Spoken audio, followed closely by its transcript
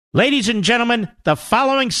Ladies and gentlemen, the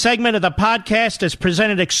following segment of the podcast is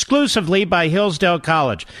presented exclusively by Hillsdale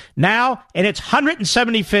College, now in its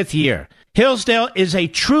 175th year. Hillsdale is a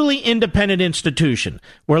truly independent institution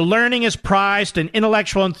where learning is prized and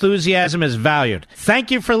intellectual enthusiasm is valued.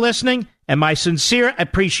 Thank you for listening, and my sincere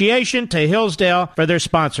appreciation to Hillsdale for their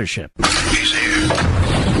sponsorship. He's here.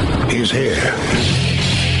 He's here.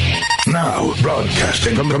 Now,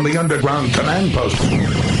 broadcasting from the underground command post,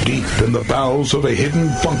 deep in the bowels of a hidden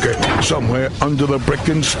bunker, somewhere under the brick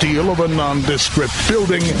and steel of a nondescript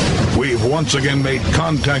building, we've once again made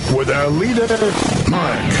contact with our leader,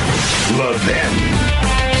 Mark Levin.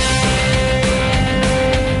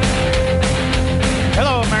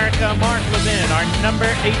 Hello, America. Mark Levin. Our number,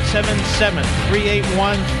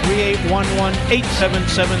 877-381-3811,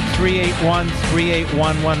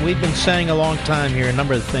 877-381-3811. We've been saying a long time here a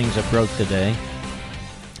number of things that broke today.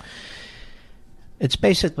 It's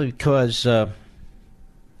basically because, well,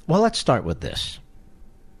 let's start with this.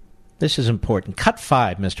 This is important. Cut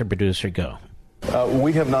 5, Mr. Producer, go.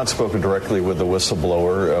 We have not spoken directly with the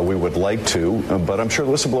whistleblower. We would like to, but I'm sure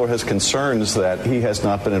the whistleblower has concerns that he has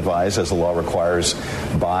not been advised, as the law requires,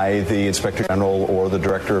 by the Inspector General or the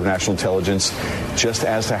Director of National Intelligence, just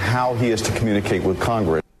as to how he is to communicate with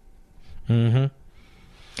Congress. Mm-hmm.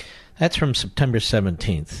 That's from September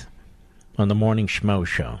 17th on the Morning Schmo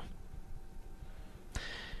Show.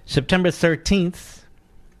 September 13th,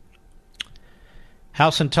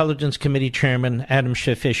 House Intelligence Committee Chairman Adam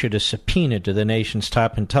Schiff issued a subpoena to the nation's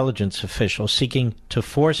top intelligence official seeking to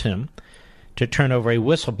force him to turn over a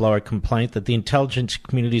whistleblower complaint that the intelligence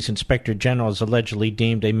community's Inspector General has allegedly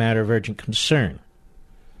deemed a matter of urgent concern.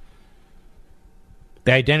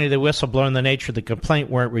 The identity of the whistleblower and the nature of the complaint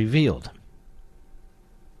weren't revealed.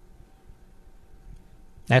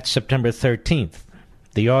 That's September 13th.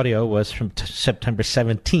 The audio was from September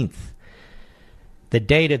 17th. The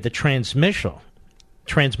date of the transmission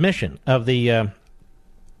of the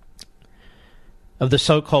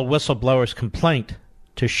so-called whistleblower's complaint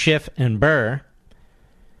to Schiff and Burr,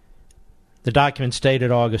 the document's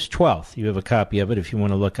dated August 12th. You have a copy of it if you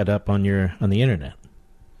want to look it up on the internet.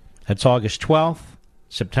 That's August 12th,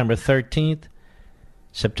 September 13th,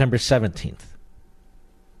 September 17th.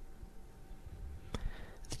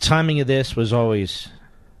 The timing of this was always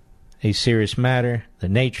a serious matter. The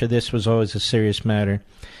nature of this was always a serious matter.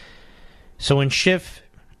 So when Schiff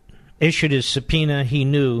issued his subpoena, he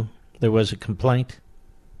knew there was a complaint.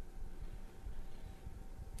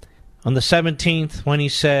 On the 17th, when he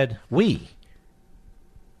said, we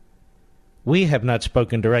have not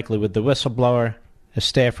spoken directly with the whistleblower, a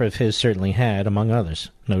staffer of his certainly had, among others,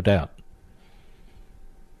 no doubt.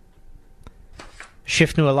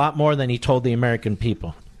 Schiff knew a lot more than he told the American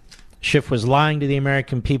people. Schiff was lying to the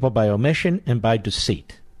American people by omission and by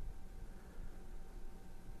deceit.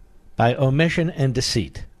 By omission and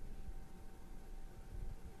deceit.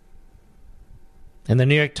 And the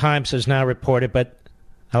New York Times has now reported, but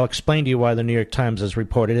I'll explain to you why the New York Times has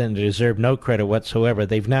reported it, and they deserve no credit whatsoever.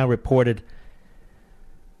 They've now reported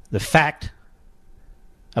the fact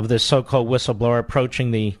of this so-called whistleblower approaching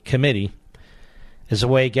the committee as a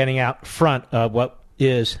way of getting out front of what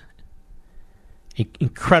is an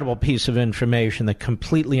incredible piece of information that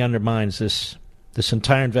completely undermines this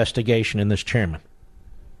entire investigation and this chairman.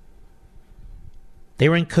 They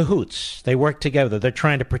were in cahoots. They worked together. They're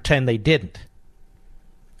trying to pretend they didn't.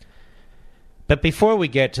 But before we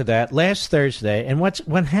get to that, last Thursday, and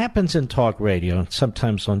what happens in talk radio and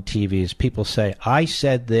sometimes on TV is people say, I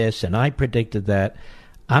said this and I predicted that.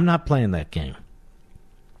 I'm not playing that game.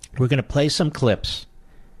 We're going to play some clips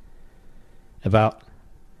about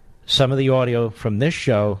some of the audio from this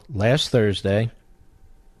show last Thursday.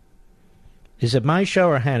 Is it my show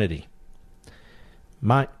or Hannity?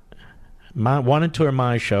 My 1 and 2 are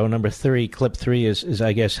my show. Number 3, clip 3 is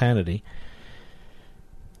I guess Hannity.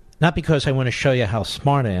 Not because I want to show you how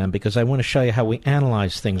smart I am, because I want to show you how we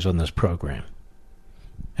analyze things on this program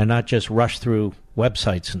and not just rush through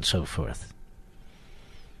websites and so forth.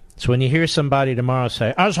 So when you hear somebody tomorrow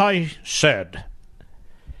say, as I said,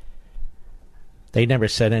 they never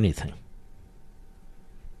said anything.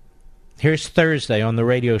 Here's Thursday on the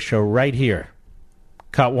radio show right here.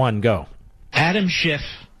 Cut 1, go. Adam Schiff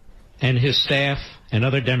and his staff and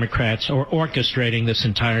other Democrats are orchestrating this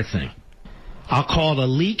entire thing. I'll call it a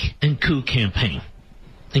leak and coup campaign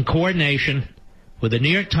in coordination with the New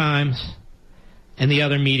York Times and the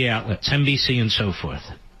other media outlets, NBC and so forth.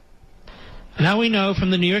 Now we know from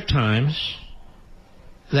the New York Times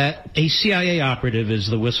that a CIA operative is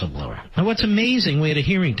the whistleblower. Now what's amazing, we had a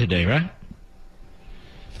hearing today, right?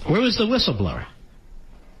 Where was the whistleblower?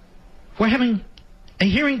 We're having a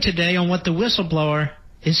hearing today on what the whistleblower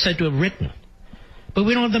is said to have written. But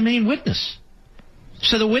we don't have the main witness.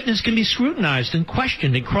 So the witness can be scrutinized and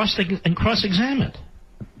questioned and cross-examined.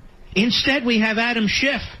 Instead, we have Adam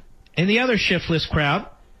Schiff and the other shiftless crowd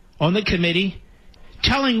on the committee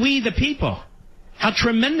telling we, the people, how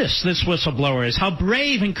tremendous this whistleblower is, how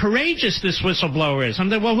brave and courageous this whistleblower is. I'm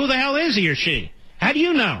like, well, who the hell is he or she? How do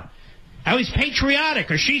you know? How he's patriotic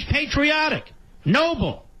or she's patriotic,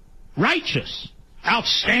 noble, righteous,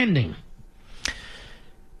 outstanding.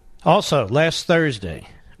 Also, last Thursday,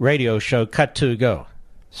 radio show Cut to Go.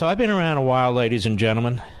 So I've been around a while, ladies and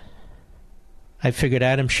gentlemen. I figured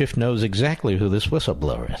Adam Schiff knows exactly who this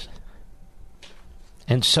whistleblower is.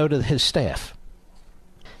 And so did his staff.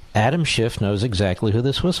 Adam Schiff knows exactly who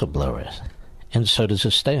this whistleblower is. And so does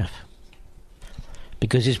his staff.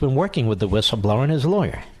 Because he's been working with the whistleblower and his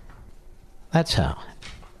lawyer. That's how.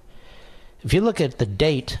 If you look at the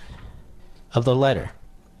date of the letter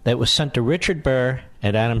that was sent to Richard Burr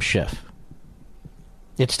and Adam Schiff,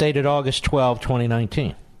 it's dated August 12,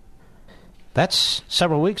 2019. That's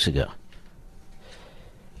several weeks ago.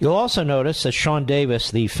 You'll also notice that Sean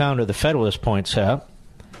Davis, the founder of the Federalist, points out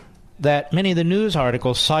that many of the news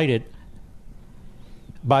articles cited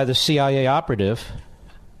by the CIA operative,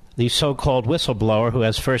 the so-called whistleblower who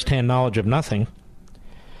has first-hand knowledge of nothing,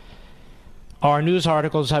 are news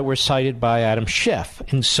articles that were cited by Adam Schiff.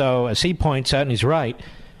 And so, as he points out, and he's right,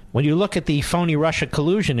 when you look at the phony Russia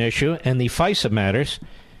collusion issue and the FISA matters,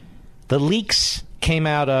 the leaks came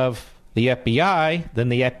out of the FBI, then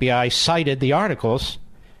the FBI cited the articles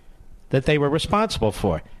that they were responsible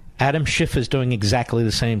for. Adam Schiff is doing exactly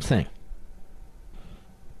the same thing.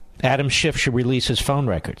 Adam Schiff should release his phone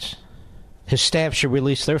records. His staff should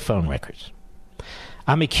release their phone records.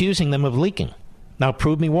 I'm accusing them of leaking. Now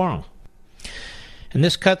prove me wrong. And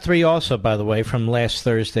this cut 3 also, by the way, from last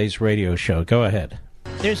Thursday's radio show. Go ahead.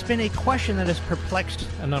 There's been a question that has perplexed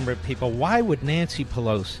a number of people. Why would Nancy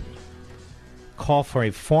Pelosi call for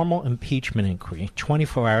a formal impeachment inquiry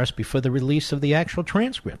 24 hours before the release of the actual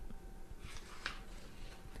transcript?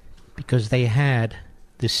 Because they had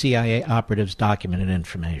the CIA operatives' documented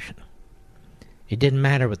information. It didn't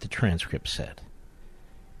matter what the transcript said.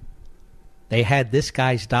 They had this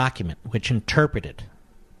guy's document, which interpreted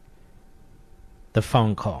the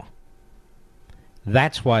phone call.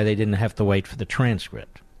 That's why they didn't have to wait for the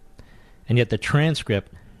transcript. And yet the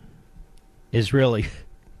transcript is really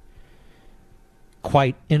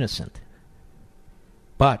quite innocent.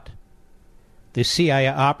 But the CIA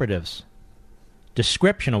operatives'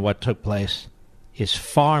 description of what took place is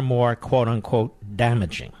far more, quote-unquote,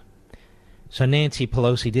 damaging. So Nancy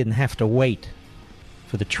Pelosi didn't have to wait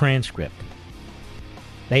for the transcript.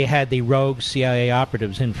 They had the rogue CIA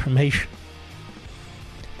operatives' information.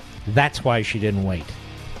 That's why she didn't wait.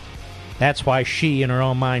 That's why she, in her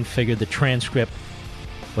own mind, figured the transcript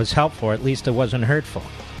was helpful, or at least it wasn't hurtful.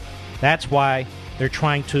 That's why they're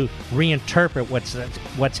trying to reinterpret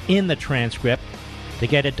what's in the transcript to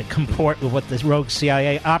get it to comport with what the rogue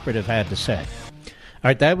CIA operative had to say. All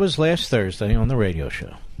right, that was last Thursday on the radio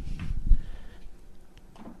show.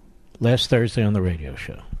 Last Thursday on the radio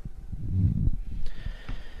show.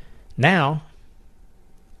 Now,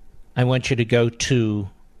 I want you to go to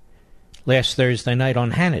last Thursday night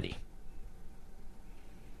on Hannity.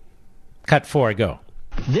 Cut 4, go.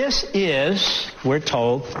 This is, we're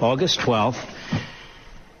told, August 12th,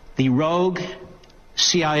 the rogue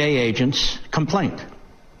CIA agent's complaint.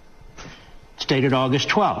 It's dated August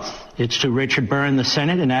 12th. It's to Richard Burr in the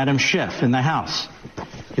Senate and Adam Schiff in the House.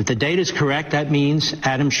 If the date is correct, that means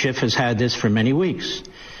Adam Schiff has had this for many weeks.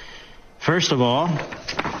 First of all,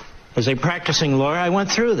 as a practicing lawyer, I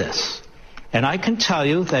went through this. And I can tell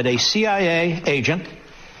you that a CIA agent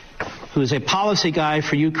who is a policy guy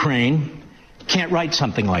for Ukraine can't write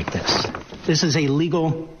something like this. This is a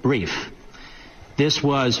legal brief. This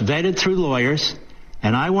was vetted through lawyers,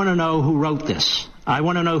 and I want to know who wrote this. I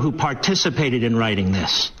want to know who participated in writing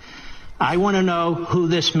this. I want to know who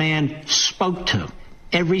this man spoke to,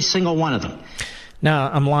 every single one of them.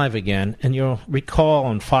 Now, I'm live again, and you'll recall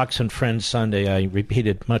on Fox and Friends Sunday I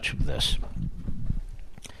repeated much of this.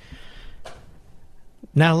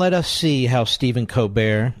 Now let us see how Stephen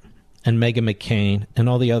Colbert and Meghan McCain and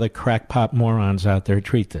all the other crackpot morons out there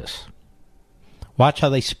treat this. Watch how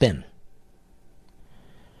they spin.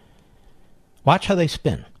 Watch how they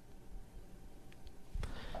spin.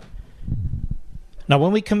 Now,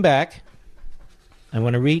 when we come back, I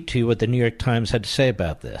want to read to you what the New York Times had to say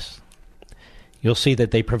about this. You'll see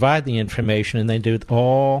that they provide the information and they do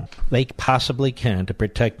all they possibly can to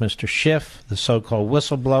protect Mr. Schiff, the so-called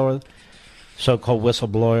whistleblower's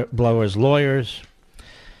lawyers,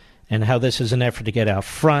 and how this is an effort to get out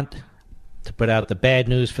front to put out the bad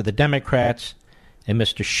news for the Democrats and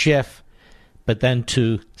Mr. Schiff, but then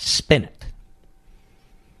to spin it.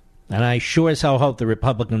 And I sure as hell hope the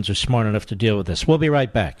Republicans are smart enough to deal with this. We'll be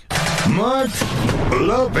right back. Mark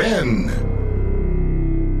Levin.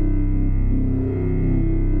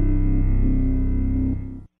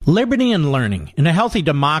 Liberty and learning. In a healthy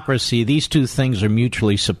democracy, these two things are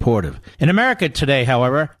mutually supportive. In America today,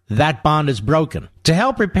 however, that bond is broken. To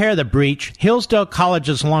help repair the breach, Hillsdale College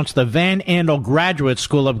has launched the Van Andel Graduate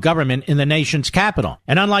School of Government in the nation's capital.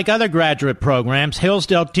 And unlike other graduate programs,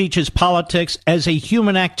 Hillsdale teaches politics as a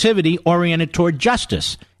human activity oriented toward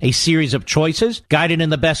justice. A series of choices, guided in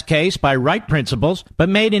the best case by right principles, but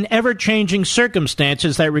made in ever-changing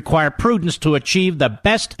circumstances that require prudence to achieve the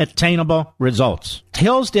best attainable results.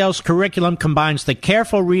 Hillsdale's curriculum combines the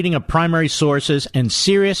careful reading of primary sources and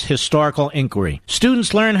serious historical inquiry.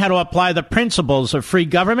 Students learn how to apply the principles of free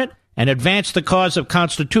government and advance the cause of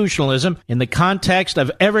constitutionalism in the context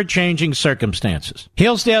of ever-changing circumstances.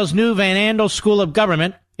 Hillsdale's new Van Andel School of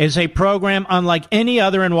Government is a program unlike any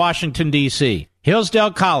other in Washington, D.C. Hillsdale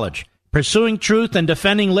College, pursuing truth and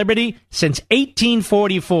defending liberty since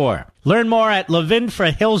 1844. Learn more at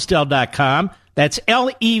levinforhillsdale.com. That's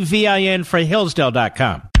Levin for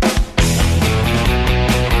Hillsdale.com. So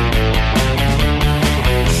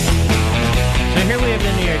here we have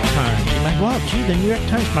the New York Times. You're like, well, gee, the New York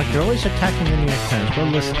Times, Mark, you're always attacking the New York Times. Well,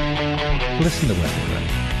 listen to what they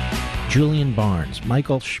write. Julian Barnes,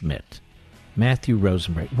 Michael Schmidt, Matthew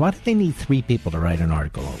Rosenberg. Why do they need three people to write an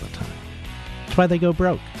article all the time? That's why they go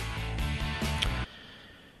broke.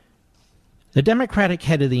 The Democratic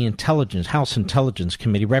head of the House Intelligence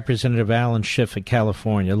Committee, Representative Alan Schiff of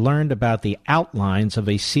California, learned about the outlines of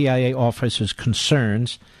a CIA officer's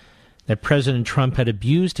concerns that President Trump had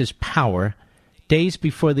abused his power days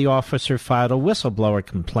before the officer filed a whistleblower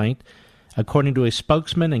complaint, according to a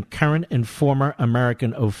spokesman and current and former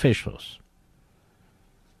American officials.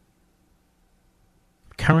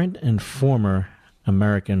 Current and former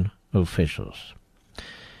American officials.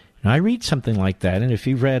 Now, I read something like that, and if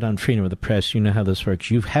you've read on Freedom of the Press, you know how this works.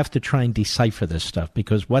 You have to try and decipher this stuff,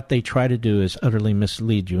 because what they try to do is utterly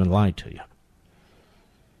mislead you and lie to you.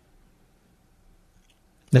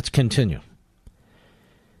 Let's continue.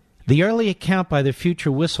 The early account by the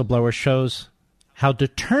future whistleblower shows how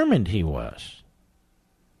determined he was.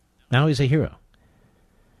 Now he's a hero.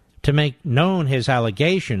 To make known his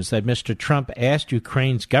allegations that Mr. Trump asked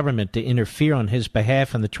Ukraine's government to interfere on his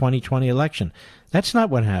behalf in the 2020 election. That's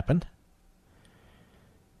not what happened.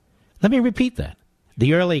 Let me repeat that.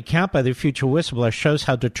 The early account by the future whistleblower shows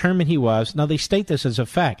how determined he was. Now, they state this as a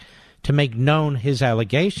fact. To make known his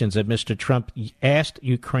allegations that Mr. Trump asked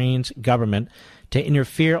Ukraine's government to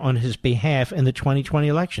interfere on his behalf in the 2020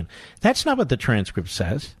 election. That's not what the transcript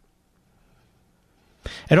says.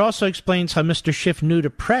 It also explains how Mr. Schiff knew to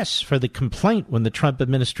press for the complaint when the Trump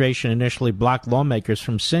administration initially blocked lawmakers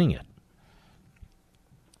from seeing it.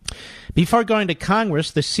 Before going to Congress,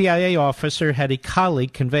 the CIA officer had a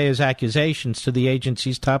colleague convey his accusations to the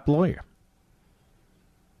agency's top lawyer.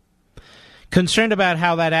 Concerned about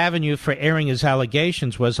how that avenue for airing his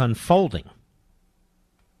allegations was unfolding,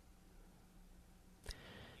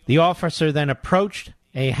 the officer then approached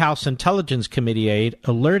a House Intelligence Committee aide,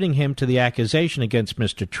 alerting him to the accusation against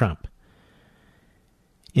Mr. Trump.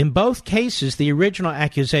 In both cases, the original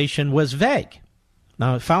accusation was vague.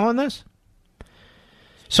 Now, following this?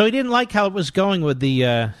 So he didn't like how it was going with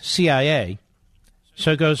the CIA,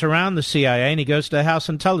 so he goes around the CIA and he goes to the House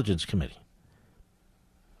Intelligence Committee,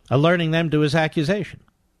 alerting them to his accusation.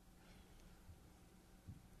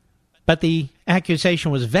 But the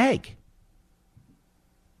accusation was vague.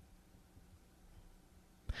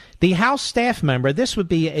 The House staff member, this would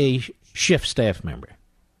be a Schiff staff member.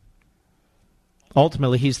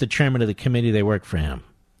 Ultimately, he's the chairman of the committee. They work for him.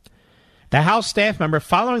 The House staff member,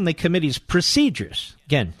 following the committee's procedures,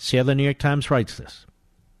 again, see how the New York Times writes this,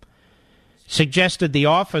 suggested the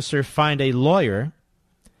officer find a lawyer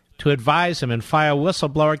to advise him and file a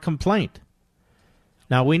whistleblower complaint.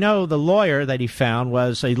 Now, we know the lawyer that he found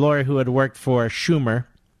was a lawyer who had worked for Schumer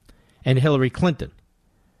and Hillary Clinton.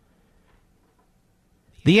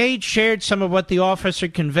 The aide shared some of what the officer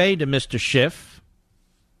conveyed to Mr. Schiff.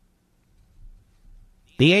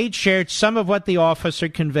 The aide shared some of what the officer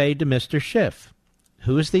conveyed to Mr. Schiff.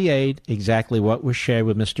 Who is the aide? Exactly what was shared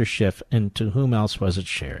with Mr. Schiff, and to whom else was it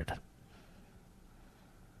shared?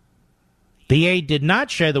 The aide did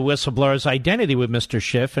not share the whistleblower's identity with Mr.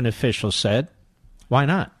 Schiff, an official said. Why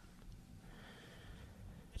not?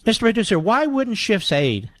 Mr. Producer, why wouldn't Schiff's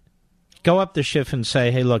aide go up to Schiff and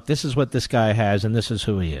say, hey, look, this is what this guy has and this is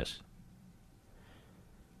who he is?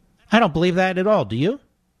 I don't believe that at all. Do you?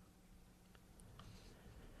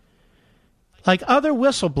 Like other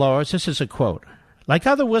whistleblowers, this is a quote, like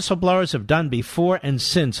other whistleblowers have done before and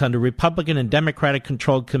since under Republican and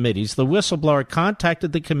Democratic-controlled committees, the whistleblower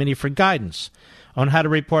contacted the committee for guidance on how to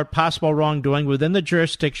report possible wrongdoing within the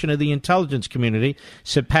jurisdiction of the intelligence community,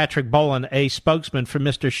 said Patrick Boland, a spokesman for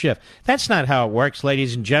Mr. Schiff. That's not how it works,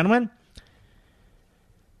 ladies and gentlemen.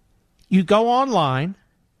 You go online,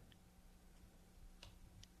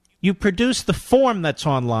 you produce the form that's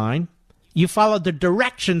online, you follow the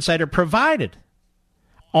directions that are provided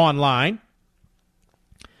online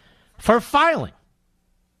for filing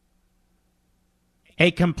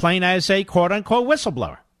a complaint as a quote-unquote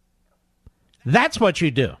whistleblower. That's what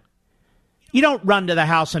you do. You don't run to the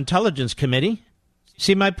House Intelligence Committee.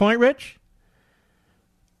 See my point, Rich?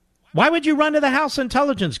 Why would you run to the House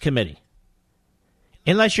Intelligence Committee?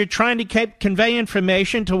 Unless you're trying to convey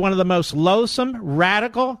information to one of the most loathsome,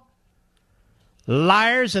 radical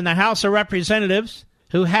liars in the House of Representatives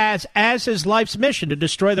who has as his life's mission to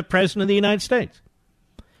destroy the President of the United States.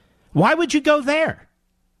 Why would you go there?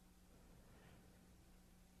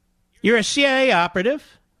 You're a CIA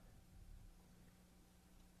operative.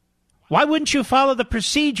 Why wouldn't you follow the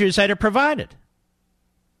procedures that are provided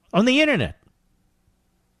on the internet?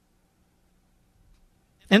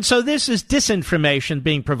 And so this is disinformation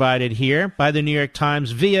being provided here by the New York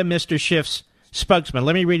Times via Mr. Schiff's spokesman.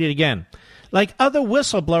 Let me read it again. Like other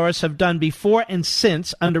whistleblowers have done before and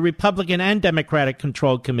since under Republican and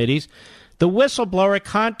Democratic-controlled committees, the whistleblower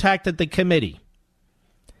contacted the committee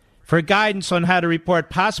for guidance on how to report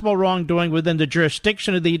possible wrongdoing within the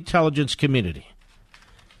jurisdiction of the intelligence community.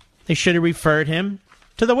 They should have referred him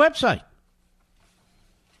to the website.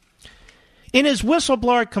 In his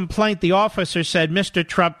whistleblower complaint, the officer said Mr.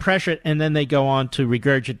 Trump pressured, and then they go on to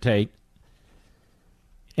regurgitate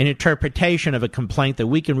an interpretation of a complaint that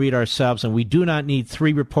we can read ourselves, and we do not need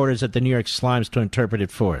 3 reporters at the New York Slimes to interpret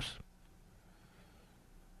it for us.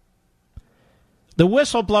 The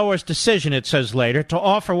whistleblower's decision, it says later, to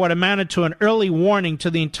offer what amounted to an early warning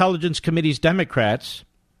to the Intelligence Committee's Democrats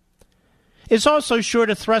is also sure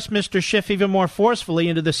to thrust Mr. Schiff even more forcefully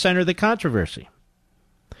into the center of the controversy.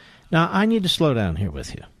 Now, I need to slow down here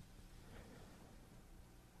with you.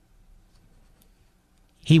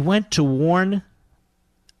 He went to warn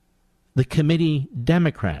the committee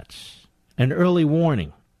Democrats, an early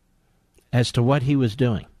warning as to what he was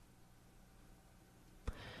doing.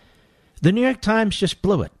 The New York Times just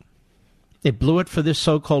blew it. They blew it for this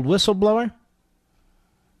so-called whistleblower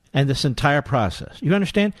and this entire process. You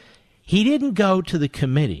understand? He didn't go to the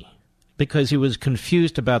committee because he was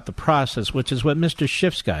confused about the process, which is what Mr.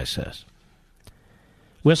 Schiff's guy says.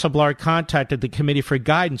 Whistleblower contacted the committee for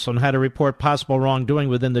guidance on how to report possible wrongdoing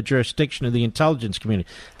within the jurisdiction of the intelligence community.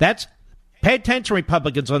 Pay attention,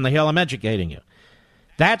 Republicans on the Hill, I'm educating you.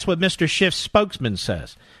 That's what Mr. Schiff's spokesman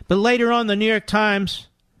says. But later on, the New York Times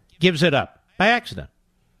gives it up by accident.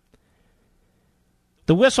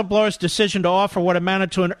 The whistleblower's decision to offer what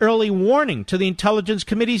amounted to an early warning to the Intelligence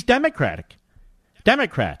Committee's Democrats.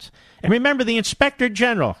 And remember, the Inspector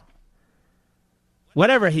General,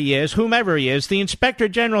 whatever he is, whomever he is, the Inspector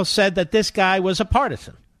General said that this guy was a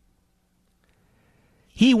partisan.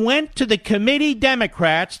 He went to the committee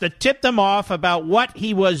Democrats to tip them off about what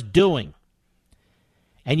he was doing.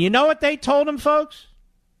 And you know what they told him, folks?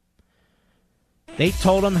 They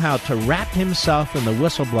told him how to wrap himself in the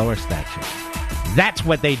whistleblower statute. That's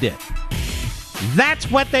what they did.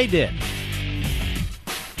 That's what they did.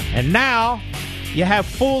 And now you have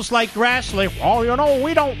fools like Grassley. Oh,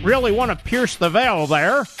 we don't really want to pierce the veil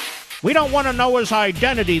there. We don't want to know his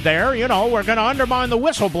identity there. We're going to undermine the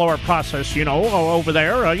whistleblower process, over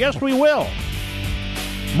there. Yes, we will.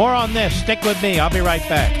 More on this. Stick with me. I'll be right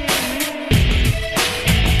back.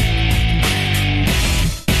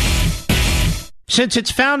 Since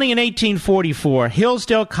its founding in 1844,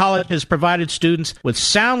 Hillsdale College has provided students with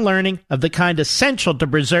sound learning of the kind essential to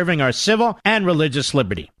preserving our civil and religious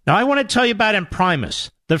liberty. Now, I want to tell you about Imprimis,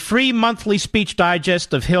 the free monthly speech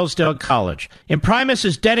digest of Hillsdale College. Imprimis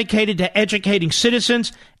is dedicated to educating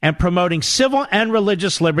citizens and promoting civil and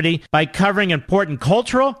religious liberty by covering important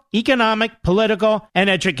cultural, economic, political, and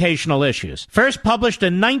educational issues. First published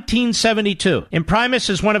in 1972, Imprimis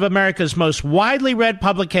is one of America's most widely read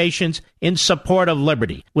publications in support of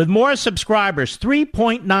liberty, with more subscribers,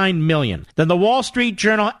 3.9 million, than the Wall Street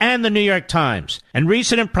Journal and the New York Times. And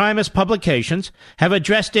recent Imprimis publications have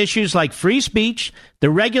addressed issues like free speech, the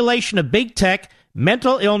regulation of big tech,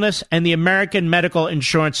 mental illness, and the American medical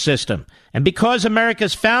insurance system. And because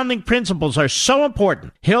America's founding principles are so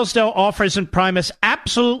important, Hillsdale offers Imprimis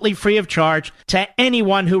absolutely free of charge to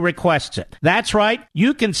anyone who requests it. That's right,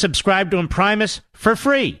 you can subscribe to Imprimis for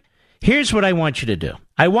free. Here's what I want you to do.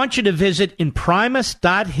 I want you to visit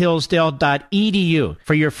imprimis.hillsdale.edu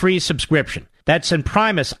for your free subscription. That's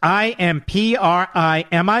Imprimis,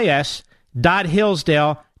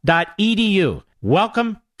 IMPRIMIS.hillsdale.edu.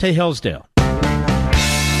 Welcome to Hillsdale.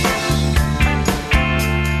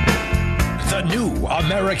 The new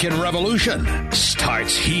American Revolution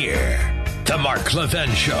starts here. The Mark Levin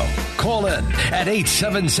Show. Call in at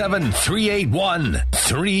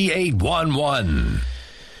 877-381-3811.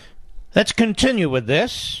 Let's continue with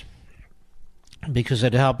this because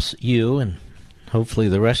it helps you and hopefully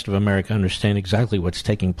the rest of America understand exactly what's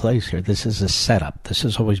taking place here. This is a setup. This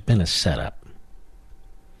has always been a setup.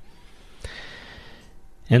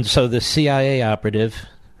 And so the CIA operative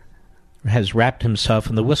has wrapped himself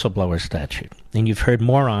in the whistleblower statute. And you've heard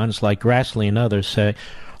morons like Grassley and others say,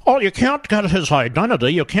 oh, you can't get his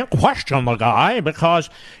identity. You can't question the guy because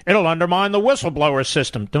it'll undermine the whistleblower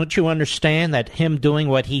system. Don't you understand that him doing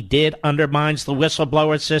what he did undermines the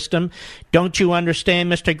whistleblower system? Don't you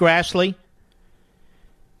understand, Mr. Grassley,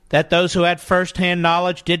 that those who had first-hand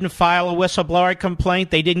knowledge didn't file a whistleblower complaint?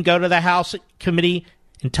 They didn't go to the House Committee,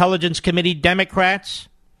 Intelligence Committee Democrats?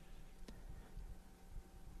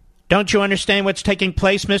 Don't you understand what's taking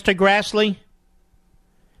place, Mr. Grassley?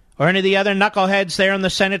 Or any of the other knuckleheads there on the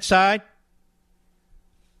Senate side?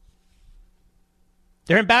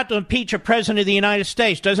 They're about to impeach a president of the United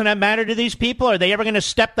States. Doesn't that matter to these people? Are they ever going to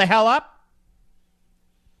step the hell up?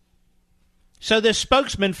 So this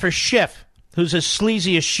spokesman for Schiff, who's as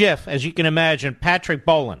sleazy as Schiff, as you can imagine, Patrick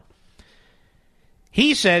Boland,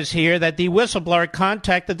 he says here that the whistleblower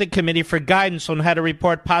contacted the committee for guidance on how to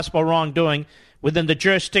report possible wrongdoing within the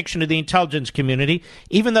jurisdiction of the intelligence community,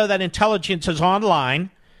 even though that intelligence is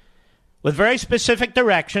online, with very specific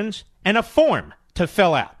directions and a form to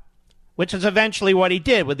fill out, which is eventually what he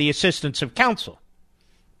did with the assistance of counsel.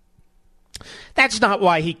 That's not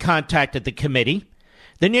why he contacted the committee.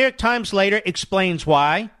 The New York Times later explains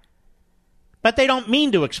why, but they don't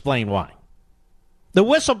mean to explain why. The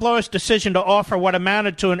whistleblower's decision to offer what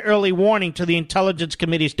amounted to an early warning to the Intelligence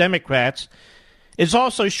Committee's Democrats is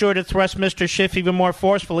also sure to thrust Mr. Schiff even more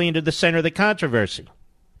forcefully into the center of the controversy.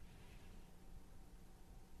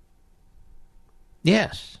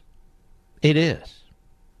 Yes, it is.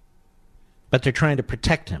 But they're trying to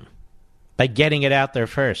protect him by getting it out there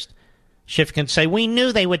first. Schiff can say, we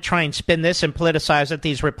knew they would try and spin this and politicize it,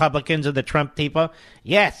 these Republicans and the Trump people.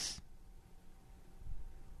 Yes.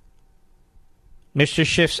 Mr.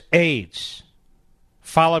 Schiff's aides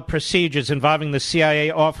followed procedures involving the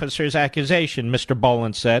CIA officer's accusation, Mr.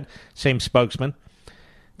 Boland said, same spokesman.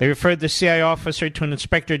 They referred the CIA officer to an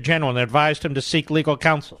inspector general and advised him to seek legal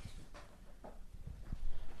counsel.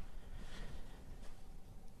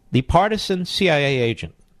 The partisan CIA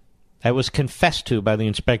agent that was confessed to by the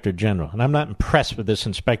inspector general, and I'm not impressed with this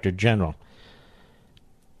inspector general,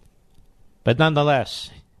 but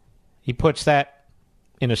nonetheless, he puts that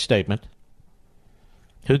in a statement,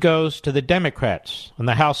 who goes to the Democrats on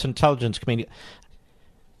the House Intelligence Committee.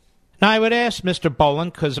 Now, I would ask Mr.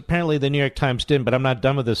 Boland, because apparently the New York Times didn't, but I'm not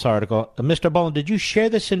done with this article. Mr. Boland, did you share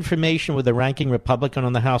this information with the ranking Republican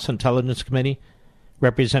on the House Intelligence Committee,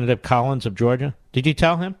 Representative Collins of Georgia? Did you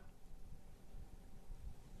tell him?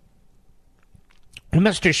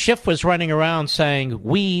 Mr. Schiff was running around saying,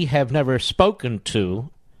 we have never spoken to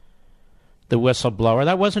the whistleblower.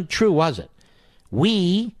 That wasn't true, was it?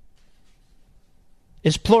 We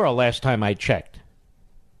is plural last time I checked.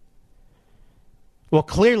 Well,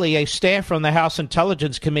 clearly a staff from the House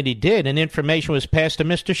Intelligence Committee did, and information was passed to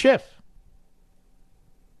Mr. Schiff.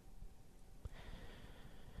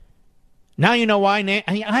 Now you know why.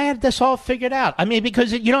 I had this all figured out. I mean,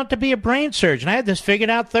 because you don't have to be a brain surgeon. I had this figured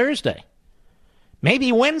out Thursday,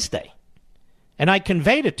 maybe Wednesday, and I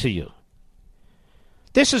conveyed it to you.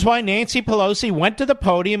 This is why Nancy Pelosi went to the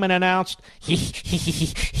podium and announced,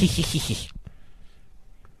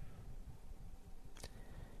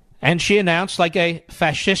 and she announced like a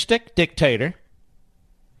fascistic dictator,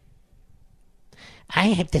 I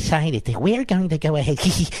have decided that we're going to go ahead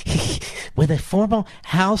with a formal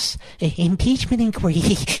House impeachment inquiry.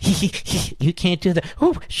 You can't do that.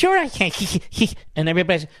 Oh, sure I can. And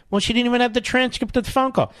everybody said, well, she didn't even have the transcript of the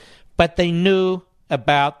phone call. But they knew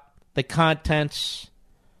about the contents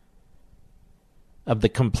of the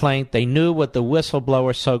complaint. They knew what the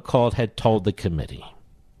whistleblower, so-called, had told the committee.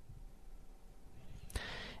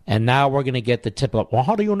 And now we're going to get the tip of, well,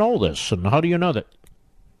 how do you know this? And how do you know that?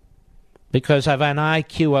 Because I have an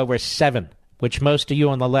IQ over 7, which most of you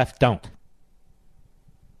on the left don't.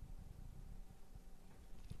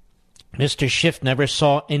 Mr. Schiff never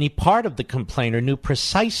saw any part of the complaint or knew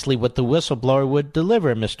precisely what the whistleblower would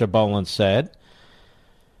deliver, Mr. Boland said.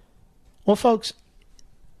 Well, folks,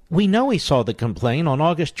 we know he saw the complaint. On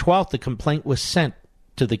August 12th, the complaint was sent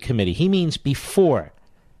to the committee. He means before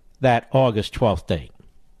that August 12th date.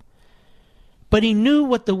 But he knew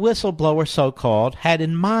what the whistleblower, so-called, had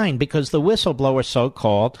in mind, because the whistleblower,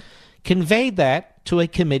 so-called, conveyed that to a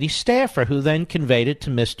committee staffer who then conveyed it to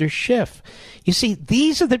Mr. Schiff. You see,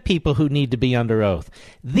 these are the people who need to be under oath.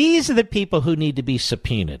 These are the people who need to be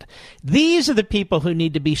subpoenaed. These are the people who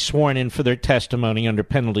need to be sworn in for their testimony under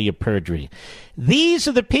penalty of perjury. These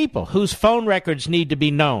are the people whose phone records need to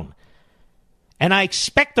be known. And I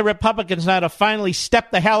expect the Republicans now to finally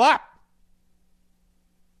step the hell up.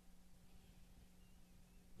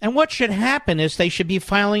 And what should happen is they should be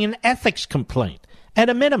filing an ethics complaint, at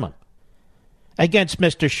a minimum, against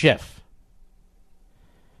Mr. Schiff.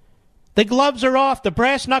 The gloves are off. The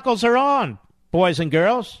brass knuckles are on, boys and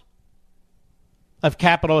girls of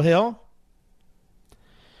Capitol Hill.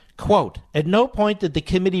 Quote, at no point did the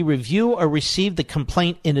committee review or receive the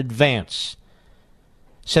complaint in advance,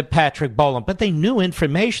 said Patrick Boland. But they knew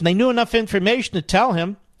information. They knew enough information to tell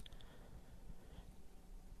him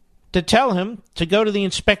to go to the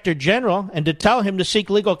Inspector General and to tell him to seek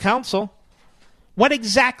legal counsel. What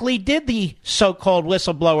exactly did the so-called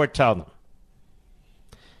whistleblower tell them?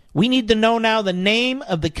 We need to know now the name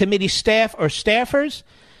of the committee staff or staffers.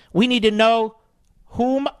 We need to know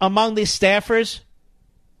whom among the staffers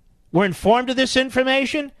were informed of this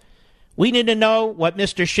information. We need to know what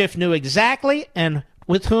Mr. Schiff knew exactly and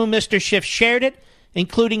with whom Mr. Schiff shared it,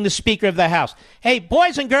 including the Speaker of the House. Hey,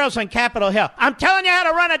 boys and girls on Capitol Hill, I'm telling you how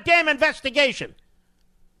to run a damn investigation.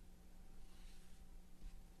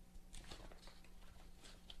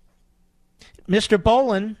 Mr.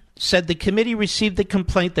 Boland said the committee received the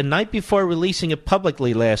complaint the night before releasing it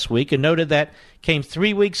publicly last week and noted that came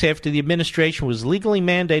 3 weeks after the administration was legally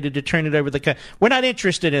mandated to turn it over to the... We're not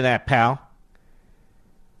interested in that, pal.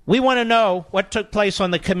 We want to know what took place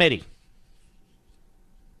on the committee.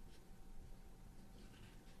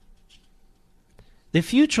 The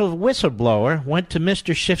future whistleblower went to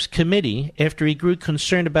Mr. Schiff's committee after he grew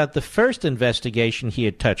concerned about the first investigation he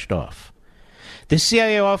had touched off. The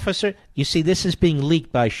CIA officer, you see, this is being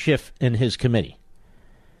leaked by Schiff and his committee.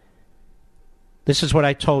 This is what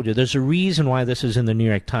I told you. There's a reason why this is in the New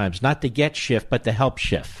York Times, not to get Schiff, but to help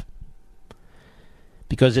Schiff.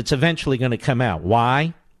 Because it's eventually going to come out.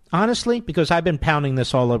 Why? Honestly, because I've been pounding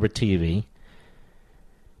this all over TV.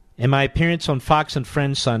 And my appearance on Fox and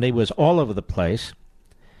Friends Sunday was all over the place.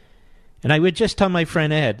 And I would just tell my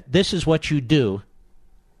friend Ed, this is what you do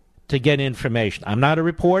to get information. I'm not a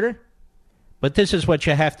reporter, but this is what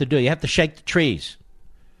you have to do. You have to shake the trees,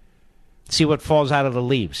 see what falls out of the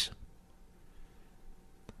leaves.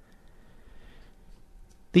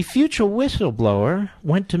 The future whistleblower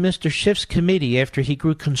went to Mr. Schiff's committee after he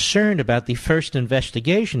grew concerned about the first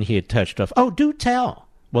investigation he had touched off. Oh, do tell.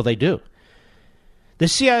 Well, they do. The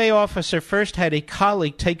CIA officer first had a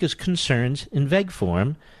colleague take his concerns in vague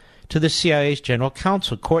form to the CIA's general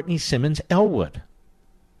counsel, Courtney Simmons Elwood.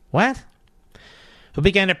 What? Who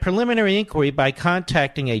began a preliminary inquiry by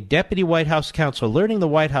contacting a deputy White House counsel, alerting the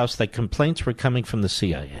White House that complaints were coming from the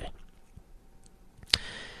CIA.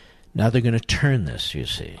 Now they're going to turn this, you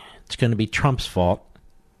see. It's going to be Trump's fault.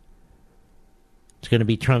 It's going to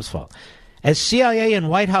be Trump's fault. As CIA and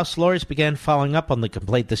White House lawyers began following up on the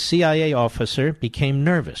complaint, the CIA officer became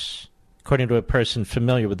nervous, according to a person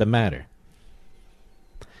familiar with the matter.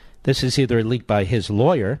 This is either leaked by his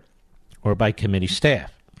lawyer or by committee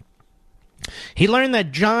staff. He learned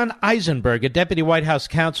that John Eisenberg, a deputy White House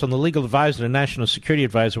counsel and the legal advisor and national security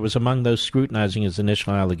advisor, was among those scrutinizing his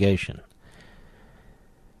initial allegation.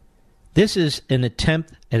 This is an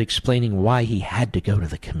attempt at explaining why he had to go to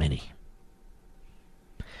the committee.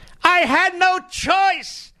 I had no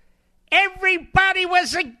choice. Everybody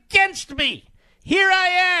was against me. Here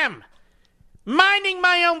I am, minding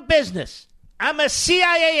my own business. I'm a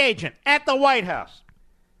CIA agent at the White House,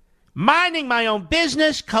 minding my own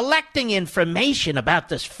business, collecting information about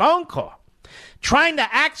this phone call, trying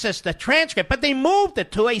to access the transcript, but they moved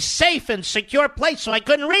it to a safe and secure place so I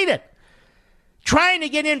couldn't read it. Trying to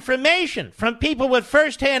get information from people with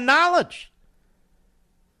first-hand knowledge.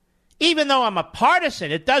 Even though I'm a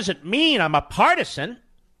partisan, it doesn't mean I'm a partisan.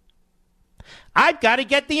 I've got to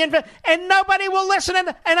get the info, and nobody will listen.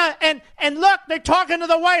 And look, they're talking to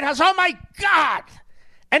the White House. Oh my God!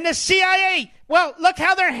 And the CIA. Well, look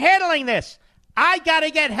how they're handling this. I got to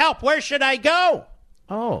get help. Where should I go?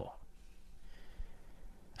 Oh,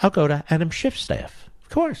 I'll go to Adam Schiff's staff. Of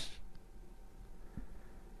course,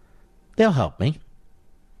 they'll help me.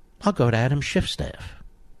 I'll go to Adam Schiff's staff.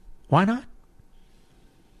 Why not?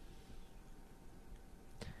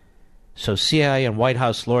 So CIA and White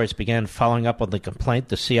House lawyers began following up on the complaint.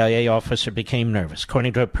 The CIA officer became nervous.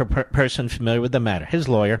 According to a person familiar with the matter, his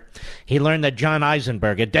lawyer, he learned that John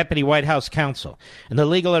Eisenberg, a deputy White House counsel and the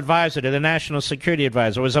legal advisor to the National Security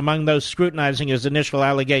Advisor, was among those scrutinizing his initial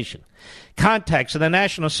allegation. Contacts of the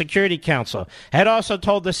National Security Council had also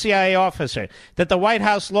told the CIA officer that the White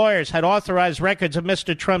House lawyers had authorized records of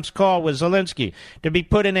Mr. Trump's call with Zelensky to be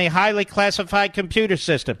put in a highly classified computer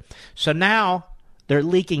system. So now they're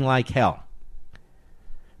leaking like hell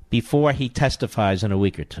before he testifies in a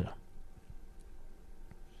week or two.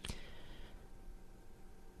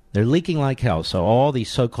 They're leaking like hell, so all these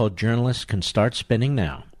so-called journalists can start spinning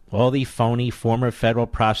now. All the phony former federal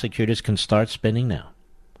prosecutors can start spinning now.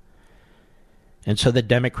 And so the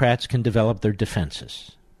Democrats can develop their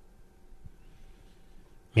defenses.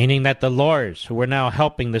 Meaning that the lawyers who were now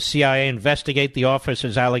helping the CIA investigate the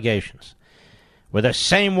officer's allegations were the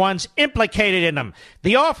same ones implicated in them.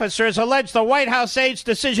 The officers alleged the White House aide's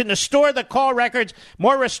decision to store the call records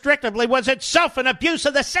more restrictively was itself an abuse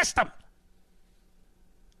of the system.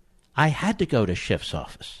 I had to go to Schiff's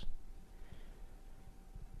office.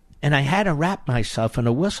 And I had to wrap myself in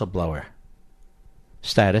a whistleblower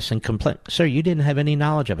status and complain. Sir, you didn't have any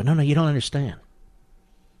knowledge of it. No, you don't understand.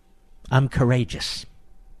 I'm courageous.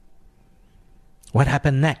 What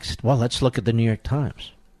happened next? Well, let's look at the New York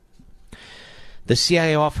Times. The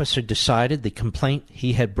CIA officer decided the complaint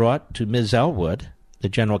he had brought to Ms. Elwood, the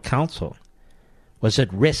general counsel, was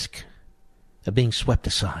at risk of being swept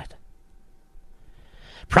aside,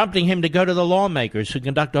 prompting him to go to the lawmakers who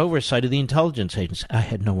conduct oversight of the intelligence agency. I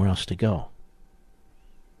had nowhere else to go.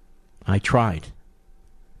 I tried.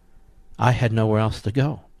 I had nowhere else to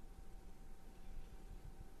go.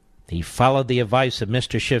 He followed the advice of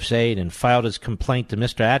Mr. Schiff's aide and filed his complaint to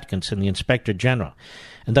Mr. Atkinson, the Inspector General.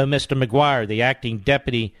 And though Mr. McGuire, the acting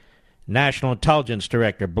Deputy National Intelligence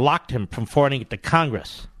Director, blocked him from forwarding it to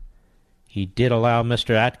Congress, he did allow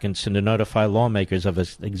Mr. Atkinson to notify lawmakers of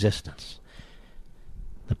his existence.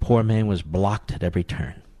 The poor man was blocked at every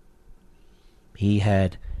turn. He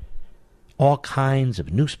had all kinds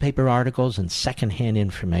of newspaper articles and secondhand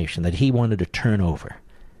information that he wanted to turn over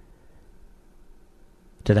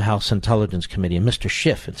to the House Intelligence Committee, and Mr.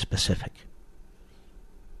 Schiff in specific.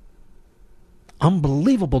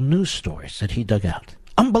 Unbelievable news stories that he dug out.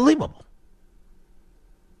 Unbelievable.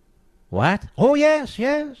 What? Oh, yes.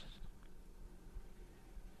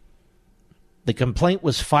 The complaint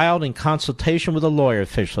was filed in consultation with a lawyer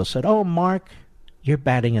official. Said, oh, Mark, you're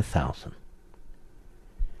batting 1,000.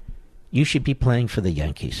 You should be playing for the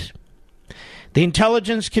Yankees. The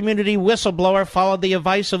intelligence community whistleblower followed the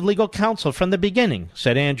advice of legal counsel from the beginning,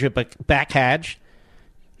 said Andrew Backhatch.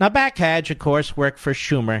 Now, Backhatch, of course, worked for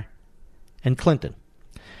Schumer and Clinton.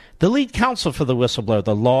 The lead counsel for the whistleblower,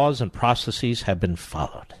 the laws and processes have been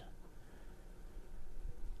followed.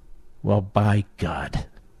 Well, by God.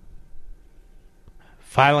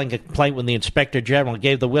 Filing a complaint with the Inspector General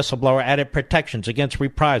gave the whistleblower added protections against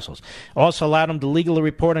reprisals. Also allowed him to legally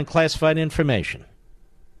report unclassified information.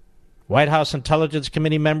 White House Intelligence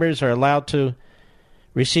Committee members are allowed to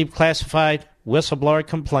receive classified whistleblower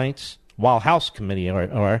complaints, while House Committee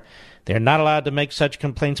are. They are not allowed to make such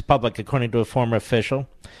complaints public, according to a former official.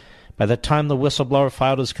 By the time the whistleblower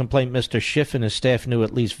filed his complaint, Mr. Schiff and his staff knew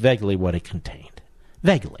at least vaguely what it contained.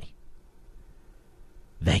 Vaguely.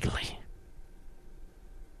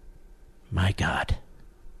 My God.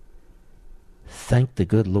 Thank the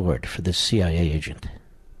good Lord for this CIA agent.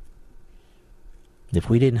 If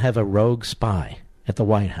we didn't have a rogue spy at the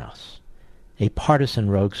White House, a partisan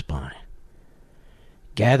rogue spy,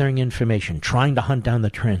 gathering information, trying to hunt down the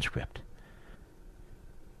transcript,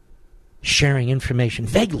 sharing information,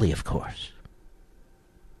 vaguely, of course,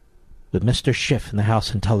 with Mr. Schiff and the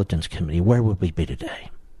House Intelligence Committee, where would we be today?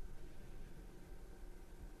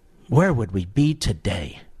 Where would we be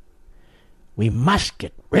today? We must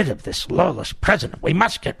get rid of this lawless president. We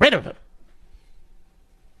must get rid of him.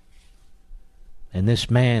 And this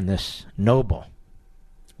man, this noble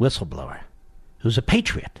whistleblower, who's a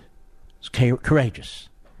patriot, who's courageous,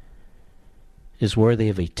 is worthy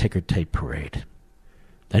of a ticker tape parade.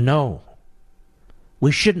 They know.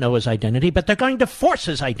 We should know his identity, but they're going to force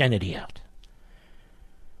his identity out.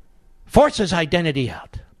 Force his identity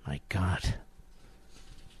out. My God.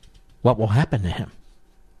 What will happen to him?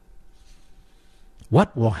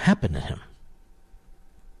 What will happen to him?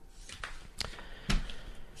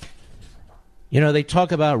 You know, they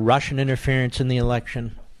talk about Russian interference in the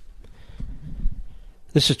election.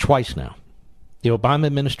 This is twice now. The Obama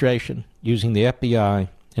administration, using the FBI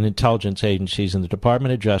and intelligence agencies and the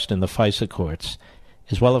Department of Justice and the FISA courts,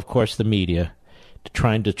 as well, of course, the media, to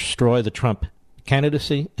try and destroy the Trump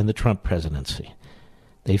candidacy and the Trump presidency.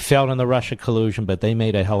 They failed in the Russia collusion, but they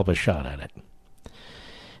made a hell of a shot at it.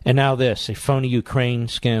 And now this, a phony Ukraine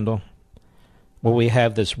scandal, where we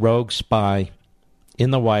have this rogue spy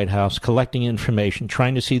in the White House collecting information,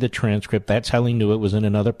 trying to see the transcript. That's how he knew it was in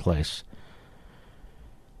another place.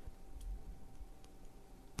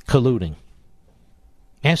 Colluding.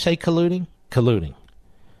 May I say colluding? Colluding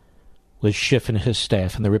with Schiff and his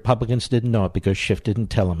staff, and the Republicans didn't know it because Schiff didn't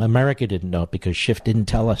tell them. America didn't know it because Schiff didn't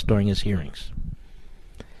tell us during his hearings.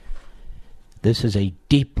 This is a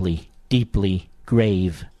deeply, deeply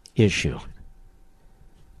grave issue.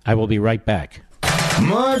 I will be right back.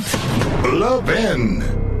 Mark Levin.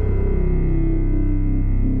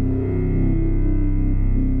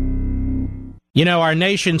 You know, our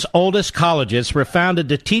nation's oldest colleges were founded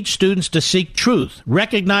to teach students to seek truth,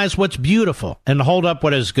 recognize what's beautiful, and hold up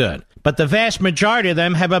what is good. But the vast majority of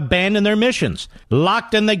them have abandoned their missions,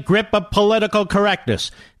 locked in the grip of political correctness.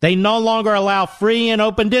 They no longer allow free and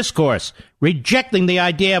open discourse. Rejecting the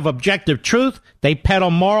idea of objective truth, they peddle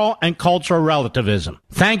moral and cultural relativism.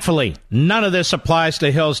 Thankfully, none of this applies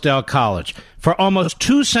to Hillsdale College. For almost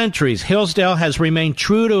 2 centuries, Hillsdale has remained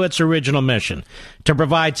true to its original mission, to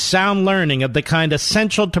provide sound learning of the kind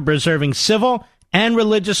essential to preserving civil and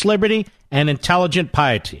religious liberty and intelligent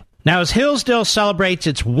piety. Now, as Hillsdale celebrates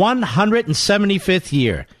its 175th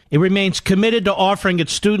year, it remains committed to offering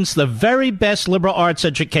its students the very best liberal arts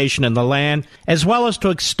education in the land, as well as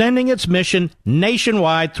to extending its mission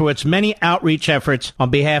nationwide through its many outreach efforts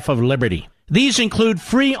on behalf of liberty. These include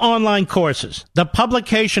free online courses, the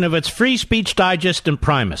publication of its Free Speech Digest and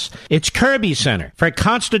Primus, its Kirby Center for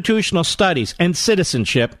Constitutional Studies and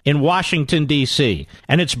Citizenship in Washington, D.C.,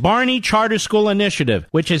 and its Barney Charter School Initiative,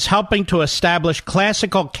 which is helping to establish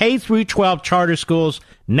classical K-12 charter schools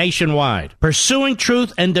nationwide. Pursuing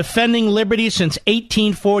truth and defending liberty since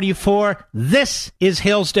 1844, this is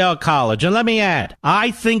Hillsdale College. And let me add,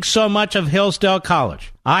 I think so much of Hillsdale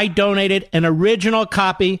College. I donated an original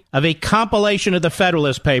copy of a compilation of the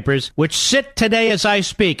Federalist Papers, which sit today as I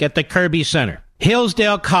speak at the Kirby Center.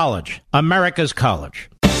 Hillsdale College, America's college.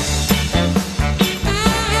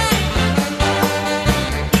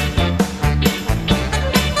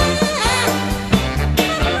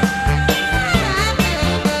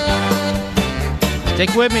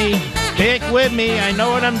 Stick with me. Stick with me. I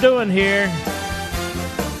know what I'm doing here.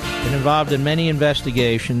 Been involved in many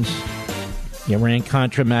investigations.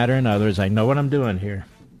 Iran-Contra matter and others. I know what I'm doing here.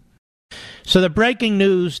 So the breaking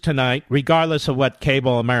news tonight, regardless of what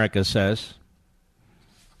Cable America says,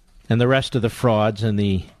 and the rest of the frauds and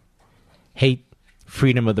the hate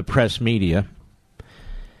freedom of the press media,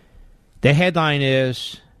 the headline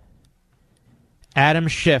is, Adam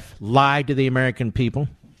Schiff lied to the American people.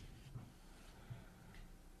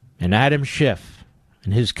 And Adam Schiff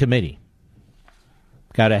and his committee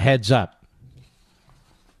got a heads up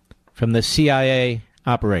from the CIA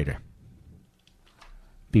operator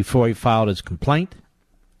before he filed his complaint.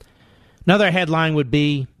 Another headline would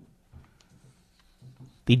be,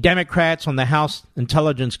 the Democrats on the House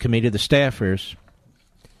Intelligence Committee, the staffers,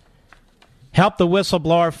 helped the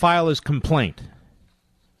whistleblower file his complaint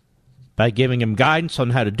by giving him guidance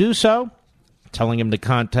on how to do so, telling him to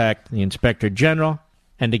contact the Inspector General,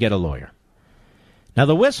 and to get a lawyer. Now,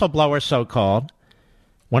 the whistleblower, so-called,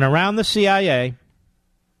 went around the CIA,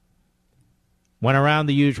 went around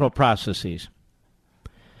the usual processes.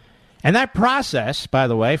 And that process, by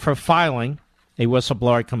the way, for filing a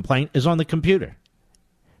whistleblower complaint is on the computer.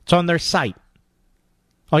 It's on their site.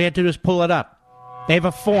 All you have to do is pull it up. They have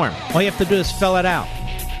a form. All you have to do is fill it out.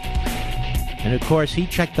 And, of course, he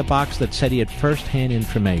checked the box that said he had first-hand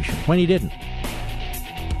information, when he didn't.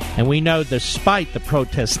 And we know, despite the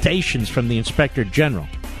protestations from the Inspector General,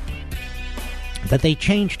 that they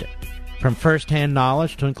changed it from first-hand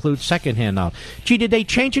knowledge to include second-hand knowledge. Gee, did they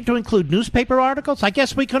change it to include newspaper articles? I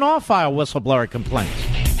guess we can all file whistleblower complaints.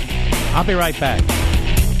 I'll be right back.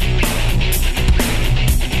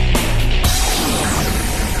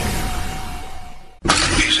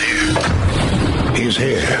 He's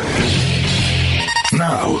here.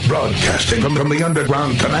 Now, broadcasting from the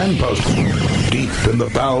underground command post, deep in the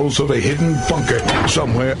bowels of a hidden bunker,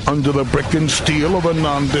 somewhere under the brick and steel of a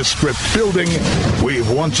nondescript building, we've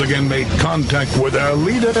once again made contact with our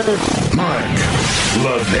leader, Mark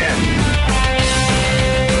Levin.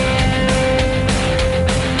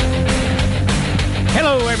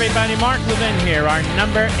 Hello, everybody. Mark Levin here. Our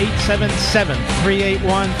number,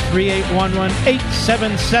 877-381-3811,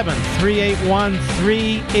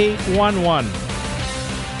 877-381-3811.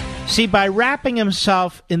 See, by wrapping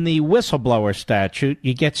himself in the whistleblower statute,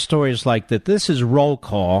 you get stories like that. This is roll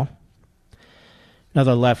call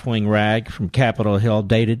Another left-wing rag from Capitol Hill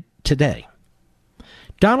dated today.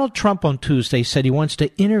 Donald Trump on Tuesday said he wants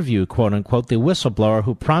to interview, quote-unquote, the whistleblower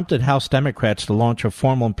who prompted House Democrats to launch a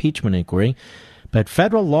formal impeachment inquiry, but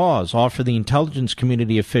federal laws offer the intelligence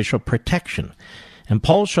community official protection, and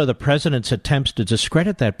polls show the president's attempts to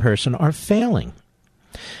discredit that person are failing.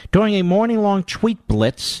 During a morning-long tweet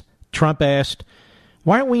blitz, Trump asked,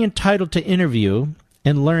 "Why aren't we entitled to interview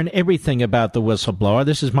and learn everything about the whistleblower?"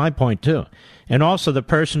 This is my point, too. And also the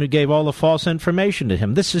person who gave all the false information to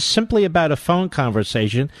him. This is simply about a phone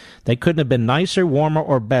conversation that couldn't have been nicer, warmer,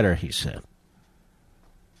 or better, he said.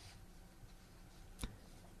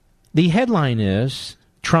 The headline is,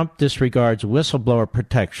 Trump disregards whistleblower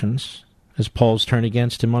protections as polls turn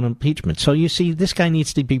against him on impeachment. So you see, this guy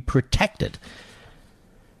needs to be protected.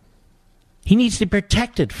 He needs to be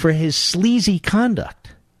protected for his sleazy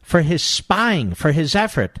conduct, for his spying, for his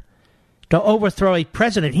effort to overthrow a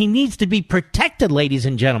president. He needs to be protected, ladies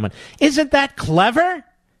and gentlemen. Isn't that clever?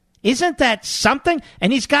 Isn't that something?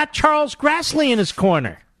 And he's got Charles Grassley in his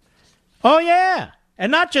corner. Oh, yeah.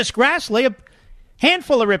 And not just Grassley, a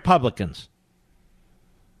handful of Republicans.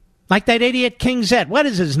 Like that idiot King Zed. What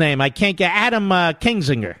is his name? I can't get Adam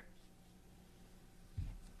Kinzinger.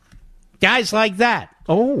 Guys like that.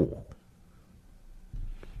 Oh.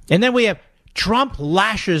 And then we have Trump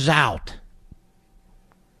lashes out.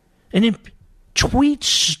 An tweet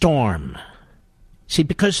storm. See,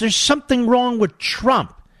 because there's something wrong with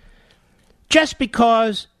Trump. Just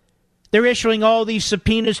because they're issuing all these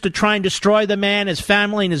subpoenas to try and destroy the man, his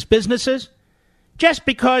family, and his businesses. Just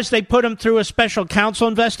because they put him through a special counsel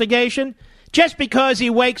investigation. Just because he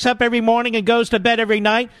wakes up every morning and goes to bed every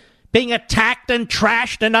night being attacked and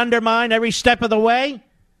trashed and undermined every step of the way.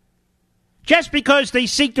 Just because they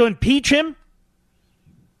seek to impeach him.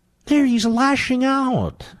 There, he's lashing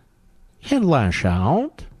out. He can't lash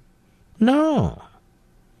out. No.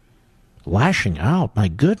 Lashing out, my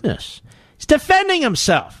goodness. He's defending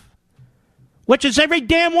himself, which is every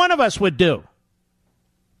damn one of us would do.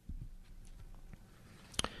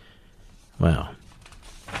 Well,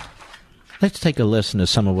 let's take a listen to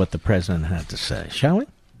some of what the president had to say, shall we?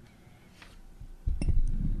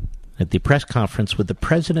 At the press conference with the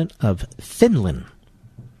president of Finland.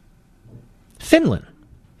 Finland.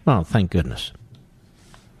 Oh, thank goodness.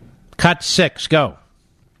 Cut 6, go.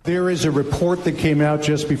 There is a report that came out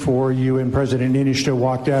just before you and President Niinistö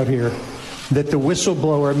walked out here that the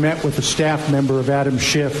whistleblower met with a staff member of Adam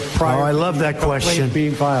Schiff prior I love that question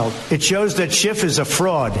being filed. It shows that Schiff is a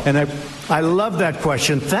fraud. And I love that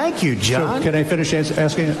question. Thank you, John. So can I finish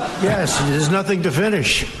asking it? Yes, there's nothing to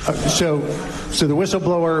finish. So the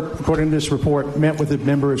whistleblower, according to this report, met with a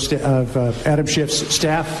member of Adam Schiff's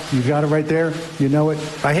staff. You got it right there. You know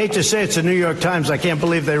it. I hate to say it's the New York Times. I can't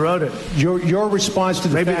believe they wrote it. Your response to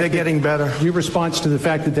the maybe fact they're getting better. Your response to the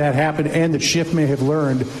fact that happened and that Schiff may have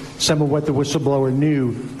learned some of what the whistleblower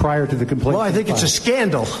knew prior to the complaint. Well, I think it's a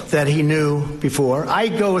scandal that he knew before. I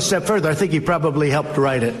go a step further. I think he probably helped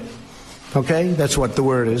write it. Okay? That's what the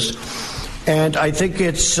word is. And I think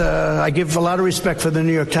it's, I give a lot of respect for the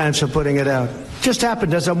New York Times for putting it out. Just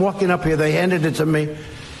happened as I'm walking up here, they handed it to me.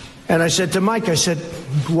 And I said to Mike, I said,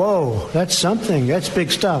 whoa, that's something. That's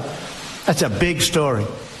big stuff. That's a big story.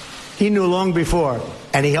 He knew long before,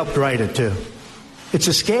 and he helped write it too. It's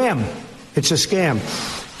a scam. It's a scam.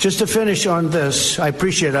 Just to finish on this, I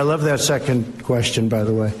appreciate it. I love that second question, by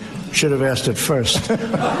the way. Should have asked it first.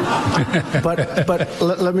 but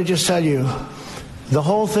let me just tell you, the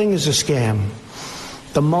whole thing is a scam.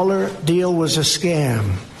 The Mueller deal was a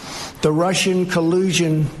scam. The Russian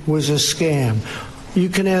collusion was a scam. You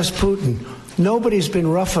can ask Putin. Nobody's been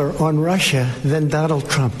rougher on Russia than Donald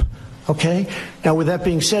Trump. Okay? Now, with that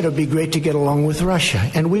being said, it would be great to get along with Russia.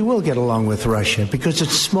 And we will get along with Russia because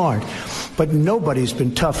it's smart. But nobody's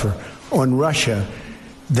been tougher on Russia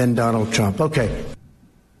than Donald Trump. Okay.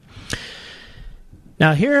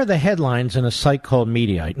 Now, here are the headlines in a site called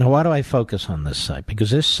Mediaite. Now, why do I focus on this site? Because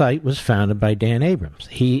this site was founded by Dan Abrams.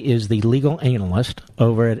 He is the legal analyst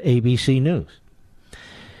over at ABC News.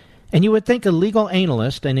 And you would think a legal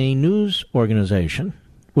analyst in a news organization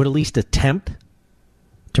would at least attempt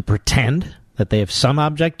to pretend that they have some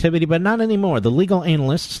objectivity, but not anymore. The legal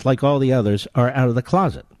analysts, like all the others, are out of the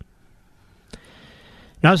closet.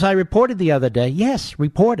 Now, as I reported the other day,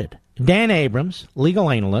 Dan Abrams, legal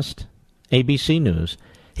analyst, ABC News,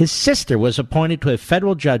 his sister was appointed to a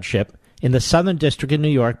federal judgeship in the Southern District of New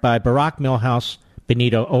York by Barack Milhouse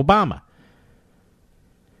Benito Obama.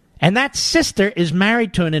 And that sister is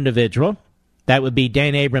married to an individual, that would be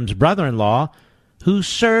Dan Abrams' brother-in-law, who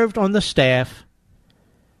served on the staff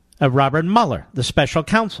of Robert Mueller, the special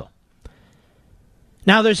counsel.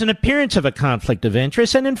 Now, there's an appearance of a conflict of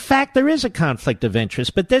interest, and in fact, there is a conflict of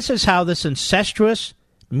interest, but this is how this incestuous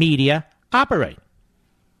media operate.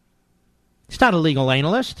 He's not a legal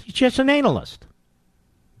analyst. He's just an analyst.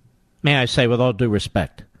 May I say, with all due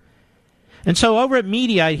respect. And so over at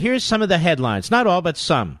Mediaite, here's some of the headlines. Not all, but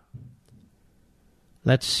some.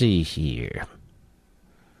 Let's see here.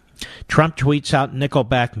 Trump tweets out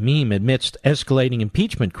Nickelback meme amidst escalating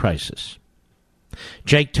impeachment crisis.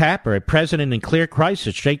 Jake Tapper, a president in clear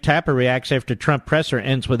crisis. Jake Tapper reacts after Trump presser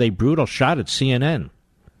ends with a brutal shot at CNN.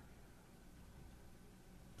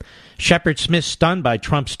 Shepard Smith stunned by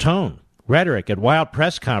Trump's tone. Rhetoric at wild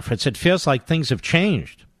press conference. It feels like things have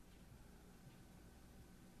changed.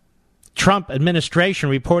 Trump administration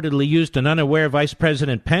reportedly used an unaware Vice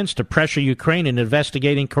President Pence to pressure Ukraine in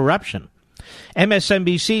investigating corruption.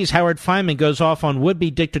 MSNBC's Howard Fineman goes off on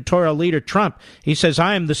would-be dictatorial leader Trump. He says,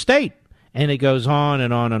 I am the state. And it goes on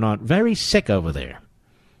and on and on. Very sick over there.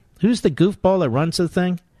 Who's the goofball that runs the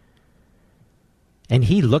thing? And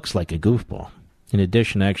he looks like a goofball, in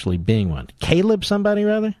addition to actually being one. Caleb somebody,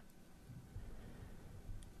 rather?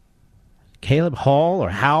 Caleb Hall or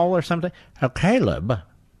Howell or something? Oh, Caleb.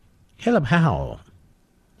 Caleb Howell.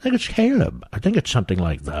 I think it's Caleb. I think it's something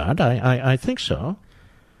like that. I think so.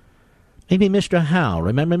 Maybe Mr. Howell.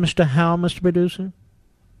 Remember Mr. Howell, Mr. Producer?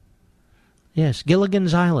 Yes,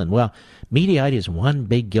 Gilligan's Island. Well, Mediaite is one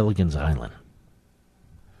big Gilligan's Island.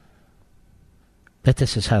 But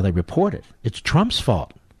this is how they report it. It's Trump's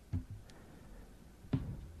fault.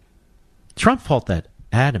 Trump's fault that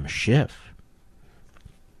Adam Schiff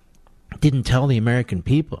didn't tell the American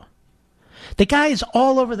people. The guy is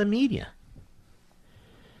all over the media.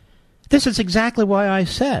 This is exactly why I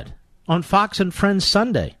said on Fox and Friends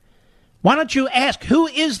Sunday, why don't you ask who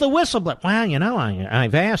is the whistleblower? Well, you know,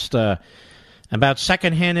 I've asked about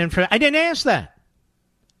secondhand information. I didn't ask that.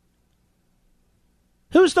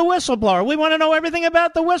 Who's the whistleblower? We want to know everything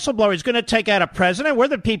about the whistleblower. He's going to take out a president. We're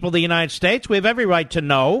the people of the United States. We have every right to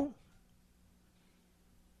know.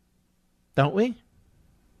 Don't we?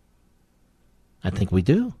 I think we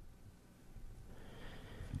do.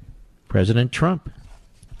 President Trump.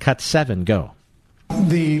 Cut 7, go.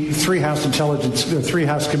 The three House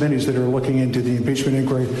committees that are looking into the impeachment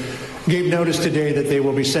inquiry gave notice today that they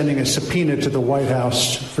will be sending a subpoena to the White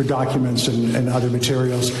House for documents and other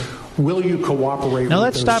materials. Will you cooperate? Now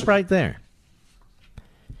let's stop right there.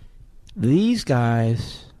 These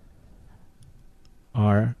guys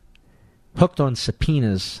are hooked on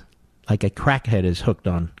subpoenas like a crackhead is hooked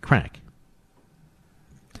on crack.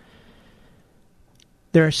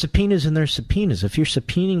 There are subpoenas and there are subpoenas. If you're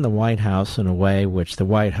subpoenaing the White House in a way which the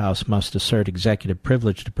White House must assert executive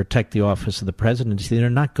privilege to protect the office of the presidency, they're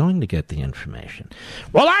not going to get the information.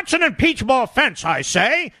 Well, that's an impeachable offense, I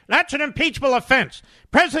say. That's an impeachable offense.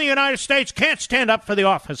 President of the United States can't stand up for the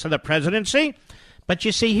office of the presidency. But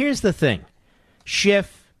you see, here's the thing.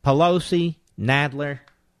 Schiff, Pelosi, Nadler,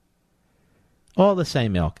 all the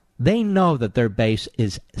same ilk. They know that their base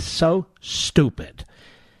is so stupid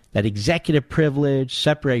that executive privilege,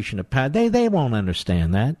 separation of power, they won't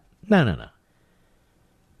understand that. No.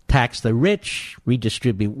 Tax the rich,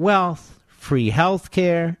 redistribute wealth, free health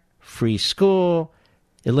care, free school,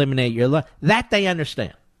 eliminate your law. That they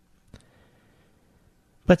understand.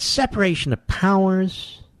 But separation of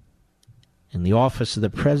powers in the office of the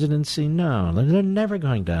presidency, no, they're never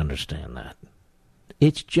going to understand that.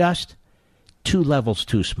 It's just 2 levels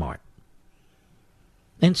too smart.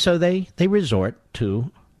 And so they resort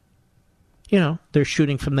to, they're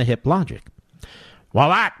shooting from the hip logic.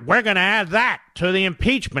 Well, we're going to add that to the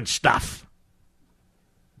impeachment stuff.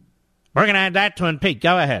 We're going to add that to impeach.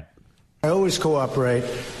 Go ahead. I always cooperate.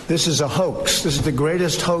 This is a hoax. This is the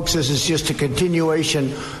greatest hoax. This is just a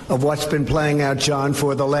continuation of what's been playing out, John,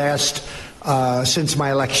 for the last, since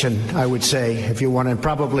my election, I would say, if you want to.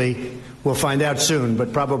 Probably, we'll find out soon,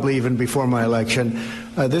 but probably even before my election.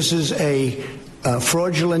 This is a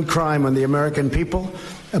fraudulent crime on the American people.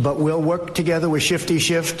 But we'll work together with Shifty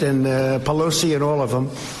Shift and Pelosi and all of them,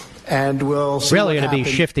 and we'll see. Really going to be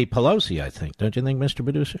Shifty Pelosi, I think. Don't you think, Mr.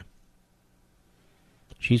 Producer?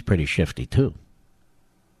 She's pretty shifty, too.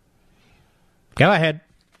 Go ahead.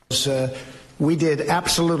 We did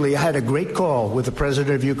absolutely. I had a great call with the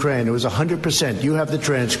president of Ukraine. It was 100%. You have the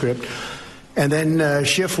transcript. And then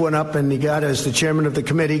Schiff went up and he got, as the chairman of the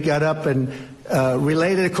committee, got up and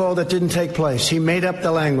related a call that didn't take place. He made up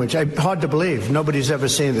the language. Hard to believe. Nobody's ever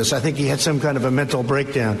seen this. I think he had some kind of a mental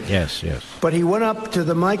breakdown. Yes. But he went up to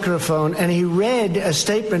the microphone and he read a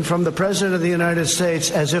statement from the President of the United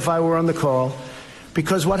States as if I were on the call.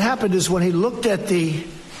 Because what happened is when he looked at the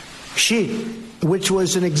sheet, which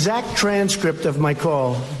was an exact transcript of my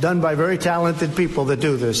call, done by very talented people that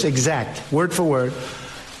do this, exact, word for word.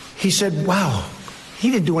 He said, wow,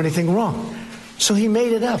 he didn't do anything wrong. So he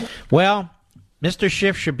made it up. Well, Mr.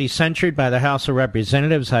 Schiff should be censured by the House of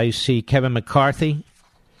Representatives. I see Kevin McCarthy,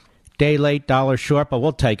 day late, dollar short, but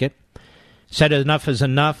we'll take it. Said enough is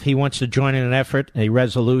enough. He wants to join in an effort, a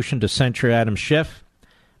resolution to censure Adam Schiff.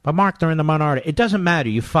 But, Mark, they're in the minority. It doesn't matter.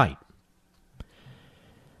 You fight.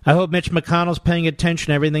 I hope Mitch McConnell's paying attention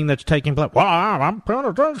to everything that's taking place. Well, I'm paying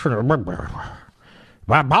attention.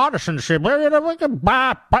 My partisanship. All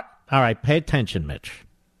right, pay attention, Mitch.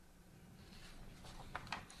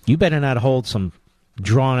 You better not hold some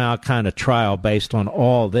drawn-out kind of trial based on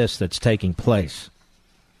all this that's taking place.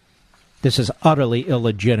 This is utterly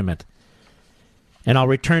illegitimate. And I'll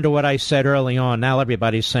return to what I said early on. Now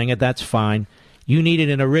everybody's saying it. That's fine. You needed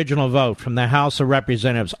an original vote from the House of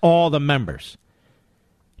Representatives, all the members,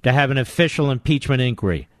 to have an official impeachment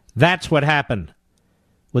inquiry. That's what happened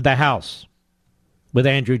with the House with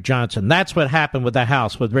Andrew Johnson. That's what happened with the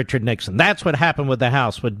House with Richard Nixon. That's what happened with the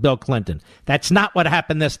House with Bill Clinton. That's not what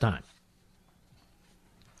happened this time.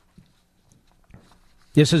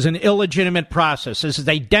 This is an illegitimate process. This is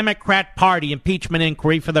a Democrat Party impeachment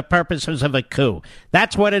inquiry for the purposes of a coup.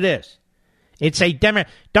 That's what it is. It's a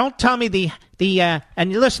Don't tell me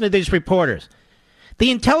and listen to these reporters.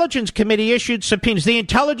 The Intelligence Committee issued subpoenas. The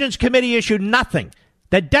Intelligence Committee issued nothing.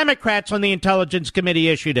 The Democrats on the Intelligence Committee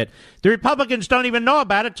issued it. The Republicans don't even know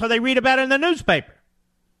about it until they read about it in the newspaper.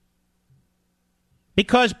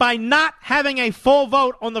 Because by not having a full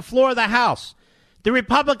vote on the floor of the House, the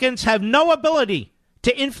Republicans have no ability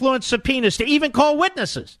to influence subpoenas, to even call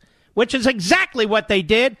witnesses, which is exactly what they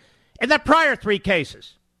did in the prior three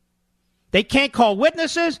cases. They can't call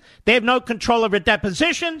witnesses. They have no control over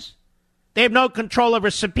depositions. They have no control over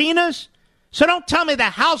subpoenas. So don't tell me the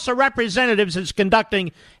House of Representatives is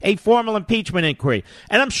conducting a formal impeachment inquiry.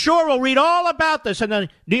 And I'm sure we'll read all about this in the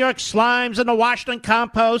New York Slimes and the Washington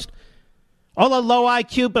Compost, all the low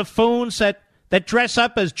IQ buffoons that dress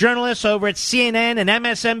up as journalists over at CNN and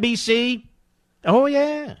MSNBC. Oh,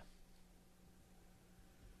 yeah.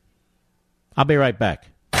 I'll be right back.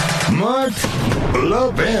 Mark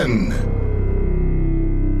Levin.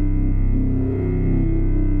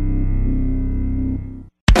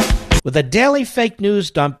 With the daily fake news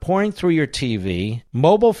dump pouring through your TV,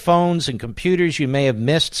 mobile phones, and computers, you may have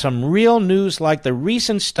missed some real news like the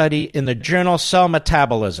recent study in the journal Cell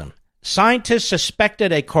Metabolism. Scientists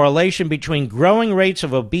suspected a correlation between growing rates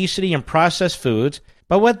of obesity and processed foods,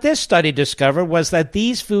 but what this study discovered was that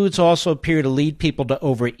these foods also appear to lead people to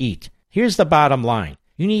overeat. Here's the bottom line.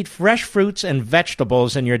 You need fresh fruits and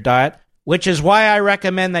vegetables in your diet, which is why I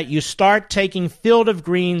recommend that you start taking Field of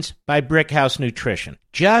Greens by Brickhouse Nutrition.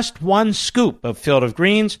 Just one scoop of Field of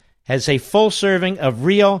Greens has a full serving of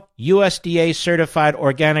real USDA-certified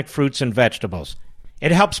organic fruits and vegetables.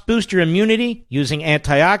 It helps boost your immunity using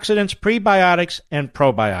antioxidants, prebiotics, and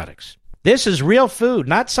probiotics. This is real food,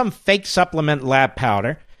 not some fake supplement lab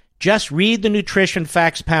powder. Just read the nutrition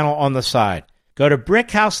facts panel on the side. Go to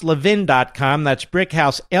BrickhouseLevin.com, that's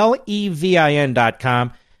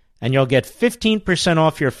BrickhouseLevin.com, and you'll get 15%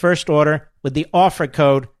 off your first order with the offer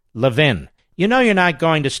code Levin. You know you're not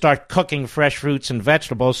going to start cooking fresh fruits and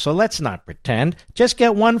vegetables, so let's not pretend. Just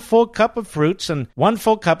get 1 full cup of fruits and 1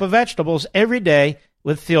 full cup of vegetables every day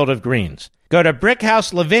with Field of Greens. Go to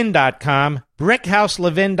BrickhouseLevin.com,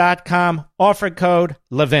 BrickhouseLevin.com, offer code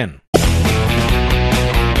Levin.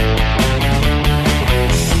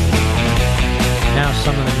 Now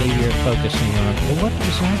some of the media are focusing on, well, what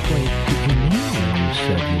exactly did you mean when you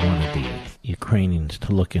said you wanted the Ukrainians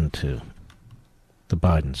to look into the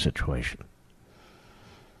Biden situation?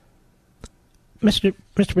 Mr.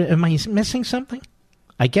 Am I missing something?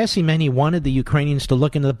 I guess he meant he wanted the Ukrainians to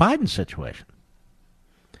look into the Biden situation.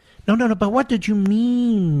 No, but what did you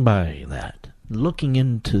mean by that? Looking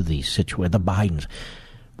into the situation, the Bidens.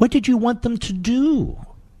 What did you want them to do?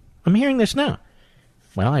 I'm hearing this now.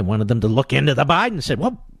 Well, I wanted them to look into the Biden and said,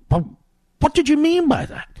 what did you mean by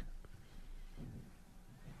that?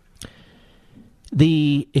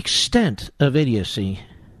 The extent of idiocy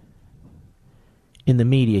in the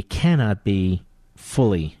media cannot be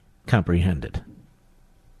fully comprehended.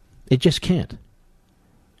 It just can't.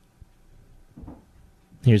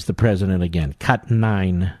 Here's the president again. Cut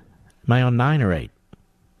 9. Am I on 9 or 8?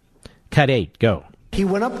 Cut 8. Go. He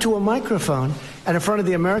went up to a microphone and in front of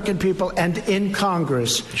the American people and in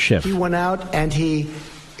Congress. Schiff. He went out and he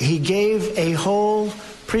gave a whole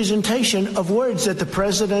presentation of words that the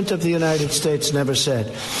President of the United States never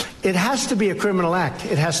said. It has to be a criminal act.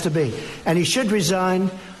 It has to be. And he should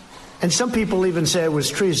resign And some people even say it was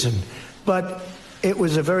treason. But it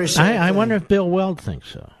was a very sad I thing. wonder if Bill Weld thinks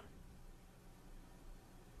so.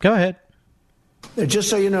 Go ahead. Just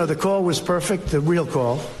so you know, the call was perfect, the real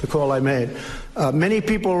call, the call I made. Many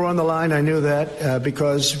people were on the line. I knew that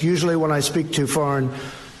because usually when I speak to foreign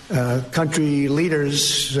country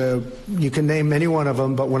leaders, you can name any one of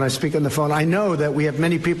them, but when I speak on the phone, I know that we have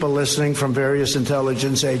many people listening from various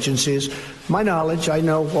intelligence agencies. My knowledge, I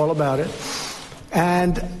know all about it.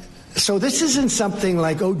 And so this isn't something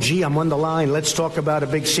like, oh, gee, I'm on the line, let's talk about a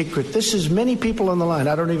big secret. This is many people on the line.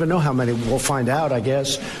 I don't even know how many. We'll find out, I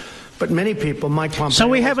guess. But many people, Mike Pompeo. So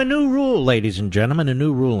we have a new rule, ladies and gentlemen, a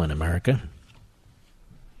new rule in America.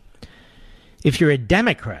 If you're a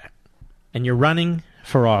Democrat and you're running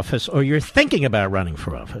for office or you're thinking about running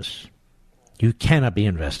for office, you cannot be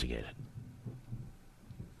investigated.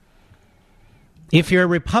 If you're a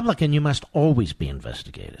Republican, you must always be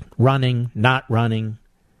investigated. Running, not running,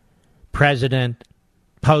 president,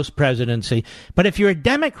 post-presidency. But if you're a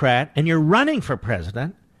Democrat and you're running for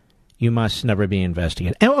president, you must never be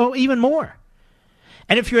investigated. Oh, even more.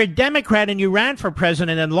 And if you're a Democrat and you ran for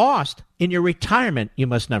president and lost, in your retirement, you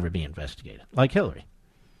must never be investigated, like Hillary.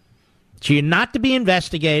 So you're not to be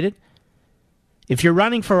investigated if you're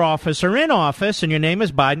running for office or in office and your name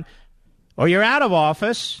is Biden, or you're out of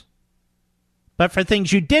office, but for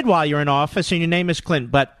things you did while you're in office and your name is Clinton.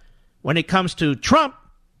 But when it comes to Trump,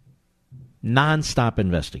 nonstop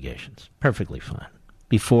investigations. Perfectly fine.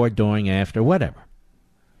 Before, during, after, whatever.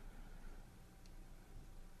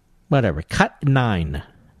 Whatever. Cut 9.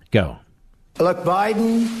 Go. Look,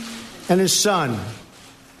 Biden and his son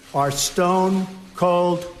are stone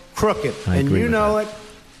cold crooked. And you know it.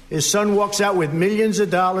 His son walks out with millions of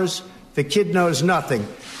dollars. The kid knows nothing.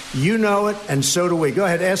 You know it, and so do we. Go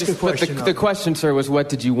ahead, ask a question. The question, sir, was what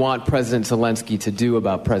did you want President Zelensky to do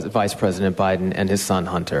about Vice President Biden and his son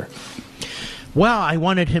Hunter? Well, I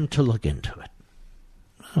wanted him to look into it.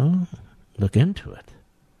 Oh, look into it.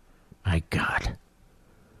 My God.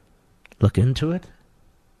 Look into it?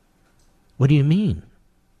 What do you mean?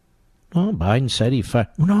 Well, Biden said he fired.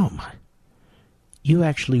 No, you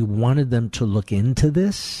actually wanted them to look into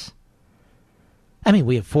this? I mean,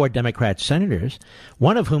 we have 4 Democrat senators,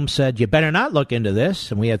 one of whom said, you better not look into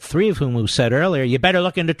this. And we had 3 of whom who said earlier, you better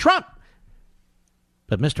look into Trump.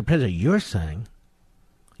 But, Mr. President, you're saying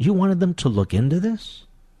you wanted them to look into this?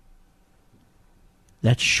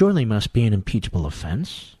 That surely must be an impeachable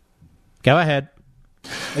offense. Go ahead.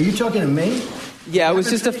 Are you talking to me? Yeah, it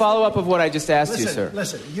was just a follow-up of what I just asked you, sir.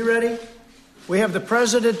 Listen, you ready? We have the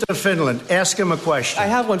president of Finland. Ask him a question. I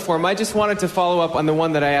have one for him. I just wanted to follow up on the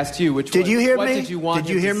one that I asked you, which did was, you hear what me? Did you want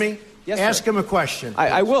Did you hear me? Yes, ask sir. him a question.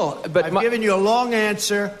 I will, but I've given you a long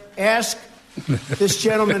answer. Ask this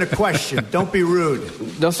gentleman a question. Don't be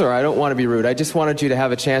rude. No, sir, I don't want to be rude. I just wanted you to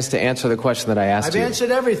have a chance to answer the question that I asked you. I've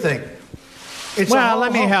answered everything. Well,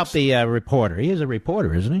 let me help the reporter. He is a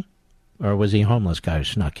reporter, isn't he? Or was he a homeless guy who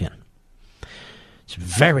snuck in? It's a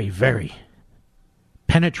very, very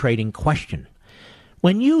penetrating question.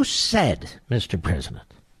 When you said, Mr.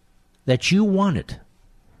 President, that you wanted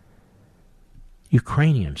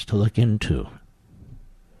Ukrainians to look into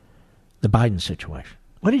the Biden situation,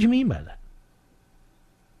 what did you mean by that?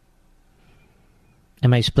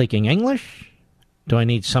 Am I speaking English? Do I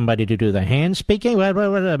need somebody to do the hand speaking? What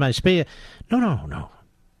am I speaking? No.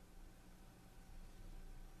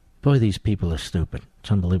 Boy, these people are stupid.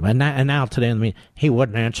 It's unbelievable. And now today in the meeting, he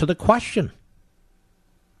wouldn't answer the question.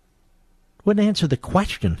 Wouldn't answer the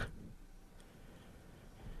question.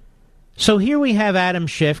 So here we have Adam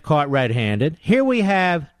Schiff caught red-handed. Here we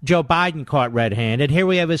have Joe Biden caught red-handed. Here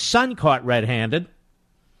we have his son caught red-handed.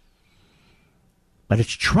 But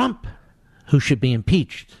it's Trump who should be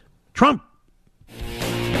impeached. Trump.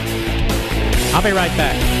 I'll be right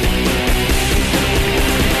back.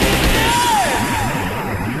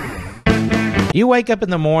 You wake up in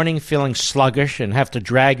the morning feeling sluggish and have to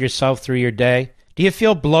drag yourself through your day? Do you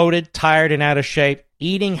feel bloated, tired, and out of shape?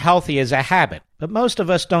 Eating healthy is a habit, but most of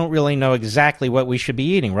us don't really know exactly what we should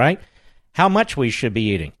be eating, right? How much we should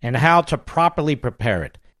be eating, and how to properly prepare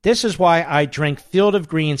it. This is why I drink Field of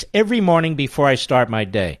Greens every morning before I start my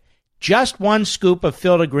day. Just 1 scoop of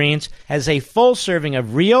Field of Greens has a full serving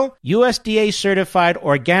of real, USDA-certified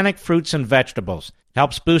organic fruits and vegetables. It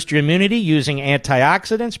helps boost your immunity using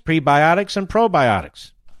antioxidants, prebiotics, and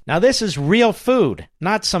probiotics. Now, this is real food,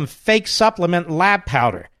 not some fake supplement lab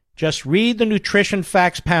powder. Just read the nutrition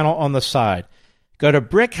facts panel on the side. Go to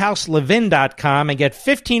BrickhouseLevin.com and get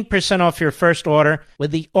 15% off your first order with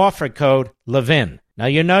the offer code LEVIN. Now,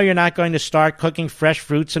 you know you're not going to start cooking fresh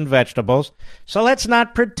fruits and vegetables, so let's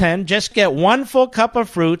not pretend. Just get 1 full cup of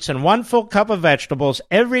fruits and 1 full cup of vegetables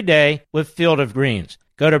every day with Field of Greens.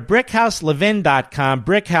 Go to BrickhouseLevin.com,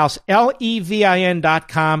 Brickhouse,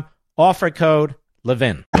 Levin.com, offer code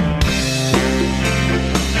Levin. The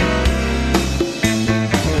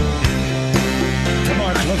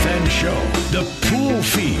Mark Levin Show, the pool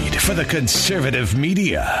feed for the conservative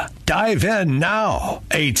media. Dive in now.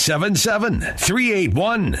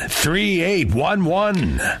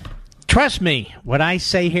 877-381-3811. Trust me, what I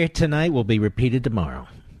say here tonight will be repeated tomorrow.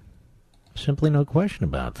 Simply no question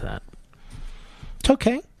about that. It's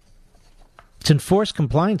okay. It's enforced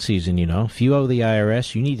compliance season, you know. If you owe the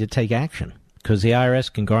IRS, you need to take action because the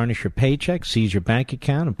IRS can garnish your paycheck, seize your bank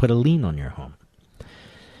account, and put a lien on your home.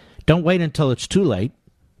 Don't wait until it's too late.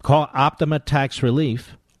 Call Optima Tax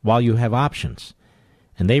Relief while you have options.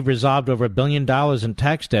 And they've resolved over $1 billion in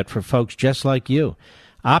tax debt for folks just like you.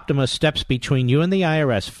 Optima steps between you and the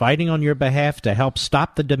IRS, fighting on your behalf to help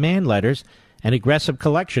stop the demand letters and aggressive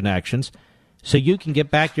collection actions so you can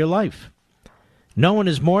get back your life. No one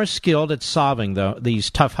is more skilled at solving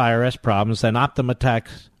these tough IRS problems than Optima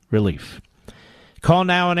Tax Relief. Call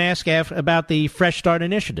now and ask about the Fresh Start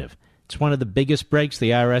Initiative. It's one of the biggest breaks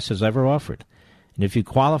the IRS has ever offered. And if you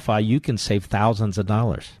qualify, you can save thousands of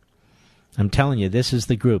dollars. I'm telling you, this is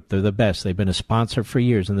the group. They're the best. They've been a sponsor for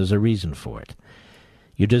years, and there's a reason for it.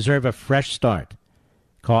 You deserve a fresh start.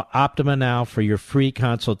 Call Optima now for your free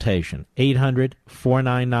consultation.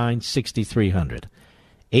 800-499-6300.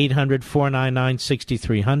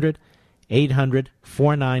 800-499-6300.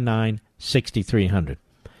 800-499-6300.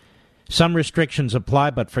 Some restrictions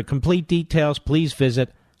apply, but for complete details, please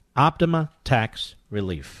visit Optima Tax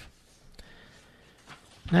Relief.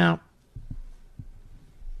 Now,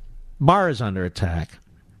 Barr is under attack.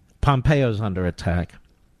 Pompeo's under attack.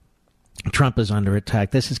 Trump is under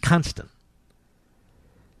attack. This is constant.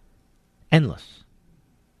 Endless.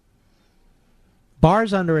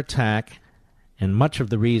 Barr's under attack, and much of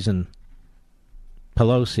the reason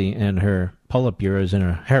Pelosi and her Politburo is in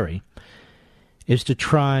a hurry is to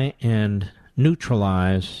try and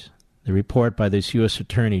neutralize the report by this U.S.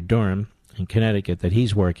 Attorney Durham in Connecticut that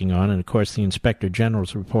he's working on, and, of course, the Inspector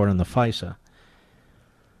General's report on the FISA.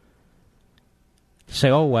 Say,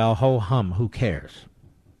 oh, well, ho-hum, who cares?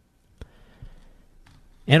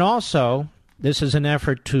 And also, this is an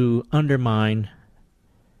effort to undermine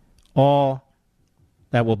all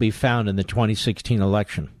that will be found in the 2016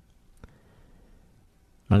 election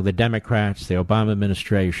among the Democrats, the Obama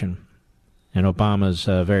administration, and Obama's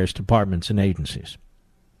various departments and agencies.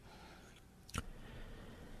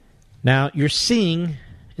 Now, you're seeing,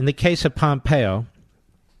 in the case of Pompeo,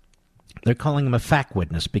 they're calling him a fact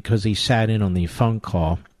witness because he sat in on the phone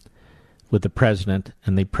call with the president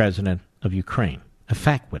and the president of Ukraine. A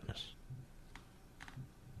fact witness.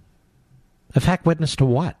 A fact witness to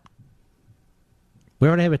what? We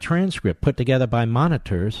already have a transcript put together by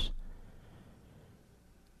monitors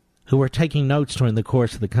who were taking notes during the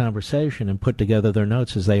course of the conversation and put together their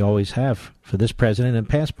notes as they always have for this president and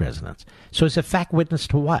past presidents. So it's a fact witness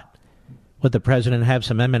to what? Would the president have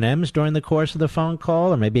some M&Ms during the course of the phone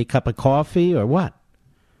call, or maybe a cup of coffee, or what?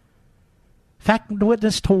 Fact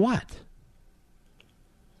witness to what?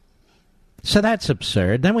 So that's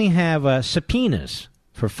absurd. Then we have subpoenas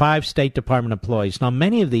for 5 State Department employees. Now,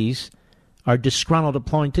 many of these are disgruntled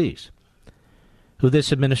appointees who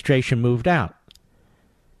this administration moved out.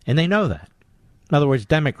 And they know that. In other words,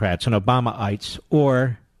 Democrats and Obamaites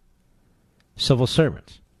or civil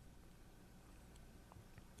servants.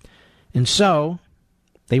 And so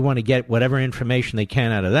they want to get whatever information they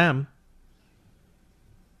can out of them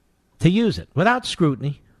to use it without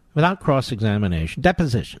scrutiny, without cross-examination,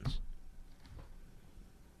 depositions.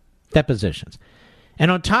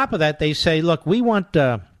 And on top of that, they say, look, we want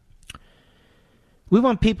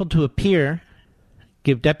people to appear,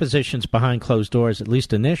 give depositions behind closed doors, at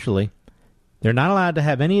least initially. They're not allowed to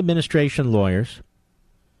have any administration lawyers,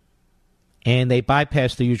 and they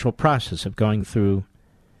bypass the usual process of going through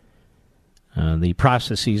the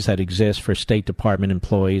processes that exist for State Department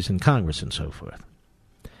employees and Congress and so forth.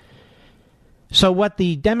 So what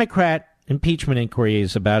the Democrat impeachment inquiry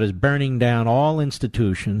is about is burning down all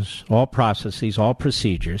institutions, all processes, all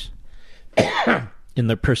procedures in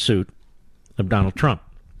the pursuit of Donald Trump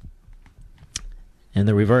and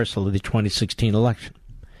the reversal of the 2016 election.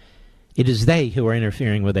 It is they who are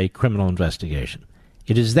interfering with a criminal investigation.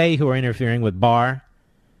 It is they who are interfering with Barr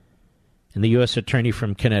and the U.S. Attorney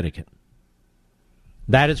from Connecticut.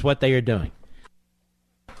 That is what they are doing.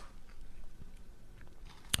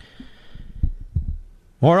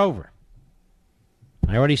 Moreover,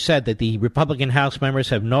 I already said that the Republican House members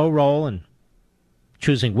have no role in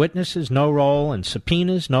choosing witnesses, no role in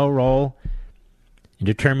subpoenas, no role in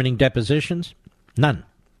determining depositions. None.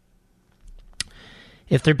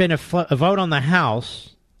 If there had been a vote on the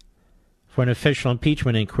House for an official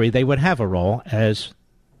impeachment inquiry, they would have a role, as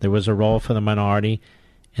there was a role for the minority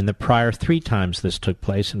in the prior 3 times this took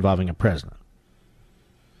place involving a president.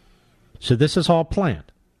 So this is all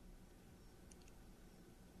planned.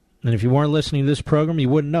 And if you weren't listening to this program, you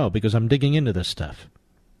wouldn't know, because I'm digging into this stuff.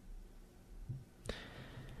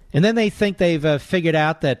 And then they think they've figured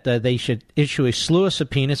out that they should issue a slew of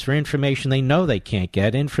subpoenas for information they know they can't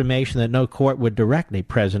get, information that no court would direct a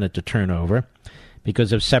president to turn over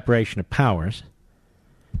because of separation of powers.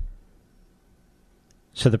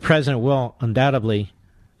 So the president will undoubtedly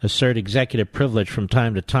assert executive privilege from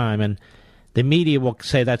time to time, and the media will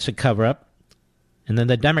say that's a cover-up, and then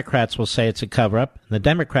the Democrats will say it's a cover-up, and the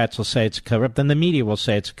Democrats will say it's a cover-up, then the media will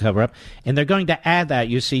say it's a cover-up, and they're going to add that,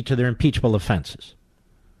 you see, to their impeachable offenses.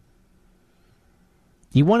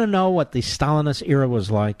 You want to know what the Stalinist era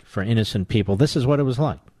was like for innocent people? This is what it was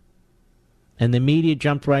like. And the media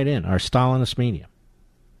jumped right in, our Stalinist media.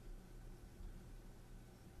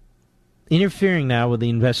 Interfering now with the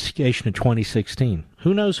investigation of 2016.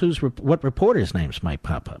 Who knows what reporters' names might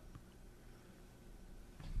pop up?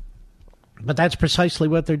 But that's precisely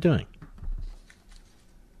what they're doing.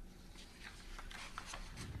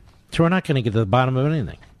 So we're not going to get to the bottom of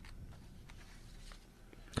anything.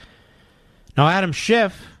 Now, Adam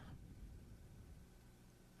Schiff,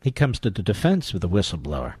 he comes to the defense of the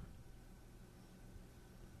whistleblower,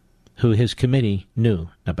 who his committee knew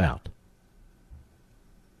about.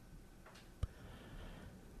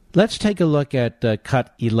 Let's take a look at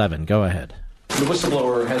Cut 11. Go ahead. The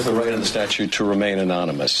whistleblower has the right in the statute to remain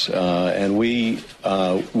anonymous, and we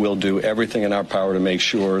will do everything in our power to make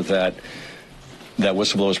sure that that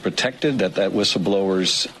whistleblower is protected, that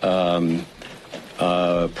whistleblower's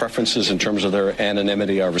preferences in terms of their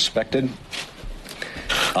anonymity are respected.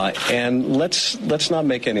 And let's not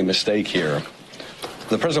make any mistake here.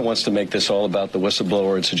 The president wants to make this all about the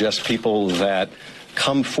whistleblower and suggest people that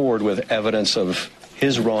come forward with evidence of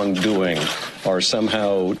his wrongdoing are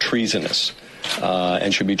somehow treasonous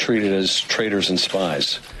and should be treated as traitors and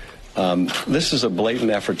spies. This is a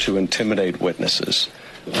blatant effort to intimidate witnesses.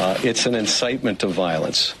 It's an incitement to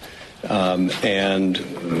violence. And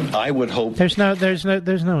I would hope there's no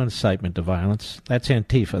incitement to violence. That's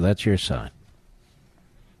Antifa. That's your side.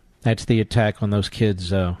 That's the attack on those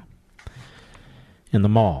kids in the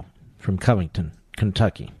mall from Covington,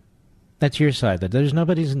 Kentucky. That's your side. That there's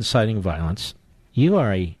nobody's inciting violence. You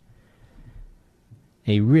are a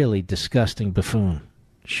really disgusting buffoon,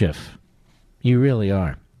 Schiff. You really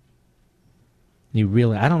are. I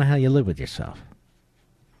don't know how you live with yourself.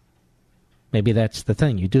 Maybe that's the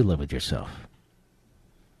thing. You do live with yourself.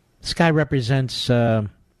 This guy represents areas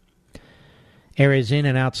in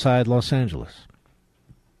and outside Los Angeles.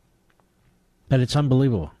 But it's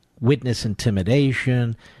unbelievable. Witness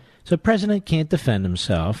intimidation. So the president can't defend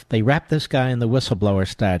himself. They wrap this guy in the whistleblower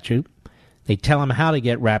statute. They tell him how to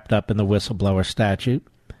get wrapped up in the whistleblower statute.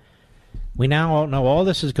 We now all know all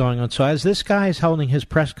this is going on. So as this guy is holding his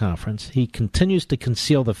press conference, he continues to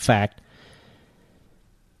conceal the fact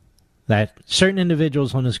that certain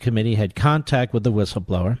individuals on his committee had contact with the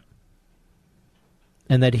whistleblower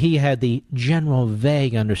and that he had the general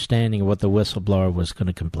vague understanding of what the whistleblower was going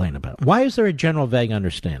to complain about. Why is there a general vague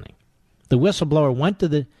understanding? The whistleblower went to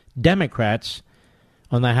the Democrats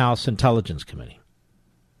on the House Intelligence Committee.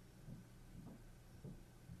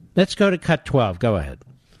 Let's go to Cut 12. Go ahead.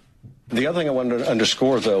 The other thing I want to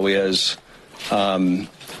underscore, though, is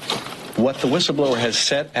what the whistleblower has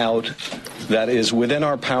set out that is within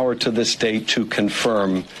our power to this date to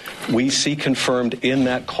confirm, we see confirmed in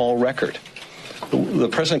that call record. The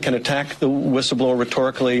president can attack the whistleblower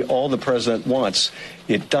rhetorically all the president wants.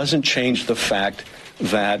 It doesn't change the fact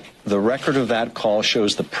that the record of that call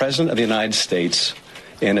shows the president of the United States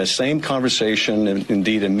in a same conversation,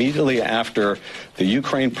 indeed immediately after the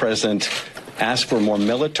Ukraine president asked for more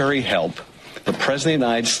military help, the president of the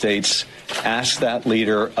United States asked that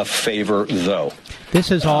leader a favor, though.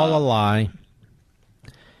 This is all a lie.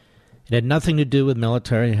 It had nothing to do with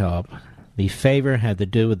military help. The favor had to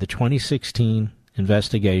do with the 2016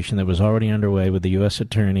 investigation that was already underway with the U.S.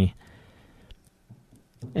 Attorney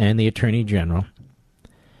and the Attorney General.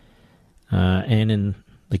 And in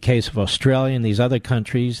the case of Australia and these other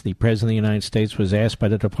countries, the President of the United States was asked by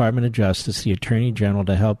the Department of Justice, the Attorney General,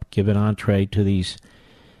 to help give an entree to these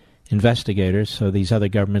investigators so these other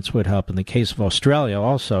governments would help. In the case of Australia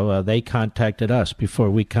also, they contacted us before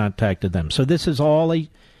we contacted them. So this is all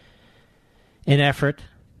an effort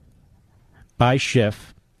by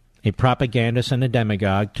Schiff, a propagandist and a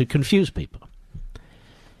demagogue, to confuse people.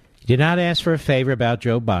 He did not ask for a favor about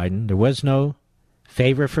Joe Biden. There was no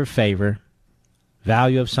favor for favor,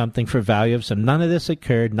 value of something for value of some. None of this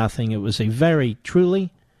occurred, nothing. It was a very,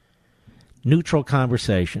 truly neutral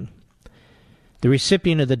conversation. The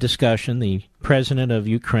recipient of the discussion, the president of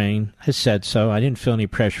Ukraine, has said so. I didn't feel any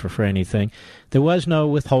pressure for anything. There was no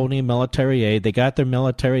withholding of military aid. They got their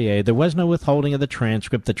military aid. There was no withholding of the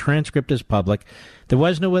transcript. The transcript is public. There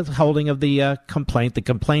was no withholding of the complaint. The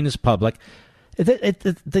complaint is public.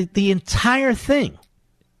 The entire thing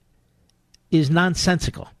is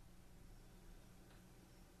nonsensical.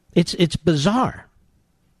 It's bizarre.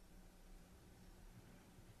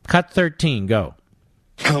 Cut 13, go.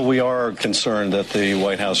 We are concerned that the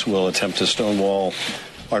White House will attempt to stonewall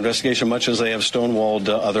our investigation, much as they have stonewalled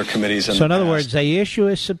other committees. So in other words, they issue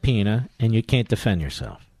a subpoena, and you can't defend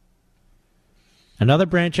yourself. Another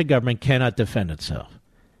branch of government cannot defend itself.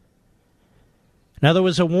 Now, there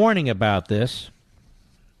was a warning about this,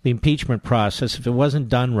 the impeachment process, if it wasn't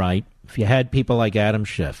done right, if you had people like Adam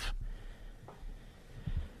Schiff.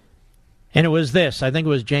 And it was this, I think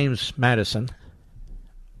it was James Madison,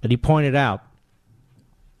 but he pointed out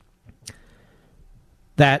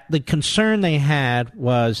that the concern they had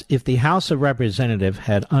was if the House of Representatives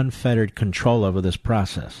had unfettered control over this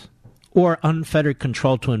process, or unfettered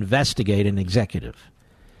control to investigate an executive,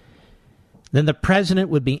 then the president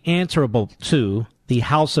would be answerable to the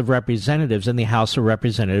House of Representatives, and the House of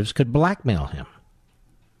Representatives could blackmail him.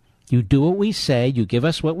 You do what we say, you give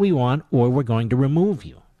us what we want, or we're going to remove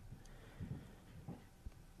you.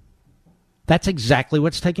 That's exactly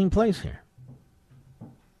what's taking place here.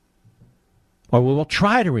 Or we will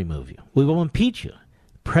try to remove you. We will impeach you.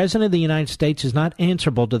 The President of the United States is not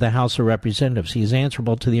answerable to the House of Representatives. He is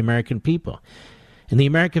answerable to the American people. And the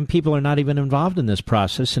American people are not even involved in this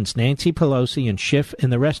process, since Nancy Pelosi and Schiff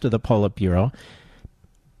and the rest of the Politburo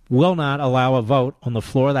will not allow a vote on the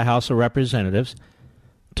floor of the House of Representatives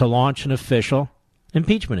to launch an official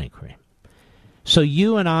impeachment inquiry. So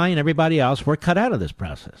you and I and everybody else, we're cut out of this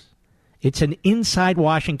process. It's an inside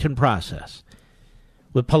Washington process,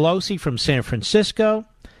 with Pelosi from San Francisco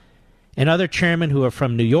and other chairmen who are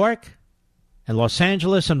from New York and Los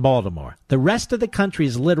Angeles and Baltimore. The rest of the country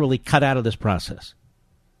is literally cut out of this process.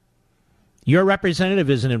 Your representative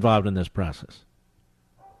isn't involved in this process.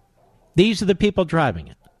 These are the people driving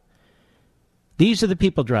it. These are the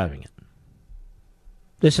people driving it.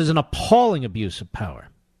 This is an appalling abuse of power.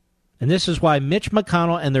 And this is why Mitch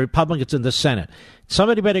McConnell and the Republicans in the Senate,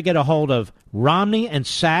 somebody better get a hold of Romney and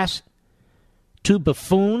Sass, two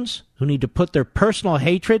buffoons who need to put their personal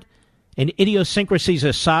hatred and idiosyncrasies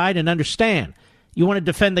aside and understand, you want to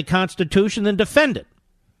defend the Constitution, then defend it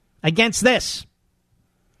against this.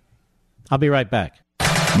 I'll be right back.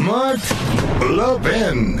 Mark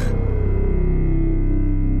Levin.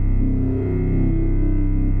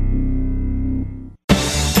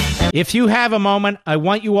 If you have a moment, I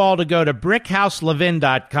want you all to go to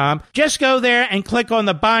BrickhouseLevin.com. Just go there and click on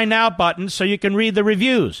the Buy Now button so you can read the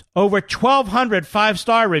reviews. Over 1,200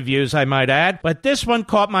 five-star reviews, I might add, but this one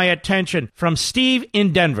caught my attention from Steve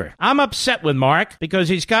in Denver. I'm upset with Mark because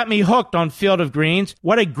he's got me hooked on Field of Greens.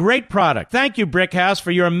 What a great product. Thank you, Brickhouse,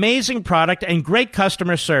 for your amazing product and great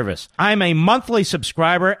customer service. I'm a monthly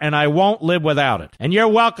subscriber, and I won't live without it. And you're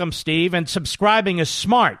welcome, Steve, and subscribing is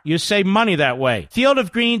smart. You save money that way. Field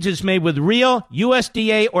of Greens is made with real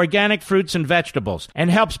USDA organic fruits and vegetables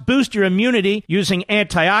and helps boost your immunity using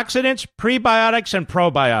antioxidants, prebiotics, and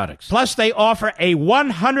probiotics. Plus, they offer a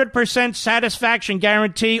 100% satisfaction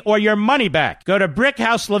guarantee or your money back. Go to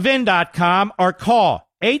BrickhouseLevin.com or call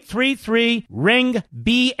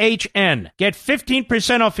 833-RING-BHN. Get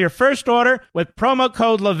 15% off your first order with promo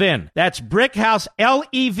code Levin. That's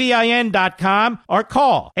BrickhouseLevin.com or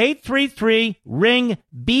call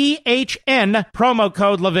 833-RING-BHN, promo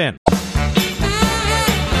code Levin.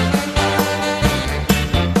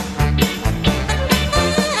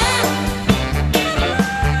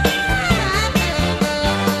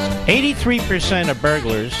 %, of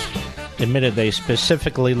burglars admitted they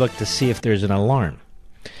specifically look to see if there's an alarm.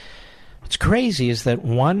 What's crazy is that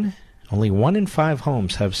only 1 in 5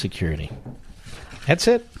 homes have security. That's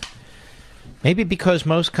it. Maybe because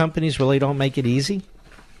most companies really don't make it easy.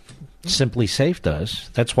 Simply Safe does.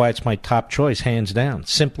 That's why it's my top choice, hands down.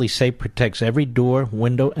 Simply Safe protects every door,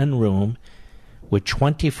 window, and room with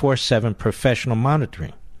 24/7 professional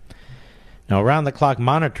monitoring. Now, around-the-clock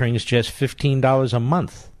monitoring is just $15 a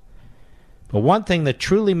month. But one thing that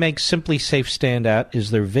truly makes Simply Safe stand out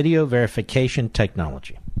is their video verification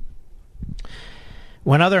technology.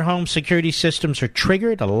 When other home security systems are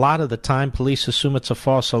triggered, a lot of the time police assume it's a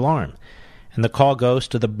false alarm, and the call goes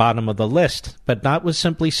to the bottom of the list, but not with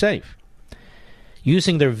Simply Safe.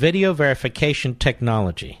 Using their video verification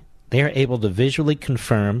technology, they are able to visually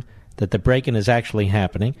confirm that the break-in is actually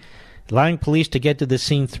happening, allowing police to get to the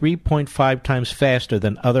scene 3.5 times faster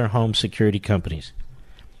than other home security companies.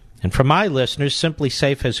 And for my listeners, Simply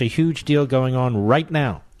Safe has a huge deal going on right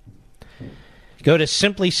now. Go to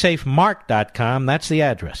simplysafemark.com. That's the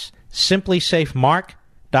address.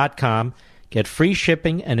 simplysafemark.com. Get free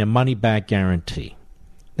shipping and a money-back guarantee.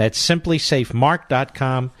 That's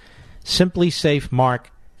simplysafemark.com.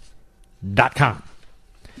 simplysafemark.com.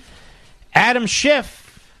 Adam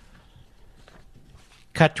Schiff.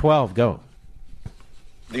 Cut 12. Go.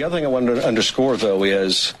 The other thing I wanted to underscore, though,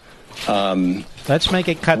 is... let's make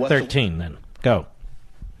it cut 13, then. Go.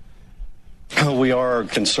 We are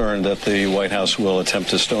concerned that the White House will attempt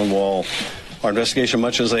to stonewall our investigation,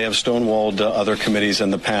 much as they have stonewalled other committees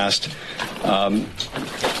in the past.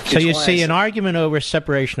 So you see an argument over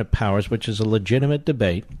separation of powers, which is a legitimate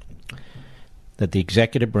debate that the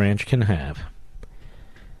executive branch can have,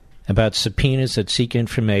 about subpoenas that seek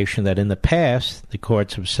information that in the past the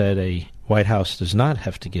courts have said a White House does not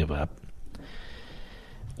have to give up,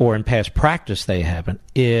 or in past practice they haven't,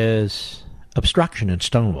 is obstruction and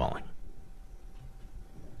stonewalling.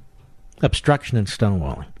 Obstruction and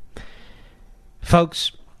stonewalling.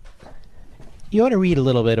 Folks, you ought to read a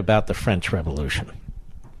little bit about the French Revolution,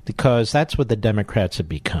 because that's what the Democrats have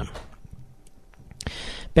become.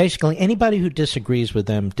 Basically, anybody who disagrees with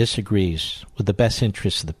them disagrees with the best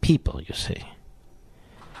interests of the people, you see.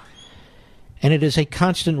 And it is a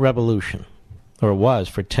constant revolution, or it was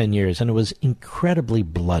for 10 years, and it was incredibly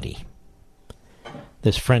bloody,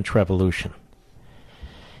 this French Revolution.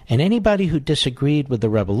 And anybody who disagreed with the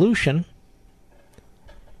revolution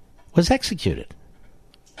was executed.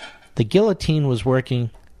 The guillotine was working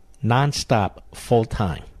nonstop,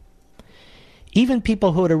 full-time. Even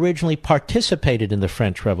people who had originally participated in the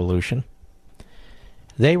French Revolution,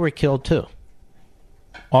 they were killed too.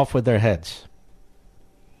 Off with their heads.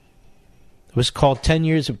 It was called 10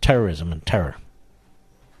 Years of Terrorism and Terror.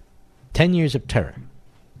 10 years of terror.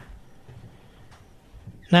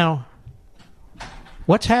 Now,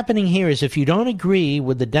 what's happening here is if you don't agree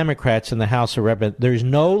with the Democrats in the House of Representatives, there's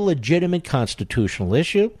no legitimate constitutional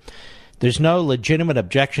issue. There's no legitimate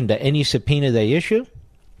objection to any subpoena they issue.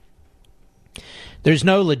 There's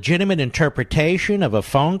no legitimate interpretation of a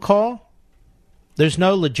phone call. There's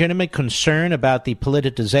no legitimate concern about the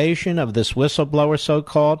politicization of this whistleblower,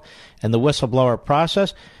 so-called, and the whistleblower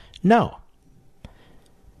process. No.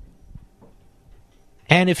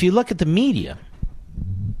 And if you look at the media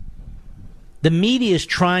is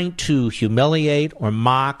trying to humiliate or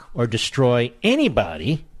mock or destroy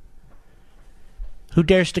anybody who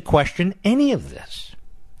dares to question any of this.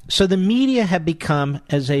 So the media have become,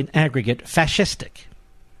 as an aggregate, fascistic.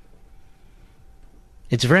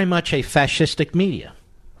 It's very much a fascistic media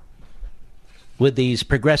with these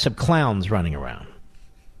progressive clowns running around.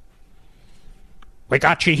 We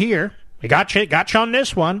got you here. We got you on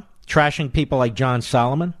this one. Trashing people like John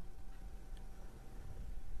Solomon,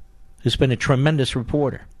 who's been a tremendous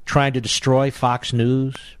reporter, trying to destroy Fox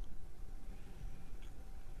News.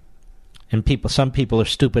 And some people are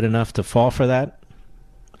stupid enough to fall for that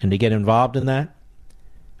and to get involved in that,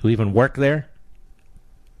 who even work there.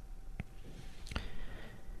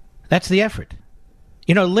 That's the effort.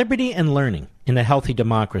 You know, liberty and learning in a healthy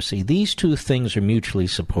democracy, these two things are mutually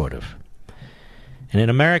supportive. And in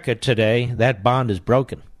America today, that bond is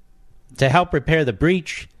broken. To help repair the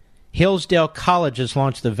breach, Hillsdale College has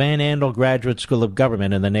launched the Van Andel Graduate School of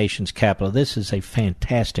Government in the nation's capital. This is a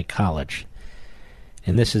fantastic college.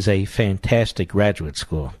 And this is a fantastic graduate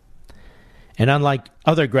school. And unlike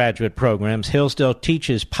other graduate programs, Hillsdale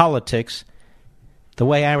teaches politics the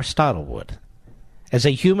way Aristotle would, as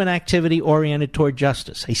a human activity oriented toward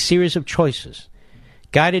justice, a series of choices,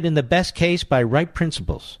 guided in the best case by right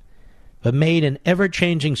principles, but made in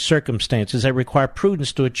ever-changing circumstances that require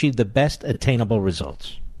prudence to achieve the best attainable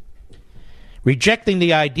results. Rejecting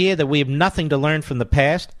the idea that we have nothing to learn from the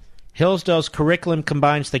past, Hillsdale's curriculum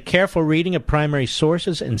combines the careful reading of primary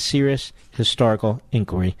sources and serious historical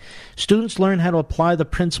inquiry. Students learn how to apply the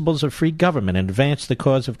principles of free government and advance the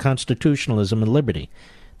cause of constitutionalism and liberty,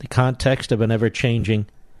 the context of an ever-changing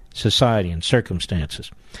society and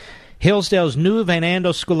circumstances. Hillsdale's new Van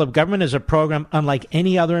Andel School of Government is a program unlike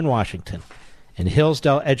any other in Washington, and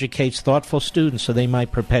Hillsdale educates thoughtful students so they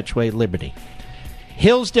might perpetuate liberty.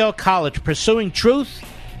 Hillsdale College, pursuing truth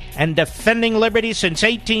and defending liberty since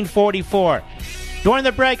 1844. During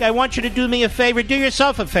the break, I want you to do me a favor. Do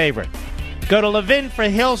yourself a favor. Go to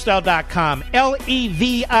levinforhillsdale.com,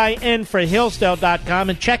 Levin for Hillsdale.com,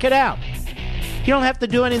 and check it out. You don't have to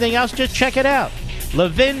do anything else, just check it out.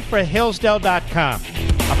 levinforhillsdale.com.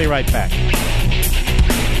 I'll be right back.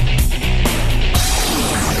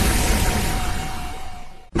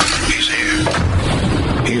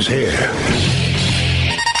 He's here.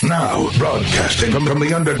 Now, broadcasting from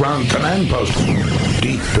the underground command post,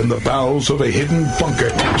 deep in the bowels of a hidden bunker,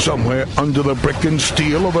 somewhere under the brick and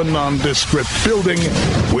steel of a nondescript building,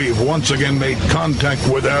 we've once again made contact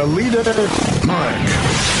with our leader, Mark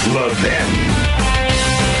Levin.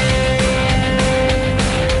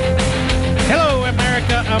 Hello,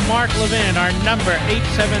 America. I'm Mark Levin. Our number,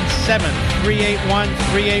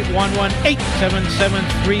 877-381-3811,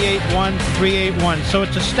 877-381-3881. So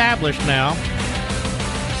it's established now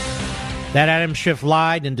that Adam Schiff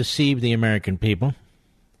lied and deceived the American people,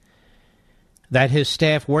 that his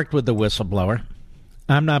staff worked with the whistleblower.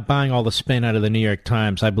 I'm not buying all the spin out of the New York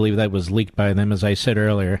Times. I believe that was leaked by them, as I said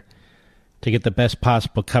earlier, to get the best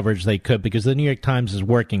possible coverage they could, because the New York Times is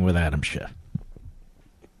working with Adam Schiff.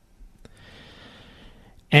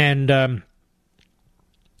 And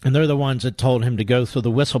they're the ones that told him to go through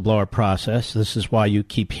the whistleblower process. This is why you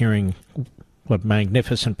keep hearing what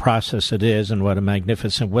magnificent process it is and what a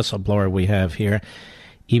magnificent whistleblower we have here,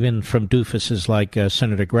 even from doofuses like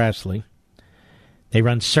Senator Grassley. They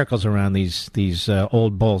run circles around these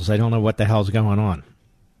old bulls. They don't know what the hell's going on.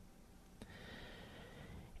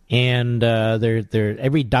 And they're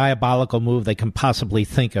every diabolical move they can possibly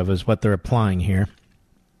think of is what they're applying here.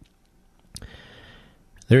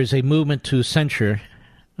 There is a movement to censure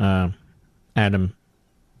Adam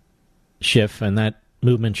Schiff, and that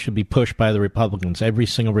movement should be pushed by the Republicans. Every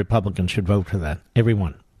single Republican should vote for that.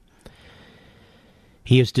 Everyone.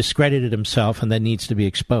 He has discredited himself, and that needs to be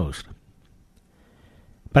exposed.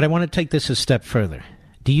 But I want to take this a step further.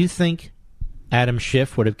 Do you think Adam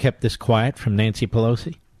Schiff would have kept this quiet from Nancy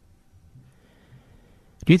Pelosi?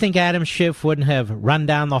 Do you think Adam Schiff wouldn't have run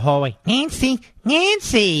down the hallway? Nancy!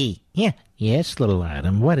 Yeah. Yes, little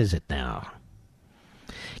Adam. What is it now?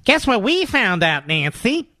 Guess what we found out,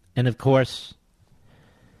 Nancy? And, of course,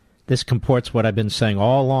 this comports what I've been saying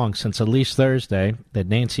all along since at least Thursday, that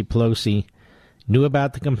Nancy Pelosi knew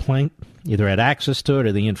about the complaint, either had access to it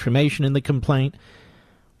or the information in the complaint,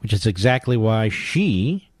 which is exactly why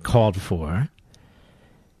she called for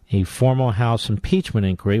a formal House impeachment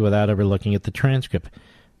inquiry without ever looking at the transcript.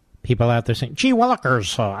 People out there saying, gee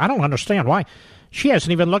willikers, I don't understand why. She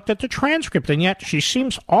hasn't even looked at the transcript, and yet she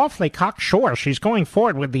seems awfully cocksure she's going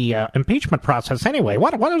forward with the impeachment process anyway.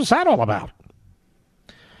 What is that all about?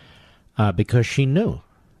 Because she knew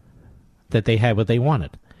that they had what they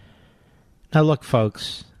wanted. Now, look,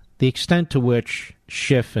 folks, the extent to which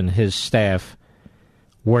Schiff and his staff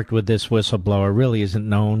worked with this whistleblower really isn't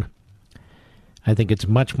known. I think it's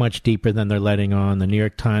much, much deeper than they're letting on. The New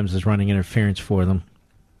York Times is running interference for them.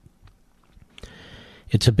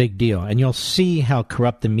 It's a big deal. And you'll see how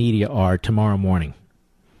corrupt the media are tomorrow morning.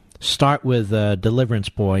 Start with Deliverance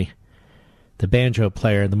Boy, the banjo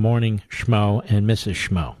player, the Morning Schmo, and Mrs.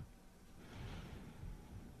 Schmo.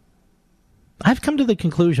 I've come to the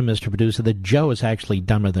conclusion, Mr. Producer, that Joe is actually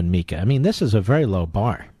dumber than Mika. I mean, this is a very low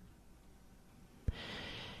bar.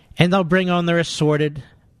 And they'll bring on their assorted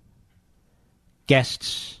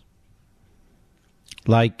guests.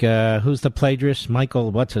 Like, who's the plagiarist? Mike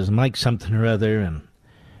something or other. And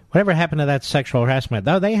whatever happened to that sexual harassment?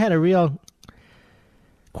 Oh, they had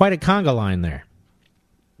quite a conga line there.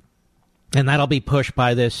 And that'll be pushed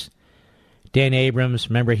by this Dan Abrams.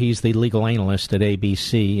 Remember, he's the legal analyst at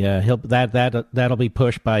ABC. That'll be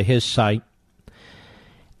pushed by his site.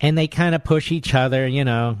 And they kind of push each other, you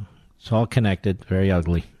know. It's all connected. Very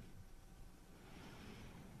ugly.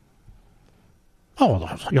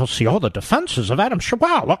 Oh, you'll see all the defenses of Adam Schiff.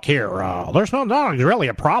 Wow, look here. There's not really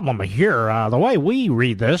a problem here. The way we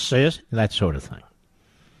read this is that sort of thing.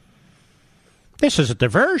 This is a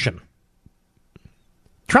diversion.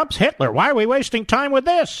 Trump's Hitler. Why are we wasting time with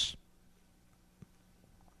this?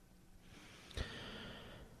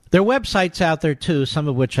 There are websites out there, too, some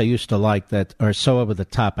of which I used to like, that are so over the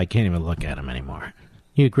top I can't even look at them anymore.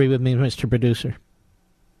 You agree with me, Mr. Producer?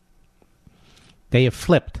 They have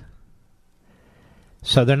flipped.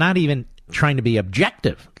 So they're not even trying to be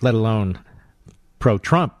objective, let alone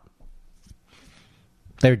pro-Trump.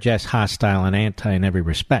 They're just hostile and anti in every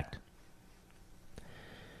respect.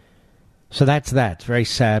 So that's that. It's very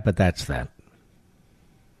sad, but that's that.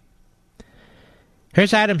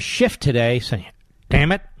 Here's Adam Schiff today saying,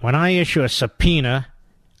 damn it, when I issue a subpoena,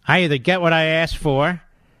 I either get what I asked for,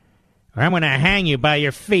 or I'm going to hang you by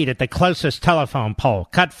your feet at the closest telephone pole.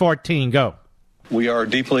 Cut 14, go. We are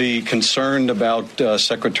deeply concerned about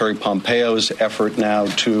Secretary Pompeo's effort now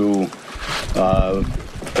to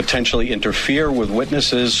potentially interfere with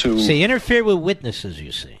witnesses who... interfere with witnesses,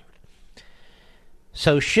 you see.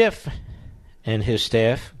 So Schiff and his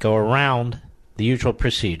staff go around the usual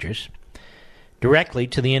procedures directly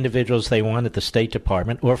to the individuals they want at the State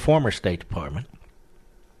Department or former State Department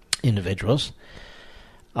individuals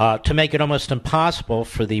to make it almost impossible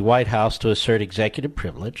for the White House to assert executive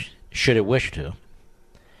privilege, should it wish to.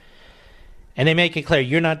 And they make it clear,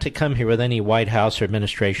 you're not to come here with any White House or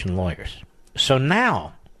administration lawyers. So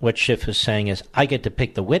now what Schiff is saying is, I get to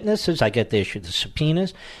pick the witnesses, I get to issue the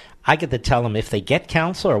subpoenas, I get to tell them if they get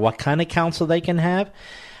counsel or what kind of counsel they can have.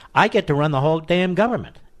 I get to run the whole damn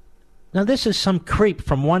government. Now, this is some creep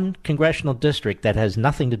from one congressional district that has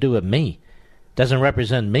nothing to do with me, doesn't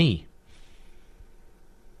represent me.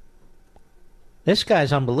 This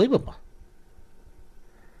guy's unbelievable.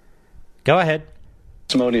 Go ahead.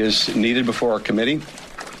 Testimony is needed before our committee,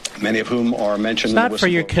 many of whom are mentioned. It's not for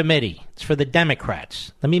your committee. It's for the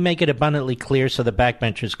Democrats. Let me make it abundantly clear so the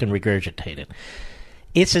backbenchers can regurgitate it.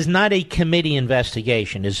 This is not a committee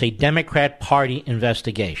investigation. It's a Democrat Party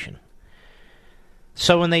investigation.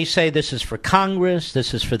 So when they say this is for Congress,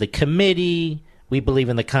 this is for the committee, we believe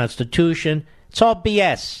in the Constitution, it's all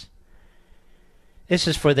BS. This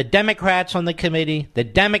is for the Democrats on the committee, the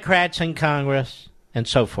Democrats in Congress, and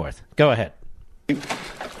so forth. Go ahead.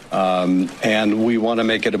 And we want to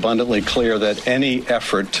make it abundantly clear that any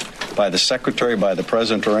effort by the Secretary, by the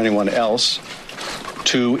President, or anyone else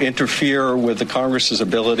to interfere with the Congress's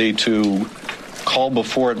ability to call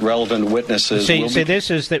before it relevant witnesses. This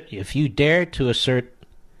is that if you dare to assert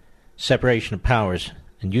separation of powers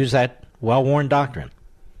and use that well-worn doctrine,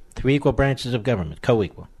 3 equal branches of government,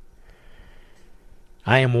 co-equal,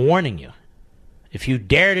 I am warning you, if you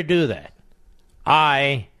dare to do that,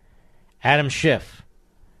 I, Adam Schiff,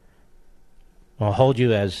 will hold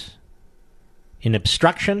you as in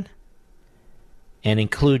obstruction and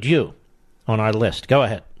include you on our list. Go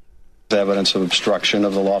ahead. Evidence of obstruction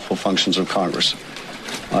of the lawful functions of Congress.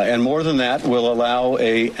 And more than that, will allow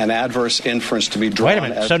an adverse inference to be drawn. Wait a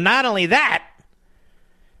minute. So not only that,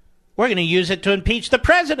 we're going to use it to impeach the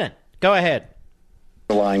president. Go ahead.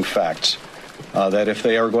 Underlying facts. That if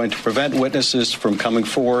they are going to prevent witnesses from coming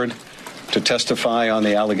forward to testify on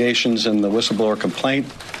the allegations in the whistleblower complaint,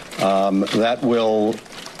 that will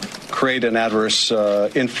create an adverse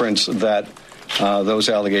inference that those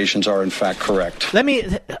allegations are in fact correct.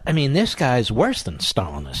 This guy's worse than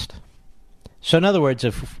Stalinist. So in other words,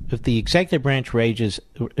 if the executive branch raises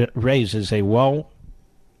a well-understood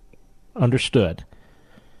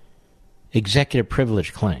executive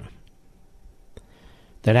privilege claim,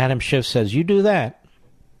 that Adam Schiff says, you do that,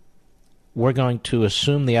 we're going to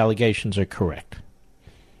assume the allegations are correct.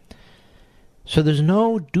 So there's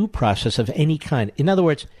no due process of any kind. In other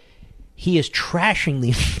words, he is trashing the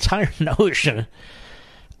entire notion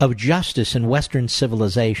of justice in Western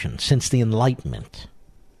civilization since the Enlightenment.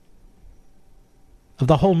 Of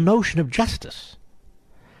the whole notion of justice.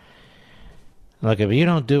 Look, if you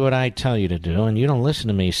don't do what I tell you to do, and you don't listen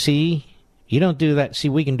to me, see, you don't do that, see,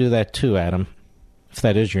 we can do that too, Adam, if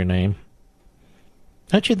that is your name.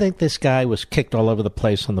 Don't you think this guy was kicked all over the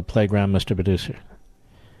place on the playground, Mr. Producer?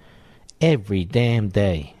 Every damn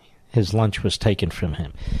day, his lunch was taken from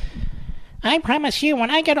him. I promise you, when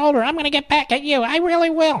I get older, I'm going to get back at you. I really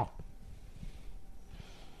will.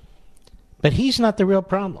 But he's not the real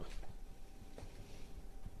problem.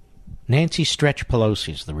 Nancy Stretch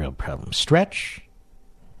Pelosi is the real problem. Stretch,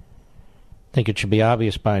 I think it should be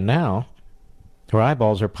obvious by now, her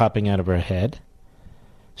eyeballs are popping out of her head.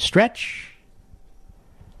 Stretch,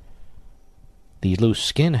 the loose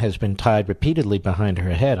skin has been tied repeatedly behind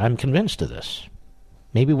her head. I'm convinced of this.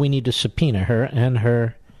 Maybe we need to subpoena her and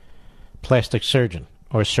her plastic surgeon,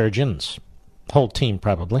 or surgeons. Whole team,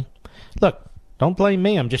 probably. Look, don't blame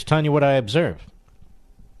me. I'm just telling you what I observe.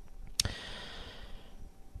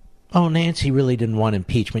 Oh, Nancy really didn't want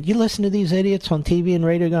impeachment. You listen to these idiots on TV and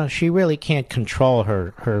radio going, she really can't control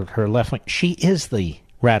her left wing. She is the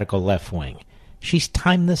radical left wing. She's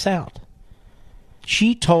timed this out.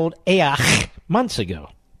 She told Ayach months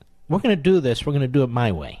ago, we're going to do this, we're going to do it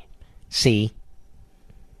my way. See?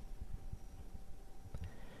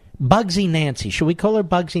 Bugsy Nancy. Should we call her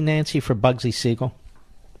Bugsy Nancy for Bugsy Siegel?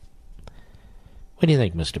 What do you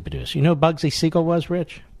think, Mr. Producer? You know who Bugsy Siegel was,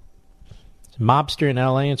 Rich? Mobster in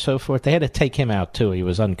L.A. and so forth. They had to take him out, too. He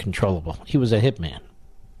was uncontrollable. He was a hitman.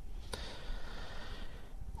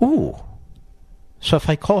 Ooh. So if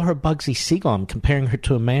I call her Bugsy Siegel, I'm comparing her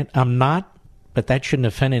to a man. I'm not, but that shouldn't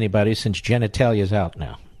offend anybody since genitalia's out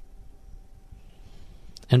now.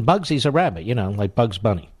 And Bugsy's a rabbit, like Bugs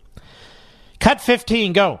Bunny. Cut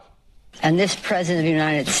 15, go. And this President of the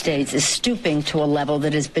United States is stooping to a level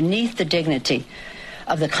that is beneath the dignity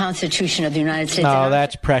of the Constitution of the United States. Oh,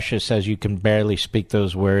 that's precious, as you can barely speak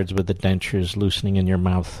those words with the dentures loosening in your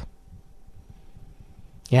mouth.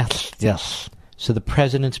 Yes. So the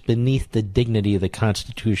president's beneath the dignity of the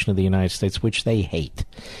Constitution of the United States, which they hate,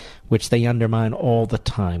 which they undermine all the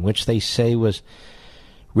time, which they say was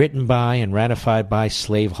written by and ratified by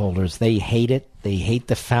slaveholders. They hate it. They hate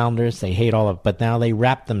the founders. They hate all of it. But now they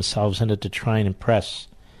wrap themselves in it to try and impress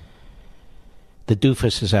the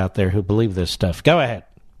doofuses out there who believe this stuff. Go ahead.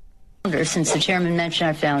 Since the chairman mentioned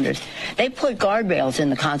our founders, they put guardrails in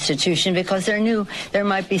the Constitution because they knew there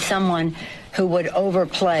might be someone who would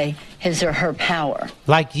overplay his or her power.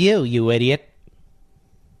 Like you idiot.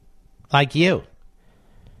 Like you.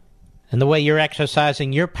 And the way you're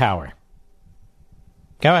exercising your power.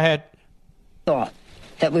 Go ahead. Thought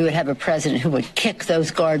that we would have a president who would kick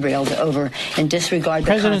those guardrails over and disregard the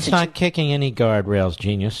Constitution. The president's not kicking any guardrails,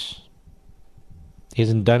 genius. He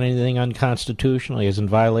hasn't done anything unconstitutional. He hasn't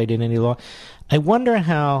violated any law. I wonder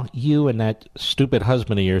how you and that stupid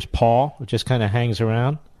husband of yours, Paul, who just kind of hangs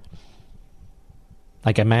around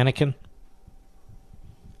like a mannequin,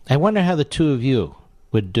 I wonder how the two of you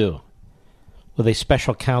would do with a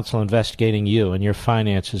special counsel investigating you and your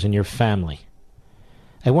finances and your family.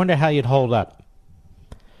 I wonder how you'd hold up.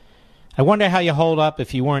 I wonder how you hold up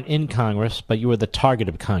if you weren't in Congress, but you were the target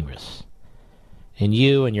of Congress. And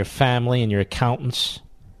you and your family and your accountants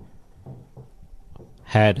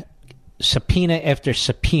had subpoena after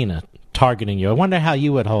subpoena targeting you. I wonder how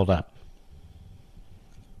you would hold up.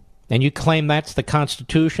 And you claim that's the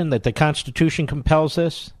Constitution, that the Constitution compels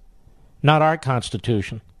this? Not our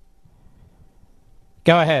Constitution.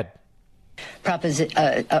 Go ahead.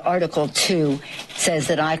 Article 2 says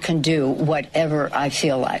that I can do whatever I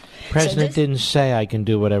feel like. President didn't say I can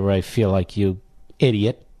do whatever I feel like, you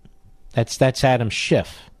idiot. That's Adam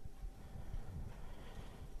Schiff.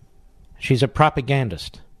 She's a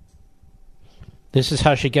propagandist. This is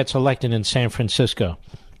how she gets elected in San Francisco.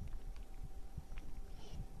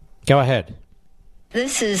 Go ahead.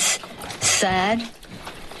 This is sad.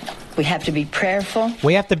 We have to be prayerful.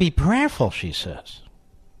 We have to be prayerful, she says.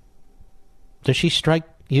 Does she strike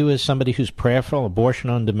you as somebody who's prayerful?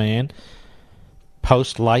 Abortion on demand?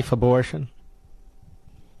 Post-life abortion?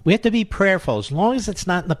 We have to be prayerful as long as it's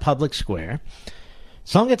not in the public square,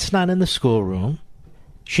 as long as it's not in the schoolroom.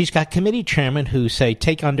 She's got committee chairmen who say,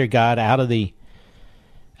 take under God out of the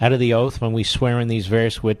oath when we swear in these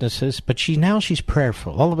various witnesses. But she's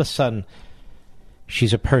prayerful. All of a sudden,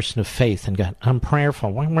 she's a person of faith and God. I'm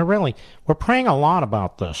prayerful. We're praying a lot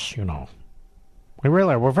about this,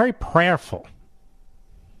 We're very prayerful.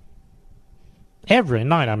 Every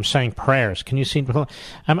night I'm saying prayers. Can you see?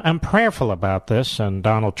 I'm prayerful about this and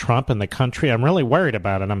Donald Trump and the country. I'm really worried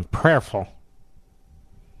about it. I'm prayerful.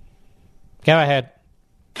 Go ahead.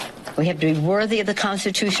 We have to be worthy of the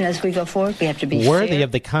Constitution as we go forward. We have to be worthy fair.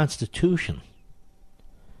 of the Constitution.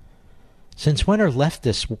 Since when are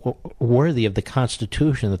leftists worthy of the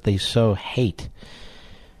Constitution that they so hate?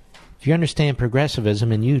 If you understand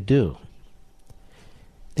progressivism, and you do,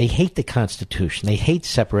 they hate the Constitution. They hate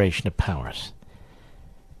separation of powers.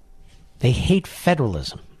 They hate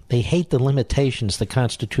federalism. They hate the limitations the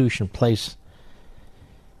Constitution places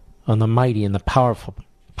on the mighty and the powerful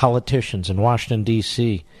politicians in Washington,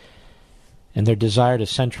 D.C., and their desire to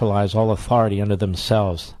centralize all authority under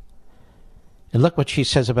themselves. And look what she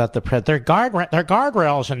says about the president. There are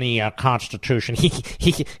guardrails in the Constitution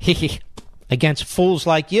against fools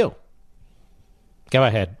like you. Go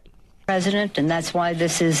ahead. President, and that's why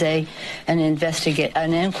this is an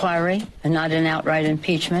inquiry and not an outright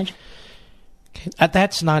impeachment.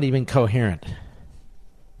 That's not even coherent.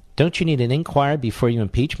 Don't you need an inquiry before you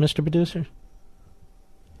impeach, Mr. Producer?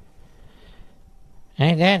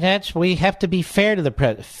 And we have to be fair to the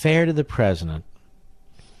president.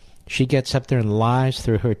 She gets up there and lies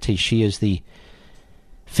through her teeth. She is the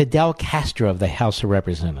Fidel Castro of the House of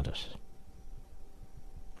Representatives.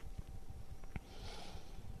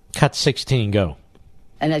 Cut 16, go.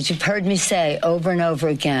 And as you've heard me say over and over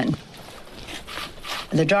again,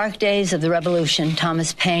 in the dark days of the revolution,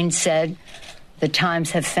 Thomas Paine said, the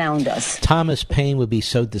times have found us. Thomas Paine would be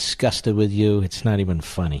so disgusted with you, it's not even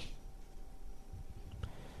funny.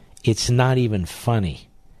 It's not even funny.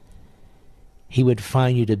 He would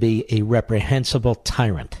find you to be a reprehensible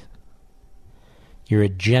tyrant. Your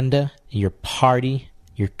agenda, your party,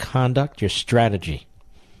 your conduct, your strategy.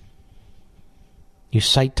 You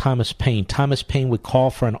cite Thomas Paine. Thomas Paine would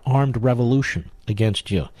call for an armed revolution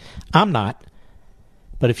against you. I'm not.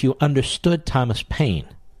 But if you understood Thomas Paine,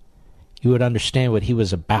 you would understand what he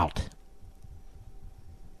was about.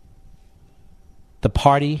 The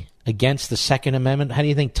party against the Second Amendment, how do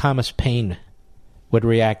you think Thomas Paine would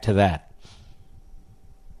react to that?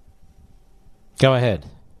 Go ahead.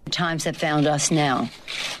 Times have found us now.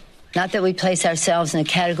 Not that we place ourselves in a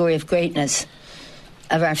category of greatness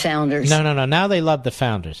of our founders. No. Now they love the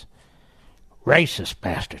founders. Racist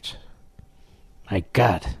bastards. My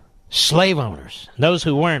God. Slave owners. Those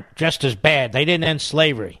who weren't just as bad. They didn't end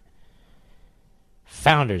slavery.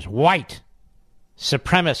 Founders. White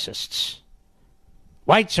supremacists.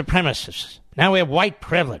 White supremacists. Now we have white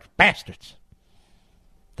privilege. Bastards.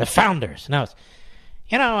 The founders. Now, it's,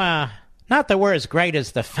 not that we're as great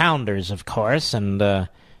as the founders, of course, and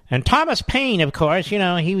Thomas Paine, of course,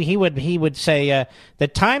 he would say the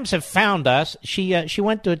times have found us. She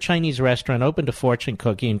went to a Chinese restaurant, opened a fortune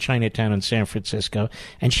cookie in Chinatown in San Francisco,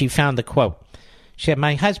 and she found the quote. She said,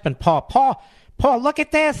 "My husband, Paul, look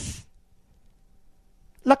at this.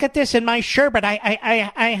 Look at this in my sherbet.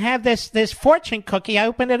 I have this fortune cookie. I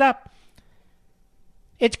opened it up.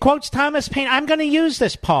 It quotes Thomas Paine. I'm going to use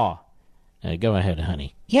this, Paul." Go ahead,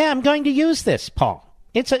 honey. "Yeah, I'm going to use this, Paul.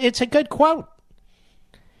 It's a good quote.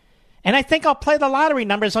 And I think I'll play the lottery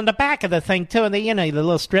numbers on the back of the thing, too, and the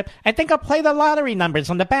little strip. I think I'll play the lottery numbers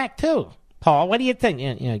on the back, too. Paul, what do you think?"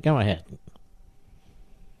 Yeah, go ahead.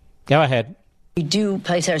 Go ahead. We do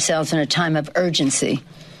place ourselves in a time of urgency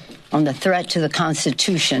on the threat to the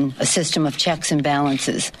Constitution, a system of checks and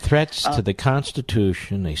balances. Threats to the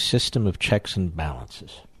Constitution, a system of checks and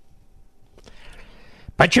balances.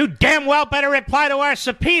 But you damn well better reply to our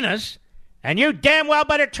subpoenas. And you damn well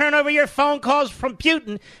better turn over your phone calls from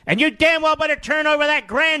Putin. And you damn well better turn over that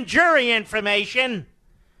grand jury information.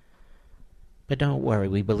 But don't worry,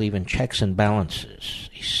 we believe in checks and balances,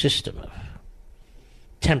 a system of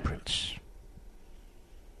temperance.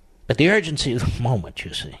 But the urgency of the moment,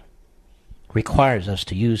 you see, requires us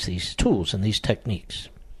to use these tools and these techniques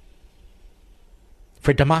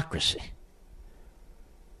for democracy.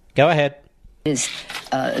 Go ahead. Is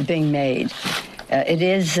being made. It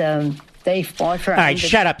is... They fought for... All right,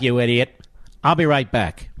 shut up, you idiot. I'll be right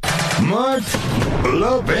back. Mark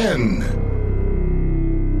Levin.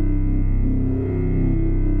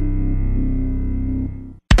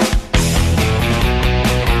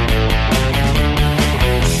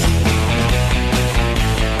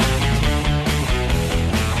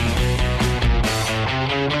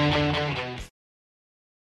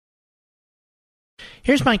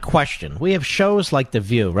 Here's my question. We have shows like The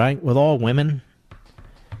View, right, with all women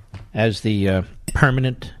as the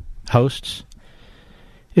permanent hosts.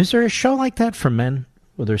 Is there a show like that for men,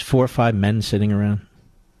 where there's 4 or 5 men sitting around?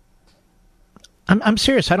 I'm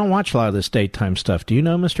serious. I don't watch a lot of this daytime stuff. Do you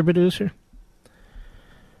know, Mr. Producer?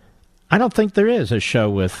 I don't think there is a show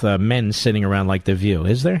with men sitting around like The View.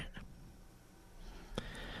 Is there?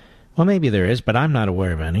 Well, maybe there is, but I'm not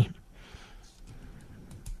aware of any.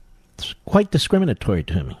 It's quite discriminatory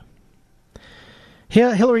to me.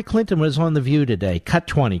 Hillary Clinton was on The View today. Cut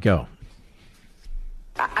 20, go.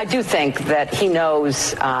 I do think that he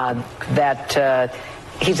knows that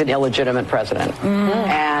he's an illegitimate president. Mm-hmm.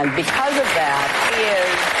 And because of that,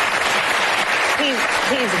 he's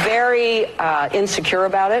very insecure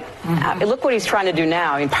about it. Mm-hmm. Look what he's trying to do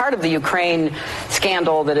now. I mean, part of the Ukraine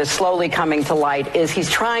scandal that is slowly coming to light is he's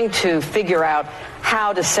trying to figure out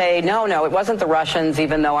how to say, no, it wasn't the Russians,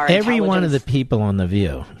 even though our Every one of the people on The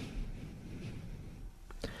View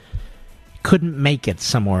couldn't make it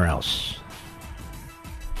somewhere else.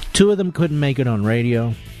 2 of them couldn't make it on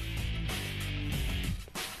radio.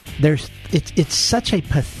 It's such a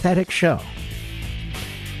pathetic show.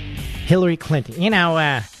 Hillary Clinton, he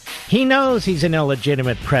knows he's an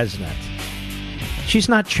illegitimate president. She's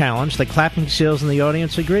not challenged. The clapping seals in the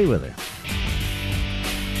audience agree with her.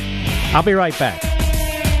 I'll be right back.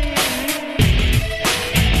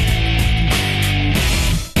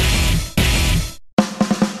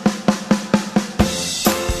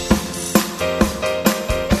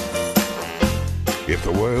 If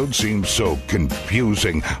the world seems so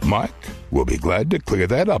confusing, Mark will be glad to clear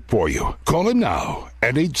that up for you. Call him now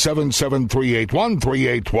at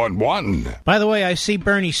 877-381-3811. By the way, I see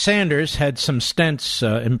Bernie Sanders had some stents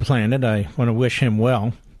implanted. I want to wish him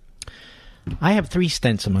well. I have 3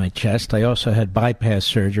 stents in my chest. I also had bypass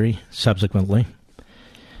surgery subsequently.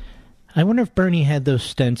 I wonder if Bernie had those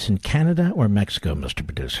stents in Canada or Mexico, Mr.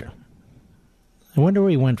 Producer. I wonder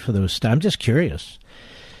where he went for those stents. I'm just curious.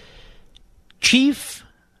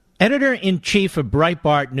 Editor-in-chief of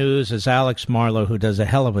Breitbart News is Alex Marlow, who does a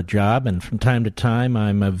hell of a job, and from time to time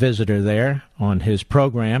I'm a visitor there on his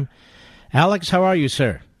program. Alex, how are you,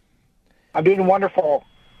 sir? I'm doing wonderful.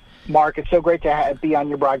 Mark, it's so great to be on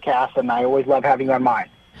your broadcast, and I always love having you on mine.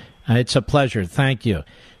 It's a pleasure. Thank you.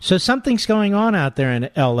 So something's going on out there in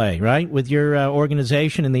L.A., right, with your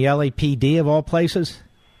organization and the LAPD of all places?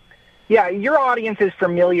 Yeah, your audience is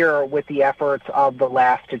familiar with the efforts of the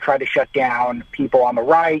left to try to shut down people on the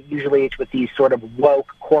right. Usually it's with these sort of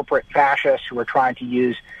woke corporate fascists who are trying to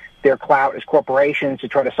use their clout as corporations to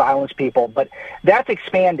try to silence people. But that's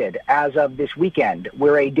expanded as of this weekend,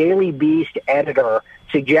 where a Daily Beast editor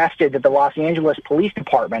suggested that the Los Angeles Police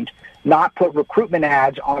Department not put recruitment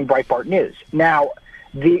ads on Breitbart News. Now,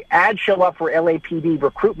 the ads show up for LAPD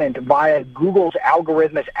recruitment via Google's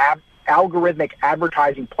algorithmic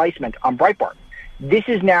advertising placement on Breitbart. This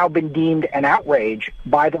has now been deemed an outrage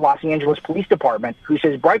by the Los Angeles Police Department, who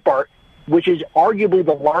says Breitbart, which is arguably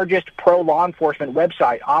the largest pro-law enforcement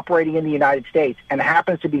website operating in the United States and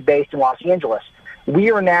happens to be based in Los Angeles,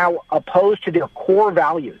 we are now opposed to their core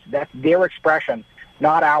values. That's their expression,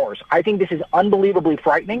 not ours. I think this is unbelievably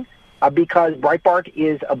frightening because Breitbart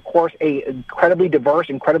is, of course, a incredibly diverse,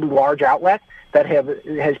 incredibly large outlet that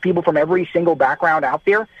has people from every single background out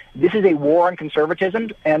there. This is a war on conservatism,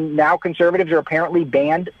 and now conservatives are apparently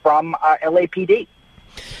banned from LAPD.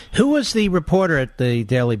 Who was the reporter at the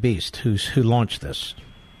Daily Beast who launched this?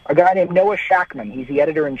 A guy named Noah Shackman. He's the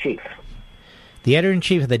editor-in-chief. The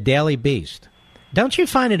editor-in-chief of the Daily Beast. Don't you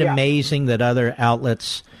find it amazing that other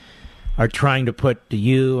outlets are trying to put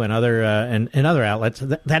you and other outlets,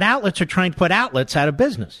 that outlets are trying to put outlets out of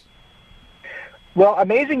business? Well,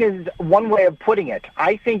 amazing is one way of putting it.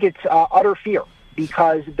 I think it's utter fear,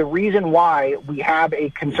 because the reason why we have a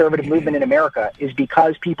conservative movement in America is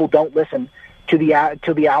because people don't listen to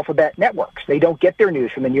the alphabet networks. They don't get their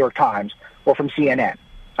news from the New York Times or from CNN.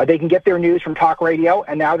 They can get their news from talk radio,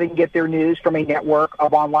 and now they can get their news from a network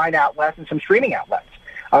of online outlets and some streaming outlets.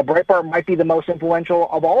 Breitbart might be the most influential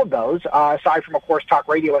of all of those, aside from, of course, talk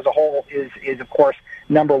radio as a whole is of course,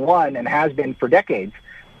 number one and has been for decades.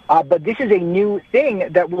 But this is a new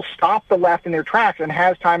thing that will stop the left in their tracks and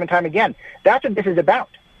has time and time again. That's what this is about.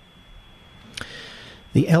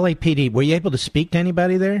 The LAPD, were you able to speak to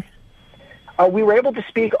anybody there? We were able to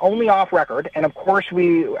speak only off record, and of course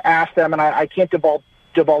we asked them, and I can't divulge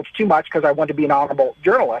too much because I want to be an honorable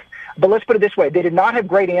journalist, but let's put it this way. They did not have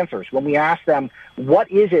great answers when we asked them,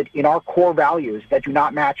 what is it in our core values that do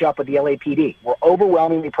not match up with the LAPD? We're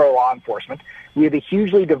overwhelmingly pro-law enforcement. We have a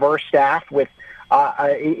hugely diverse staff with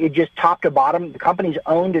it just top to bottom. The company's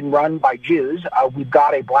owned and run by Jews. We've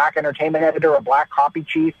got a black entertainment editor, a black copy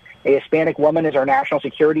chief, a Hispanic woman is our national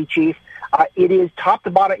security chief. It is top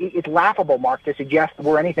to bottom. It's laughable, Mark, to suggest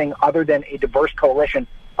we're anything other than a diverse coalition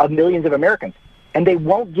of millions of Americans. And they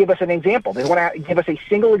won't give us an example. They want to give us a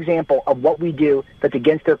single example of what we do that's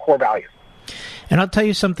against their core values. And I'll tell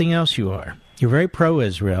you something else you are. You're very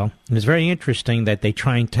pro-Israel, and it's very interesting that they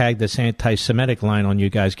try and tag this anti-Semitic line on you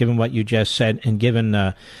guys, given what you just said, and given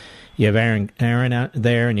you have Aaron out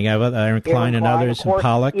there, and you have Aaron Klein and others, and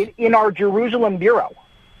Pollack. In our Jerusalem bureau.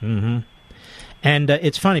 Mm-hmm. And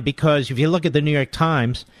it's funny, because if you look at the New York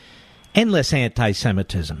Times, endless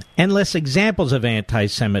anti-Semitism, endless examples of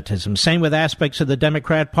anti-Semitism, same with aspects of the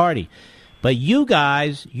Democrat Party. But you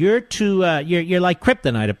guys, you're like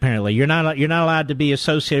kryptonite. Apparently, you're not allowed to be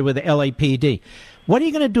associated with the LAPD. What are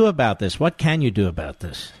you going to do about this? What can you do about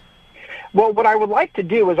this? Well, what I would like to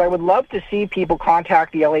do is I would love to see people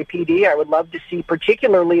contact the LAPD. I would love to see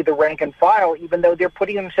particularly the rank and file, even though they're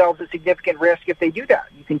putting themselves at significant risk if they do that.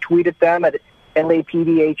 You can tweet at them at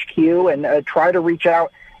LAPDHQ and try to reach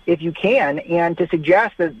out if you can, and to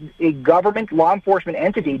suggest that a government law enforcement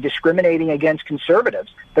entity discriminating against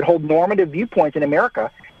conservatives that hold normative viewpoints in America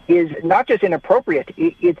is not just inappropriate,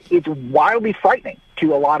 it's wildly frightening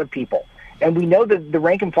to a lot of people. And we know that the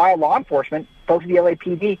rank and file law enforcement, folks at the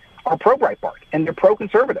LAPD, are pro-Breitbart, and they're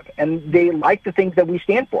pro-conservative, and they like the things that we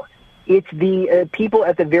stand for. It's the people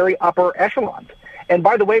at the very upper echelons. And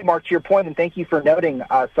by the way, Mark, to your point, and thank you for noting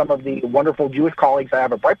some of the wonderful Jewish colleagues I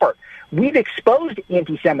have at Breitbart, we've exposed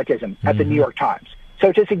anti-Semitism at the New York Times.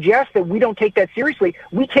 So to suggest that we don't take that seriously,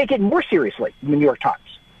 we take it more seriously in the New York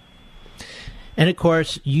Times. And, of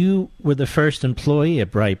course, you were the first employee at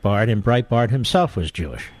Breitbart, and Breitbart himself was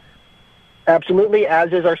Jewish. Absolutely,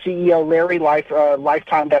 as is our CEO, Larry,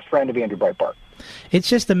 lifetime best friend of Andrew Breitbart. It's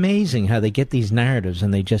just amazing how they get these narratives,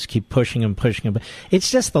 and they just keep pushing them. It's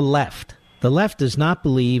just the left. The left does not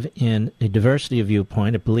believe in a diversity of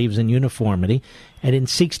viewpoint. It believes in uniformity, and it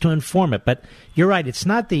seeks to inform it. But you're right. It's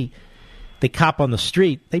not the cop on the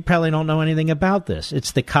street. They probably don't know anything about this.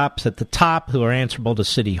 It's the cops at the top who are answerable to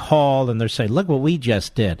City Hall, and they're saying, look what we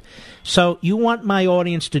just did. So you want my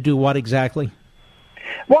audience to do what exactly?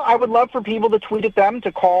 Well, I would love for people to tweet at them,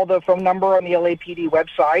 to call the phone number on the LAPD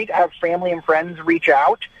website, have family and friends reach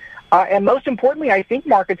out. And most importantly, I think,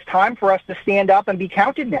 Mark, it's time for us to stand up and be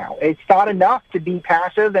counted now. It's not enough to be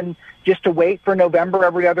passive and just to wait for November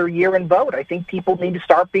every other year and vote. I think people need to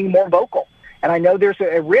start being more vocal. And I know there's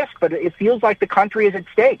a risk, but it feels like the country is at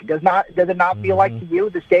stake. Does it not feel like to you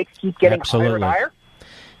the stakes keep getting higher and higher?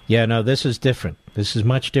 Yeah, no, this is different. This is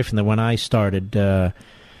much different than when I started,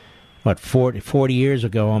 40 years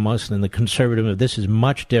ago almost, in the conservative movement. This is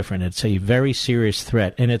much different. It's a very serious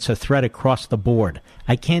threat, and it's a threat across the board.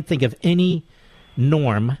 I can't think of any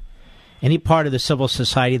norm, any part of the civil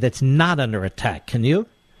society that's not under attack. Can you?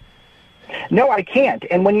 No, I can't.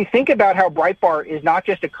 And when you think about how Breitbart is not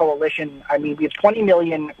just a coalition, I mean, we have 20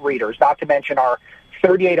 million readers, not to mention our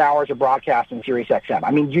 38 hours of broadcast in SiriusXM.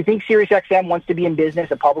 I mean, do you think SiriusXM wants to be in business,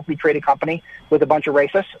 a publicly traded company with a bunch of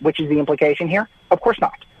racists, which is the implication here? Of course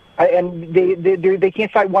not. And they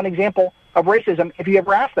can't cite one example of racism if you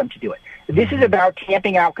ever ask them to do it. This is about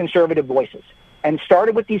tamping out conservative voices. And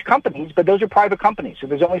started with these companies, but those are private companies, so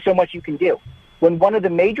there's only so much you can do. When one of the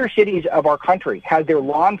major cities of our country has their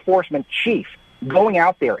law enforcement chief going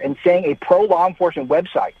out there and saying a pro-law enforcement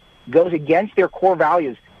website goes against their core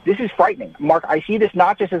values, this is frightening. Mark, I see this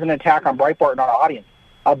not just as an attack on Breitbart and our audience,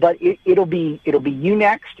 but it'll be you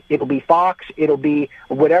next, it'll be Fox, it'll be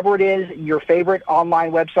whatever it is, your favorite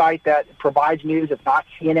online website that provides news, if not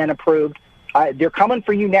CNN approved. They're coming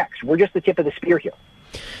for you next. We're just the tip of the spear here.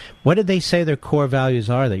 What did they say their core values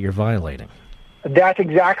are that you're violating? That's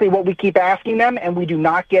exactly what we keep asking them, and we do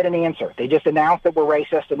not get an answer. They just announce that we're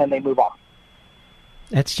racist, and then they move on.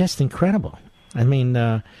 That's just incredible. I mean,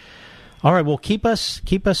 all right, well, keep us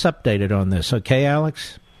updated on this, okay,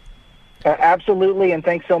 Alex? Absolutely, and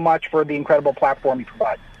thanks so much for the incredible platform you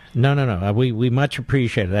provide. No. We much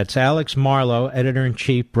appreciate it. That's Alex Marlow,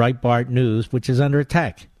 Editor-in-Chief, Breitbart News, which is under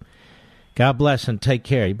attack. God bless and take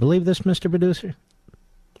care. You believe this, Mr. Producer?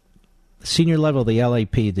 Senior level of the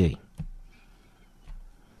LAPD.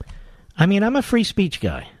 I mean, I'm a free speech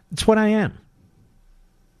guy. That's what I am.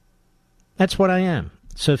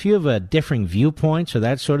 So if you have differing viewpoints or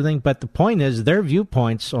that sort of thing, but the point is their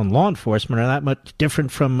viewpoints on law enforcement are not much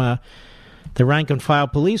different from the rank-and-file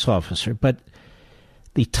police officer. But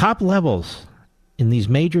the top levels in these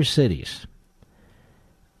major cities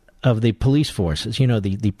of the police forces, you know,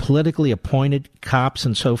 the politically appointed cops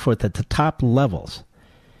and so forth at the top levels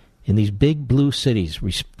in these big blue cities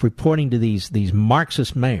reporting to these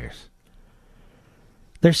Marxist mayors,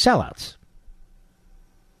 they're sellouts.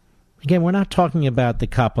 Again, we're not talking about the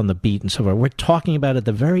cop on the beat and so forth. We're talking about at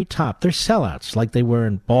the very top. They're sellouts like they were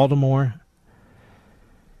in Baltimore,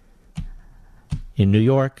 in New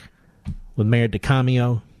York, with Mayor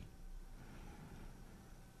DeCamio,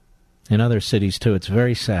 and other cities too. It's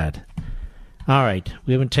very sad. All right,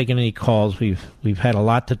 we haven't taken any calls. We've had a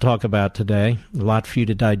lot to talk about today, a lot for you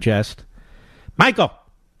to digest. Michael,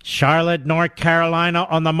 Charlotte, North Carolina,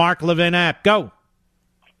 on the Mark Levin app. Go.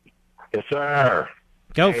 Yes, sir.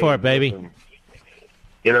 Go for it, baby.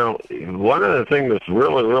 You know, one of the things that's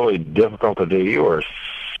really, really difficult to do, you are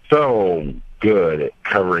so good at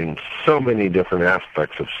covering so many different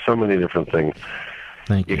aspects of so many different things.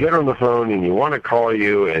 Thank you. You get on the phone and you want to call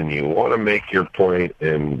you and you want to make your point,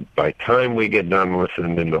 and by the time we get done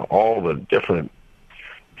listening to all the different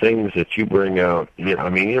things that you bring out, you know, I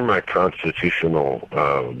mean, you're my constitutional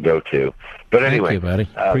go-to. But anyway, thank you, buddy.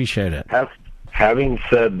 Appreciate it. Having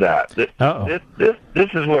said that, this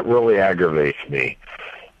is what really aggravates me.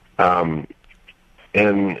 And,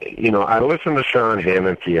 you know, I listen to Sean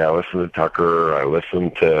Hannity, I listen to Tucker, I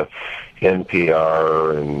listen to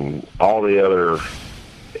NPR and all the other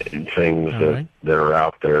things that are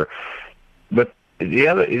out there. But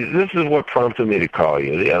this is what prompted me to call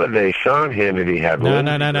you. The other day, Sean Hannity had... No.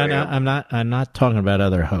 I'm not talking about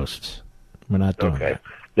other hosts. We're not doing that.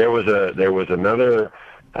 There was another...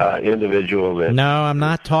 individual that... No, I'm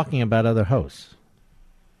not talking about other hosts.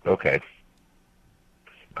 Okay.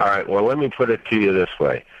 All right, well, let me put it to you this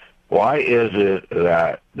way. Why is it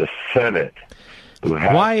that the Senate...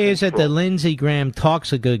 Why is it that Lindsey Graham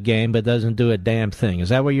talks a good game but doesn't do a damn thing? Is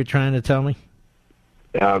that what you're trying to tell me?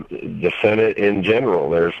 The Senate in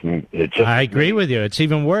general, I agree with you. It's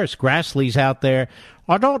even worse. Grassley's out there.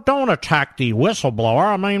 Oh, don't attack the whistleblower.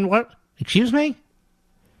 I mean, what? Excuse me?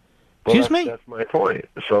 Excuse me? That's my point.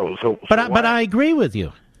 But I agree with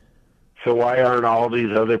you. So why aren't all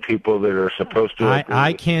these other people that are supposed to...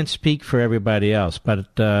 I can't speak for everybody else, but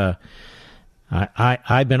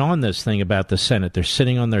I've been on this thing about the Senate. They're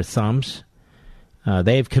sitting on their thumbs.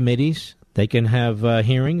 They have committees. They can have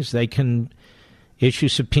hearings. They can issue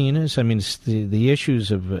subpoenas. I mean, it's the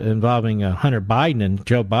issues involving Hunter Biden and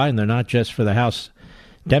Joe Biden, they're not just for the House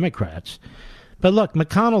Democrats. But look,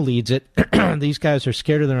 McConnell leads it. These guys are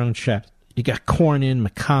scared of their own chef. You got Cornyn,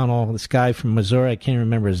 McConnell, this guy from Missouri, I can't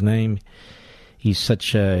remember his name. He's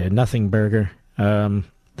such a nothing burger. The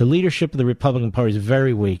leadership of the Republican Party is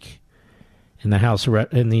very weak in the House,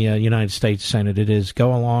 in the United States Senate. It is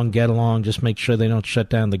go along, get along, just make sure they don't shut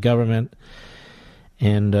down the government.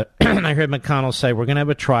 And I heard McConnell say, we're going to have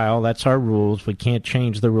a trial. That's our rules. We can't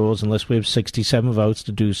change the rules unless we have 67 votes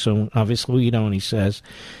to do so. Obviously, we don't, he says.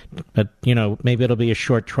 But, maybe it'll be a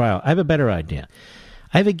short trial. I have a better idea.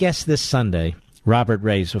 I have a guest this Sunday, Robert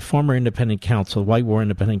Reyes, a former independent counsel, White War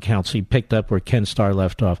independent counsel. He picked up where Ken Starr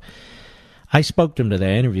left off. I spoke to him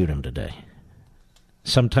today. I interviewed him today.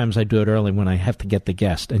 Sometimes I do it early when I have to get the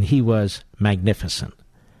guest. And he was magnificent.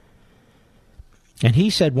 And he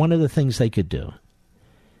said one of the things they could do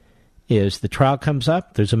is the trial comes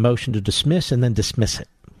up, there's a motion to dismiss, and then dismiss it.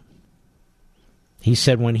 He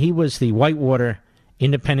said when he was the Whitewater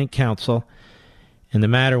independent counsel and the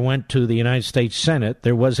matter went to the United States Senate,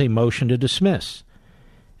 there was a motion to dismiss.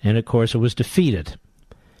 And, of course, it was defeated.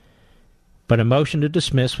 But a motion to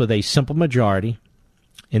dismiss with a simple majority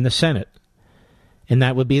in the Senate, and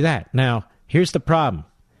that would be that. Now, here's the problem.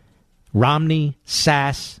 Romney,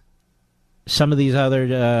 Sass, some of these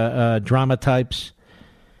other drama types,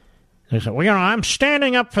 they say, well, I'm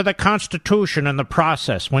standing up for the Constitution and the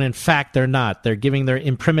process, when in fact they're not. They're giving their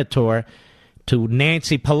imprimatur to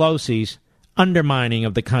Nancy Pelosi's undermining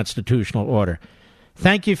of the constitutional order.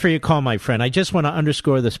 Thank you for your call, my friend. I just want to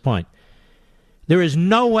underscore this point. There is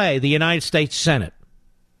no way the United States Senate,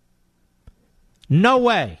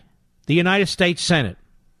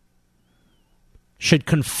 should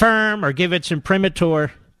confirm or give its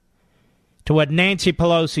imprimatur to what Nancy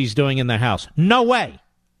Pelosi's doing in the House. No way.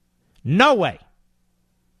 No way.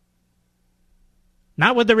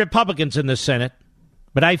 Not with the Republicans in the Senate,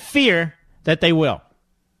 but I fear that they will.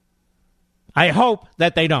 I hope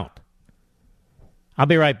that they don't. I'll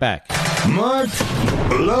be right back. Mark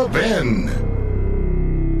Levin.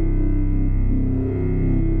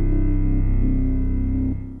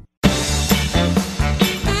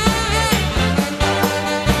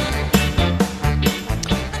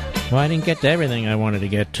 Well, I didn't get to everything I wanted to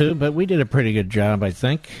get to, but we did a pretty good job, I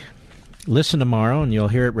think. Listen tomorrow and you'll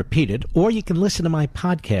hear it repeated, or you can listen to my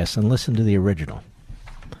podcast and listen to the original.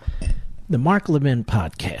 The Mark Levin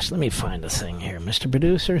podcast. Let me find the thing here, Mr.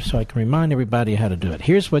 Producer, so I can remind everybody how to do it.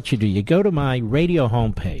 Here's what you do. You go to my radio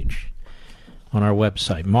homepage on our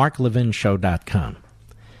website, marklevinshow.com.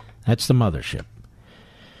 That's the mothership.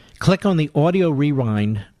 Click on the audio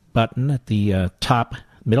rewind button at the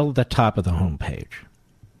middle of the top of the homepage.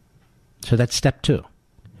 So that's step 2.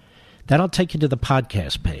 That'll take you to the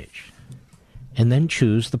podcast page. And then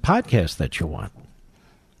choose the podcast that you want.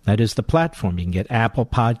 That is the platform. You can get Apple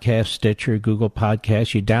Podcasts, Stitcher, Google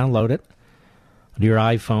Podcasts. You download it on your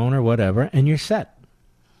iPhone or whatever, and you're set.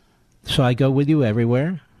 So I go with you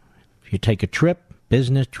everywhere. If you take a trip,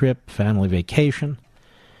 business trip, family vacation,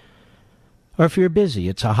 or if you're busy,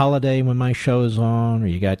 it's a holiday when my show is on, or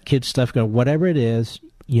you got kids stuff going, whatever it is,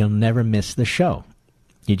 you'll never miss the show.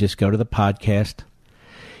 You just go to the podcast.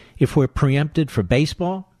 If we're preempted for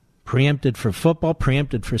baseball, preempted for football,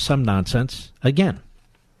 preempted for some nonsense, again,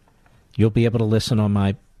 you'll be able to listen on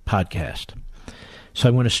my podcast. So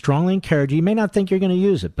I want to strongly encourage you. You may not think you're going to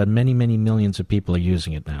use it, but many, many millions of people are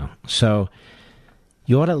using it now. So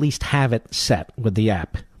you ought to at least have it set with the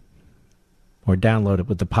app or download it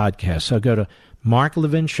with the podcast. So go to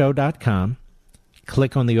marklevinshow.com,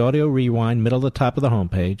 click on the audio rewind, middle of the top of the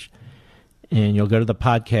homepage, and you'll go to the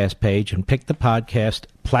podcast page and pick the podcast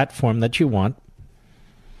platform that you want.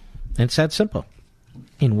 And it's that simple.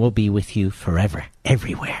 And we'll be with you forever,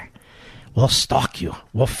 everywhere. We'll stalk you.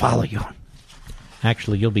 We'll follow you.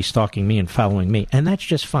 Actually, you'll be stalking me and following me, and that's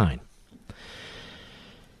just fine.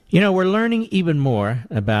 We're learning even more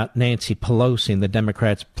about Nancy Pelosi and the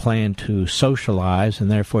Democrats' plan to socialize and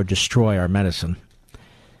therefore destroy our medicine.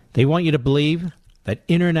 They want you to believe that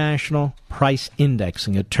international price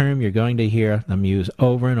indexing, a term you're going to hear them use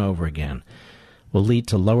over and over again, will lead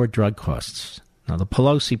to lower drug costs. Now, the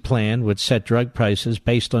Pelosi plan would set drug prices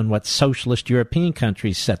based on what socialist European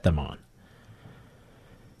countries set them on.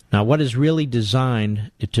 Now, what is really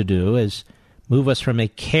designed to do is move us from a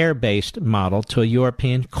care-based model to a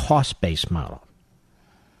European cost-based model.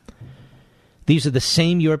 These are the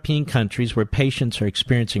same European countries where patients are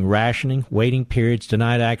experiencing rationing, waiting periods,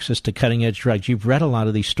 denied access to cutting-edge drugs. You've read a lot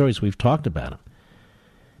of these stories. We've talked about them.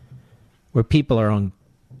 Where people are on,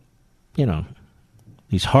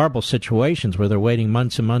 these horrible situations where they're waiting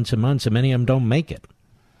months and months and months, and many of them don't make it.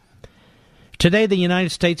 Today, the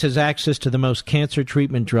United States has access to the most cancer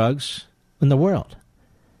treatment drugs in the world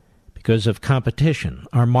because of competition,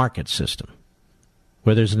 our market system,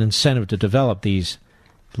 where there's an incentive to develop these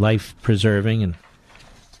life-preserving and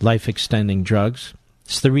life-extending drugs.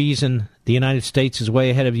 It's the reason the United States is way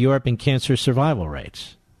ahead of Europe in cancer survival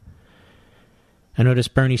rates. I notice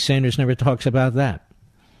Bernie Sanders never talks about that.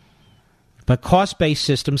 But cost-based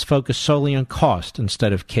systems focus solely on cost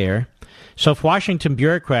instead of care. So if Washington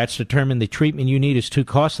bureaucrats determine the treatment you need is too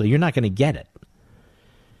costly, you're not going to get it.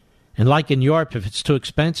 And like in Europe, if it's too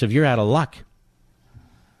expensive, you're out of luck.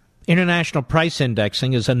 International price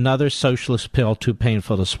indexing is another socialist pill too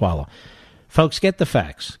painful to swallow. Folks, get the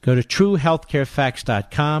facts. Go to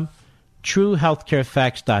truehealthcarefacts.com,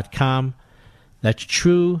 truehealthcarefacts.com. That's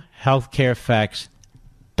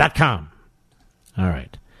truehealthcarefacts.com. All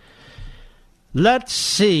right. Let's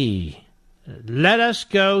see. Let us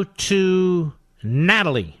go to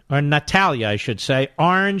Natalia, I should say,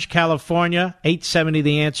 Orange, California, 870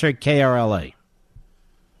 The Answer, KRLA.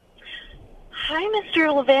 Hi,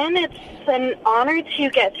 Mr. Levin. It's an honor to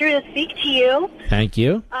get through to speak to you. Thank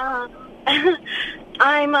you. I'm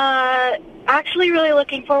actually really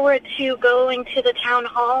looking forward to going to the town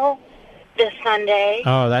hall this Sunday.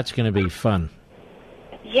 Oh, that's going to be fun.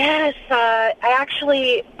 Yes, I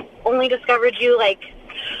actually only discovered you like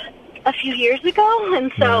a few years ago,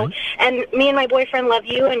 and so and me and my boyfriend love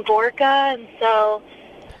you and Gorka, and so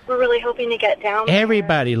we're really hoping to get down there.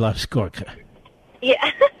 Everybody loves Gorka.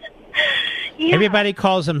 Yeah. Yeah. Everybody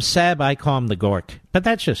calls him Seb, I call him the Gork, but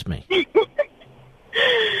that's just me.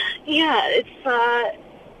 Yeah, it's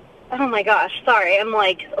oh my gosh, sorry, I'm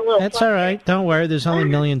like a little That's all right, don't worry, there's only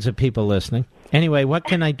millions of people listening. Anyway, what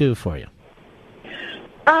can I do for you?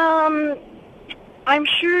 I'm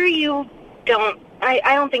sure you don't,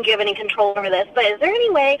 I don't think you have any control over this, but is there any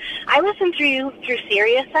way, I listen through you through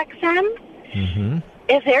Sirius XM. Mm-hmm.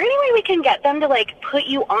 Is there any way we can get them to, like, put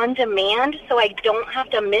you on demand so I don't have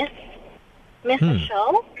to miss a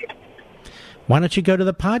show? Why don't you go to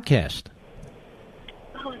the podcast?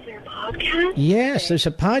 Oh, is there a podcast? Yes, there's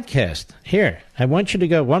a podcast. Here, I want you to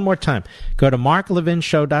go one more time. Go to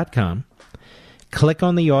marklevinshow.com. Click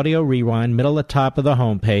on the audio rewind, middle of the top of the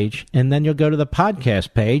homepage, and then you'll go to the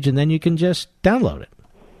podcast page, and then you can just download it.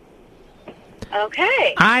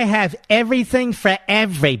 Okay. I have everything for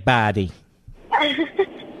everybody. I'm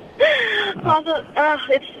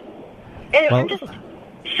just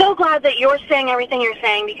so glad that you're saying everything you're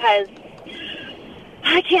saying, because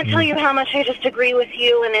I can't tell you how much I just agree with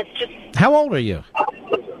you, and it's just... How old are you?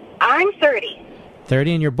 I'm 30.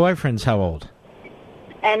 30, and your boyfriend's how old?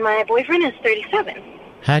 And my boyfriend is 37.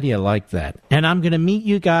 How do you like that? And I'm going to meet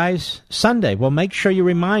you guys Sunday. Well, make sure you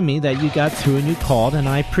remind me that you got through and you called, and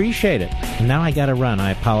I appreciate it. And now I got to run.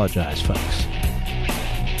 I apologize, folks.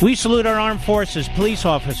 We salute our armed forces, police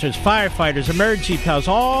officers, firefighters, emergency pals,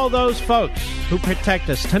 all those folks who protect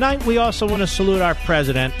us. Tonight, we also want to salute our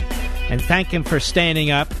president and thank him for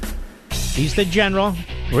standing up. He's the general.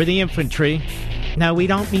 We're the infantry. No, we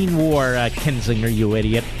don't mean war, Kinzinger, you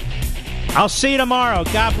idiot. I'll see you tomorrow.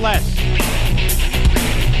 God bless.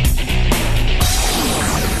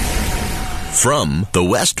 From the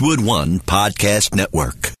Westwood One Podcast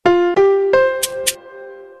Network.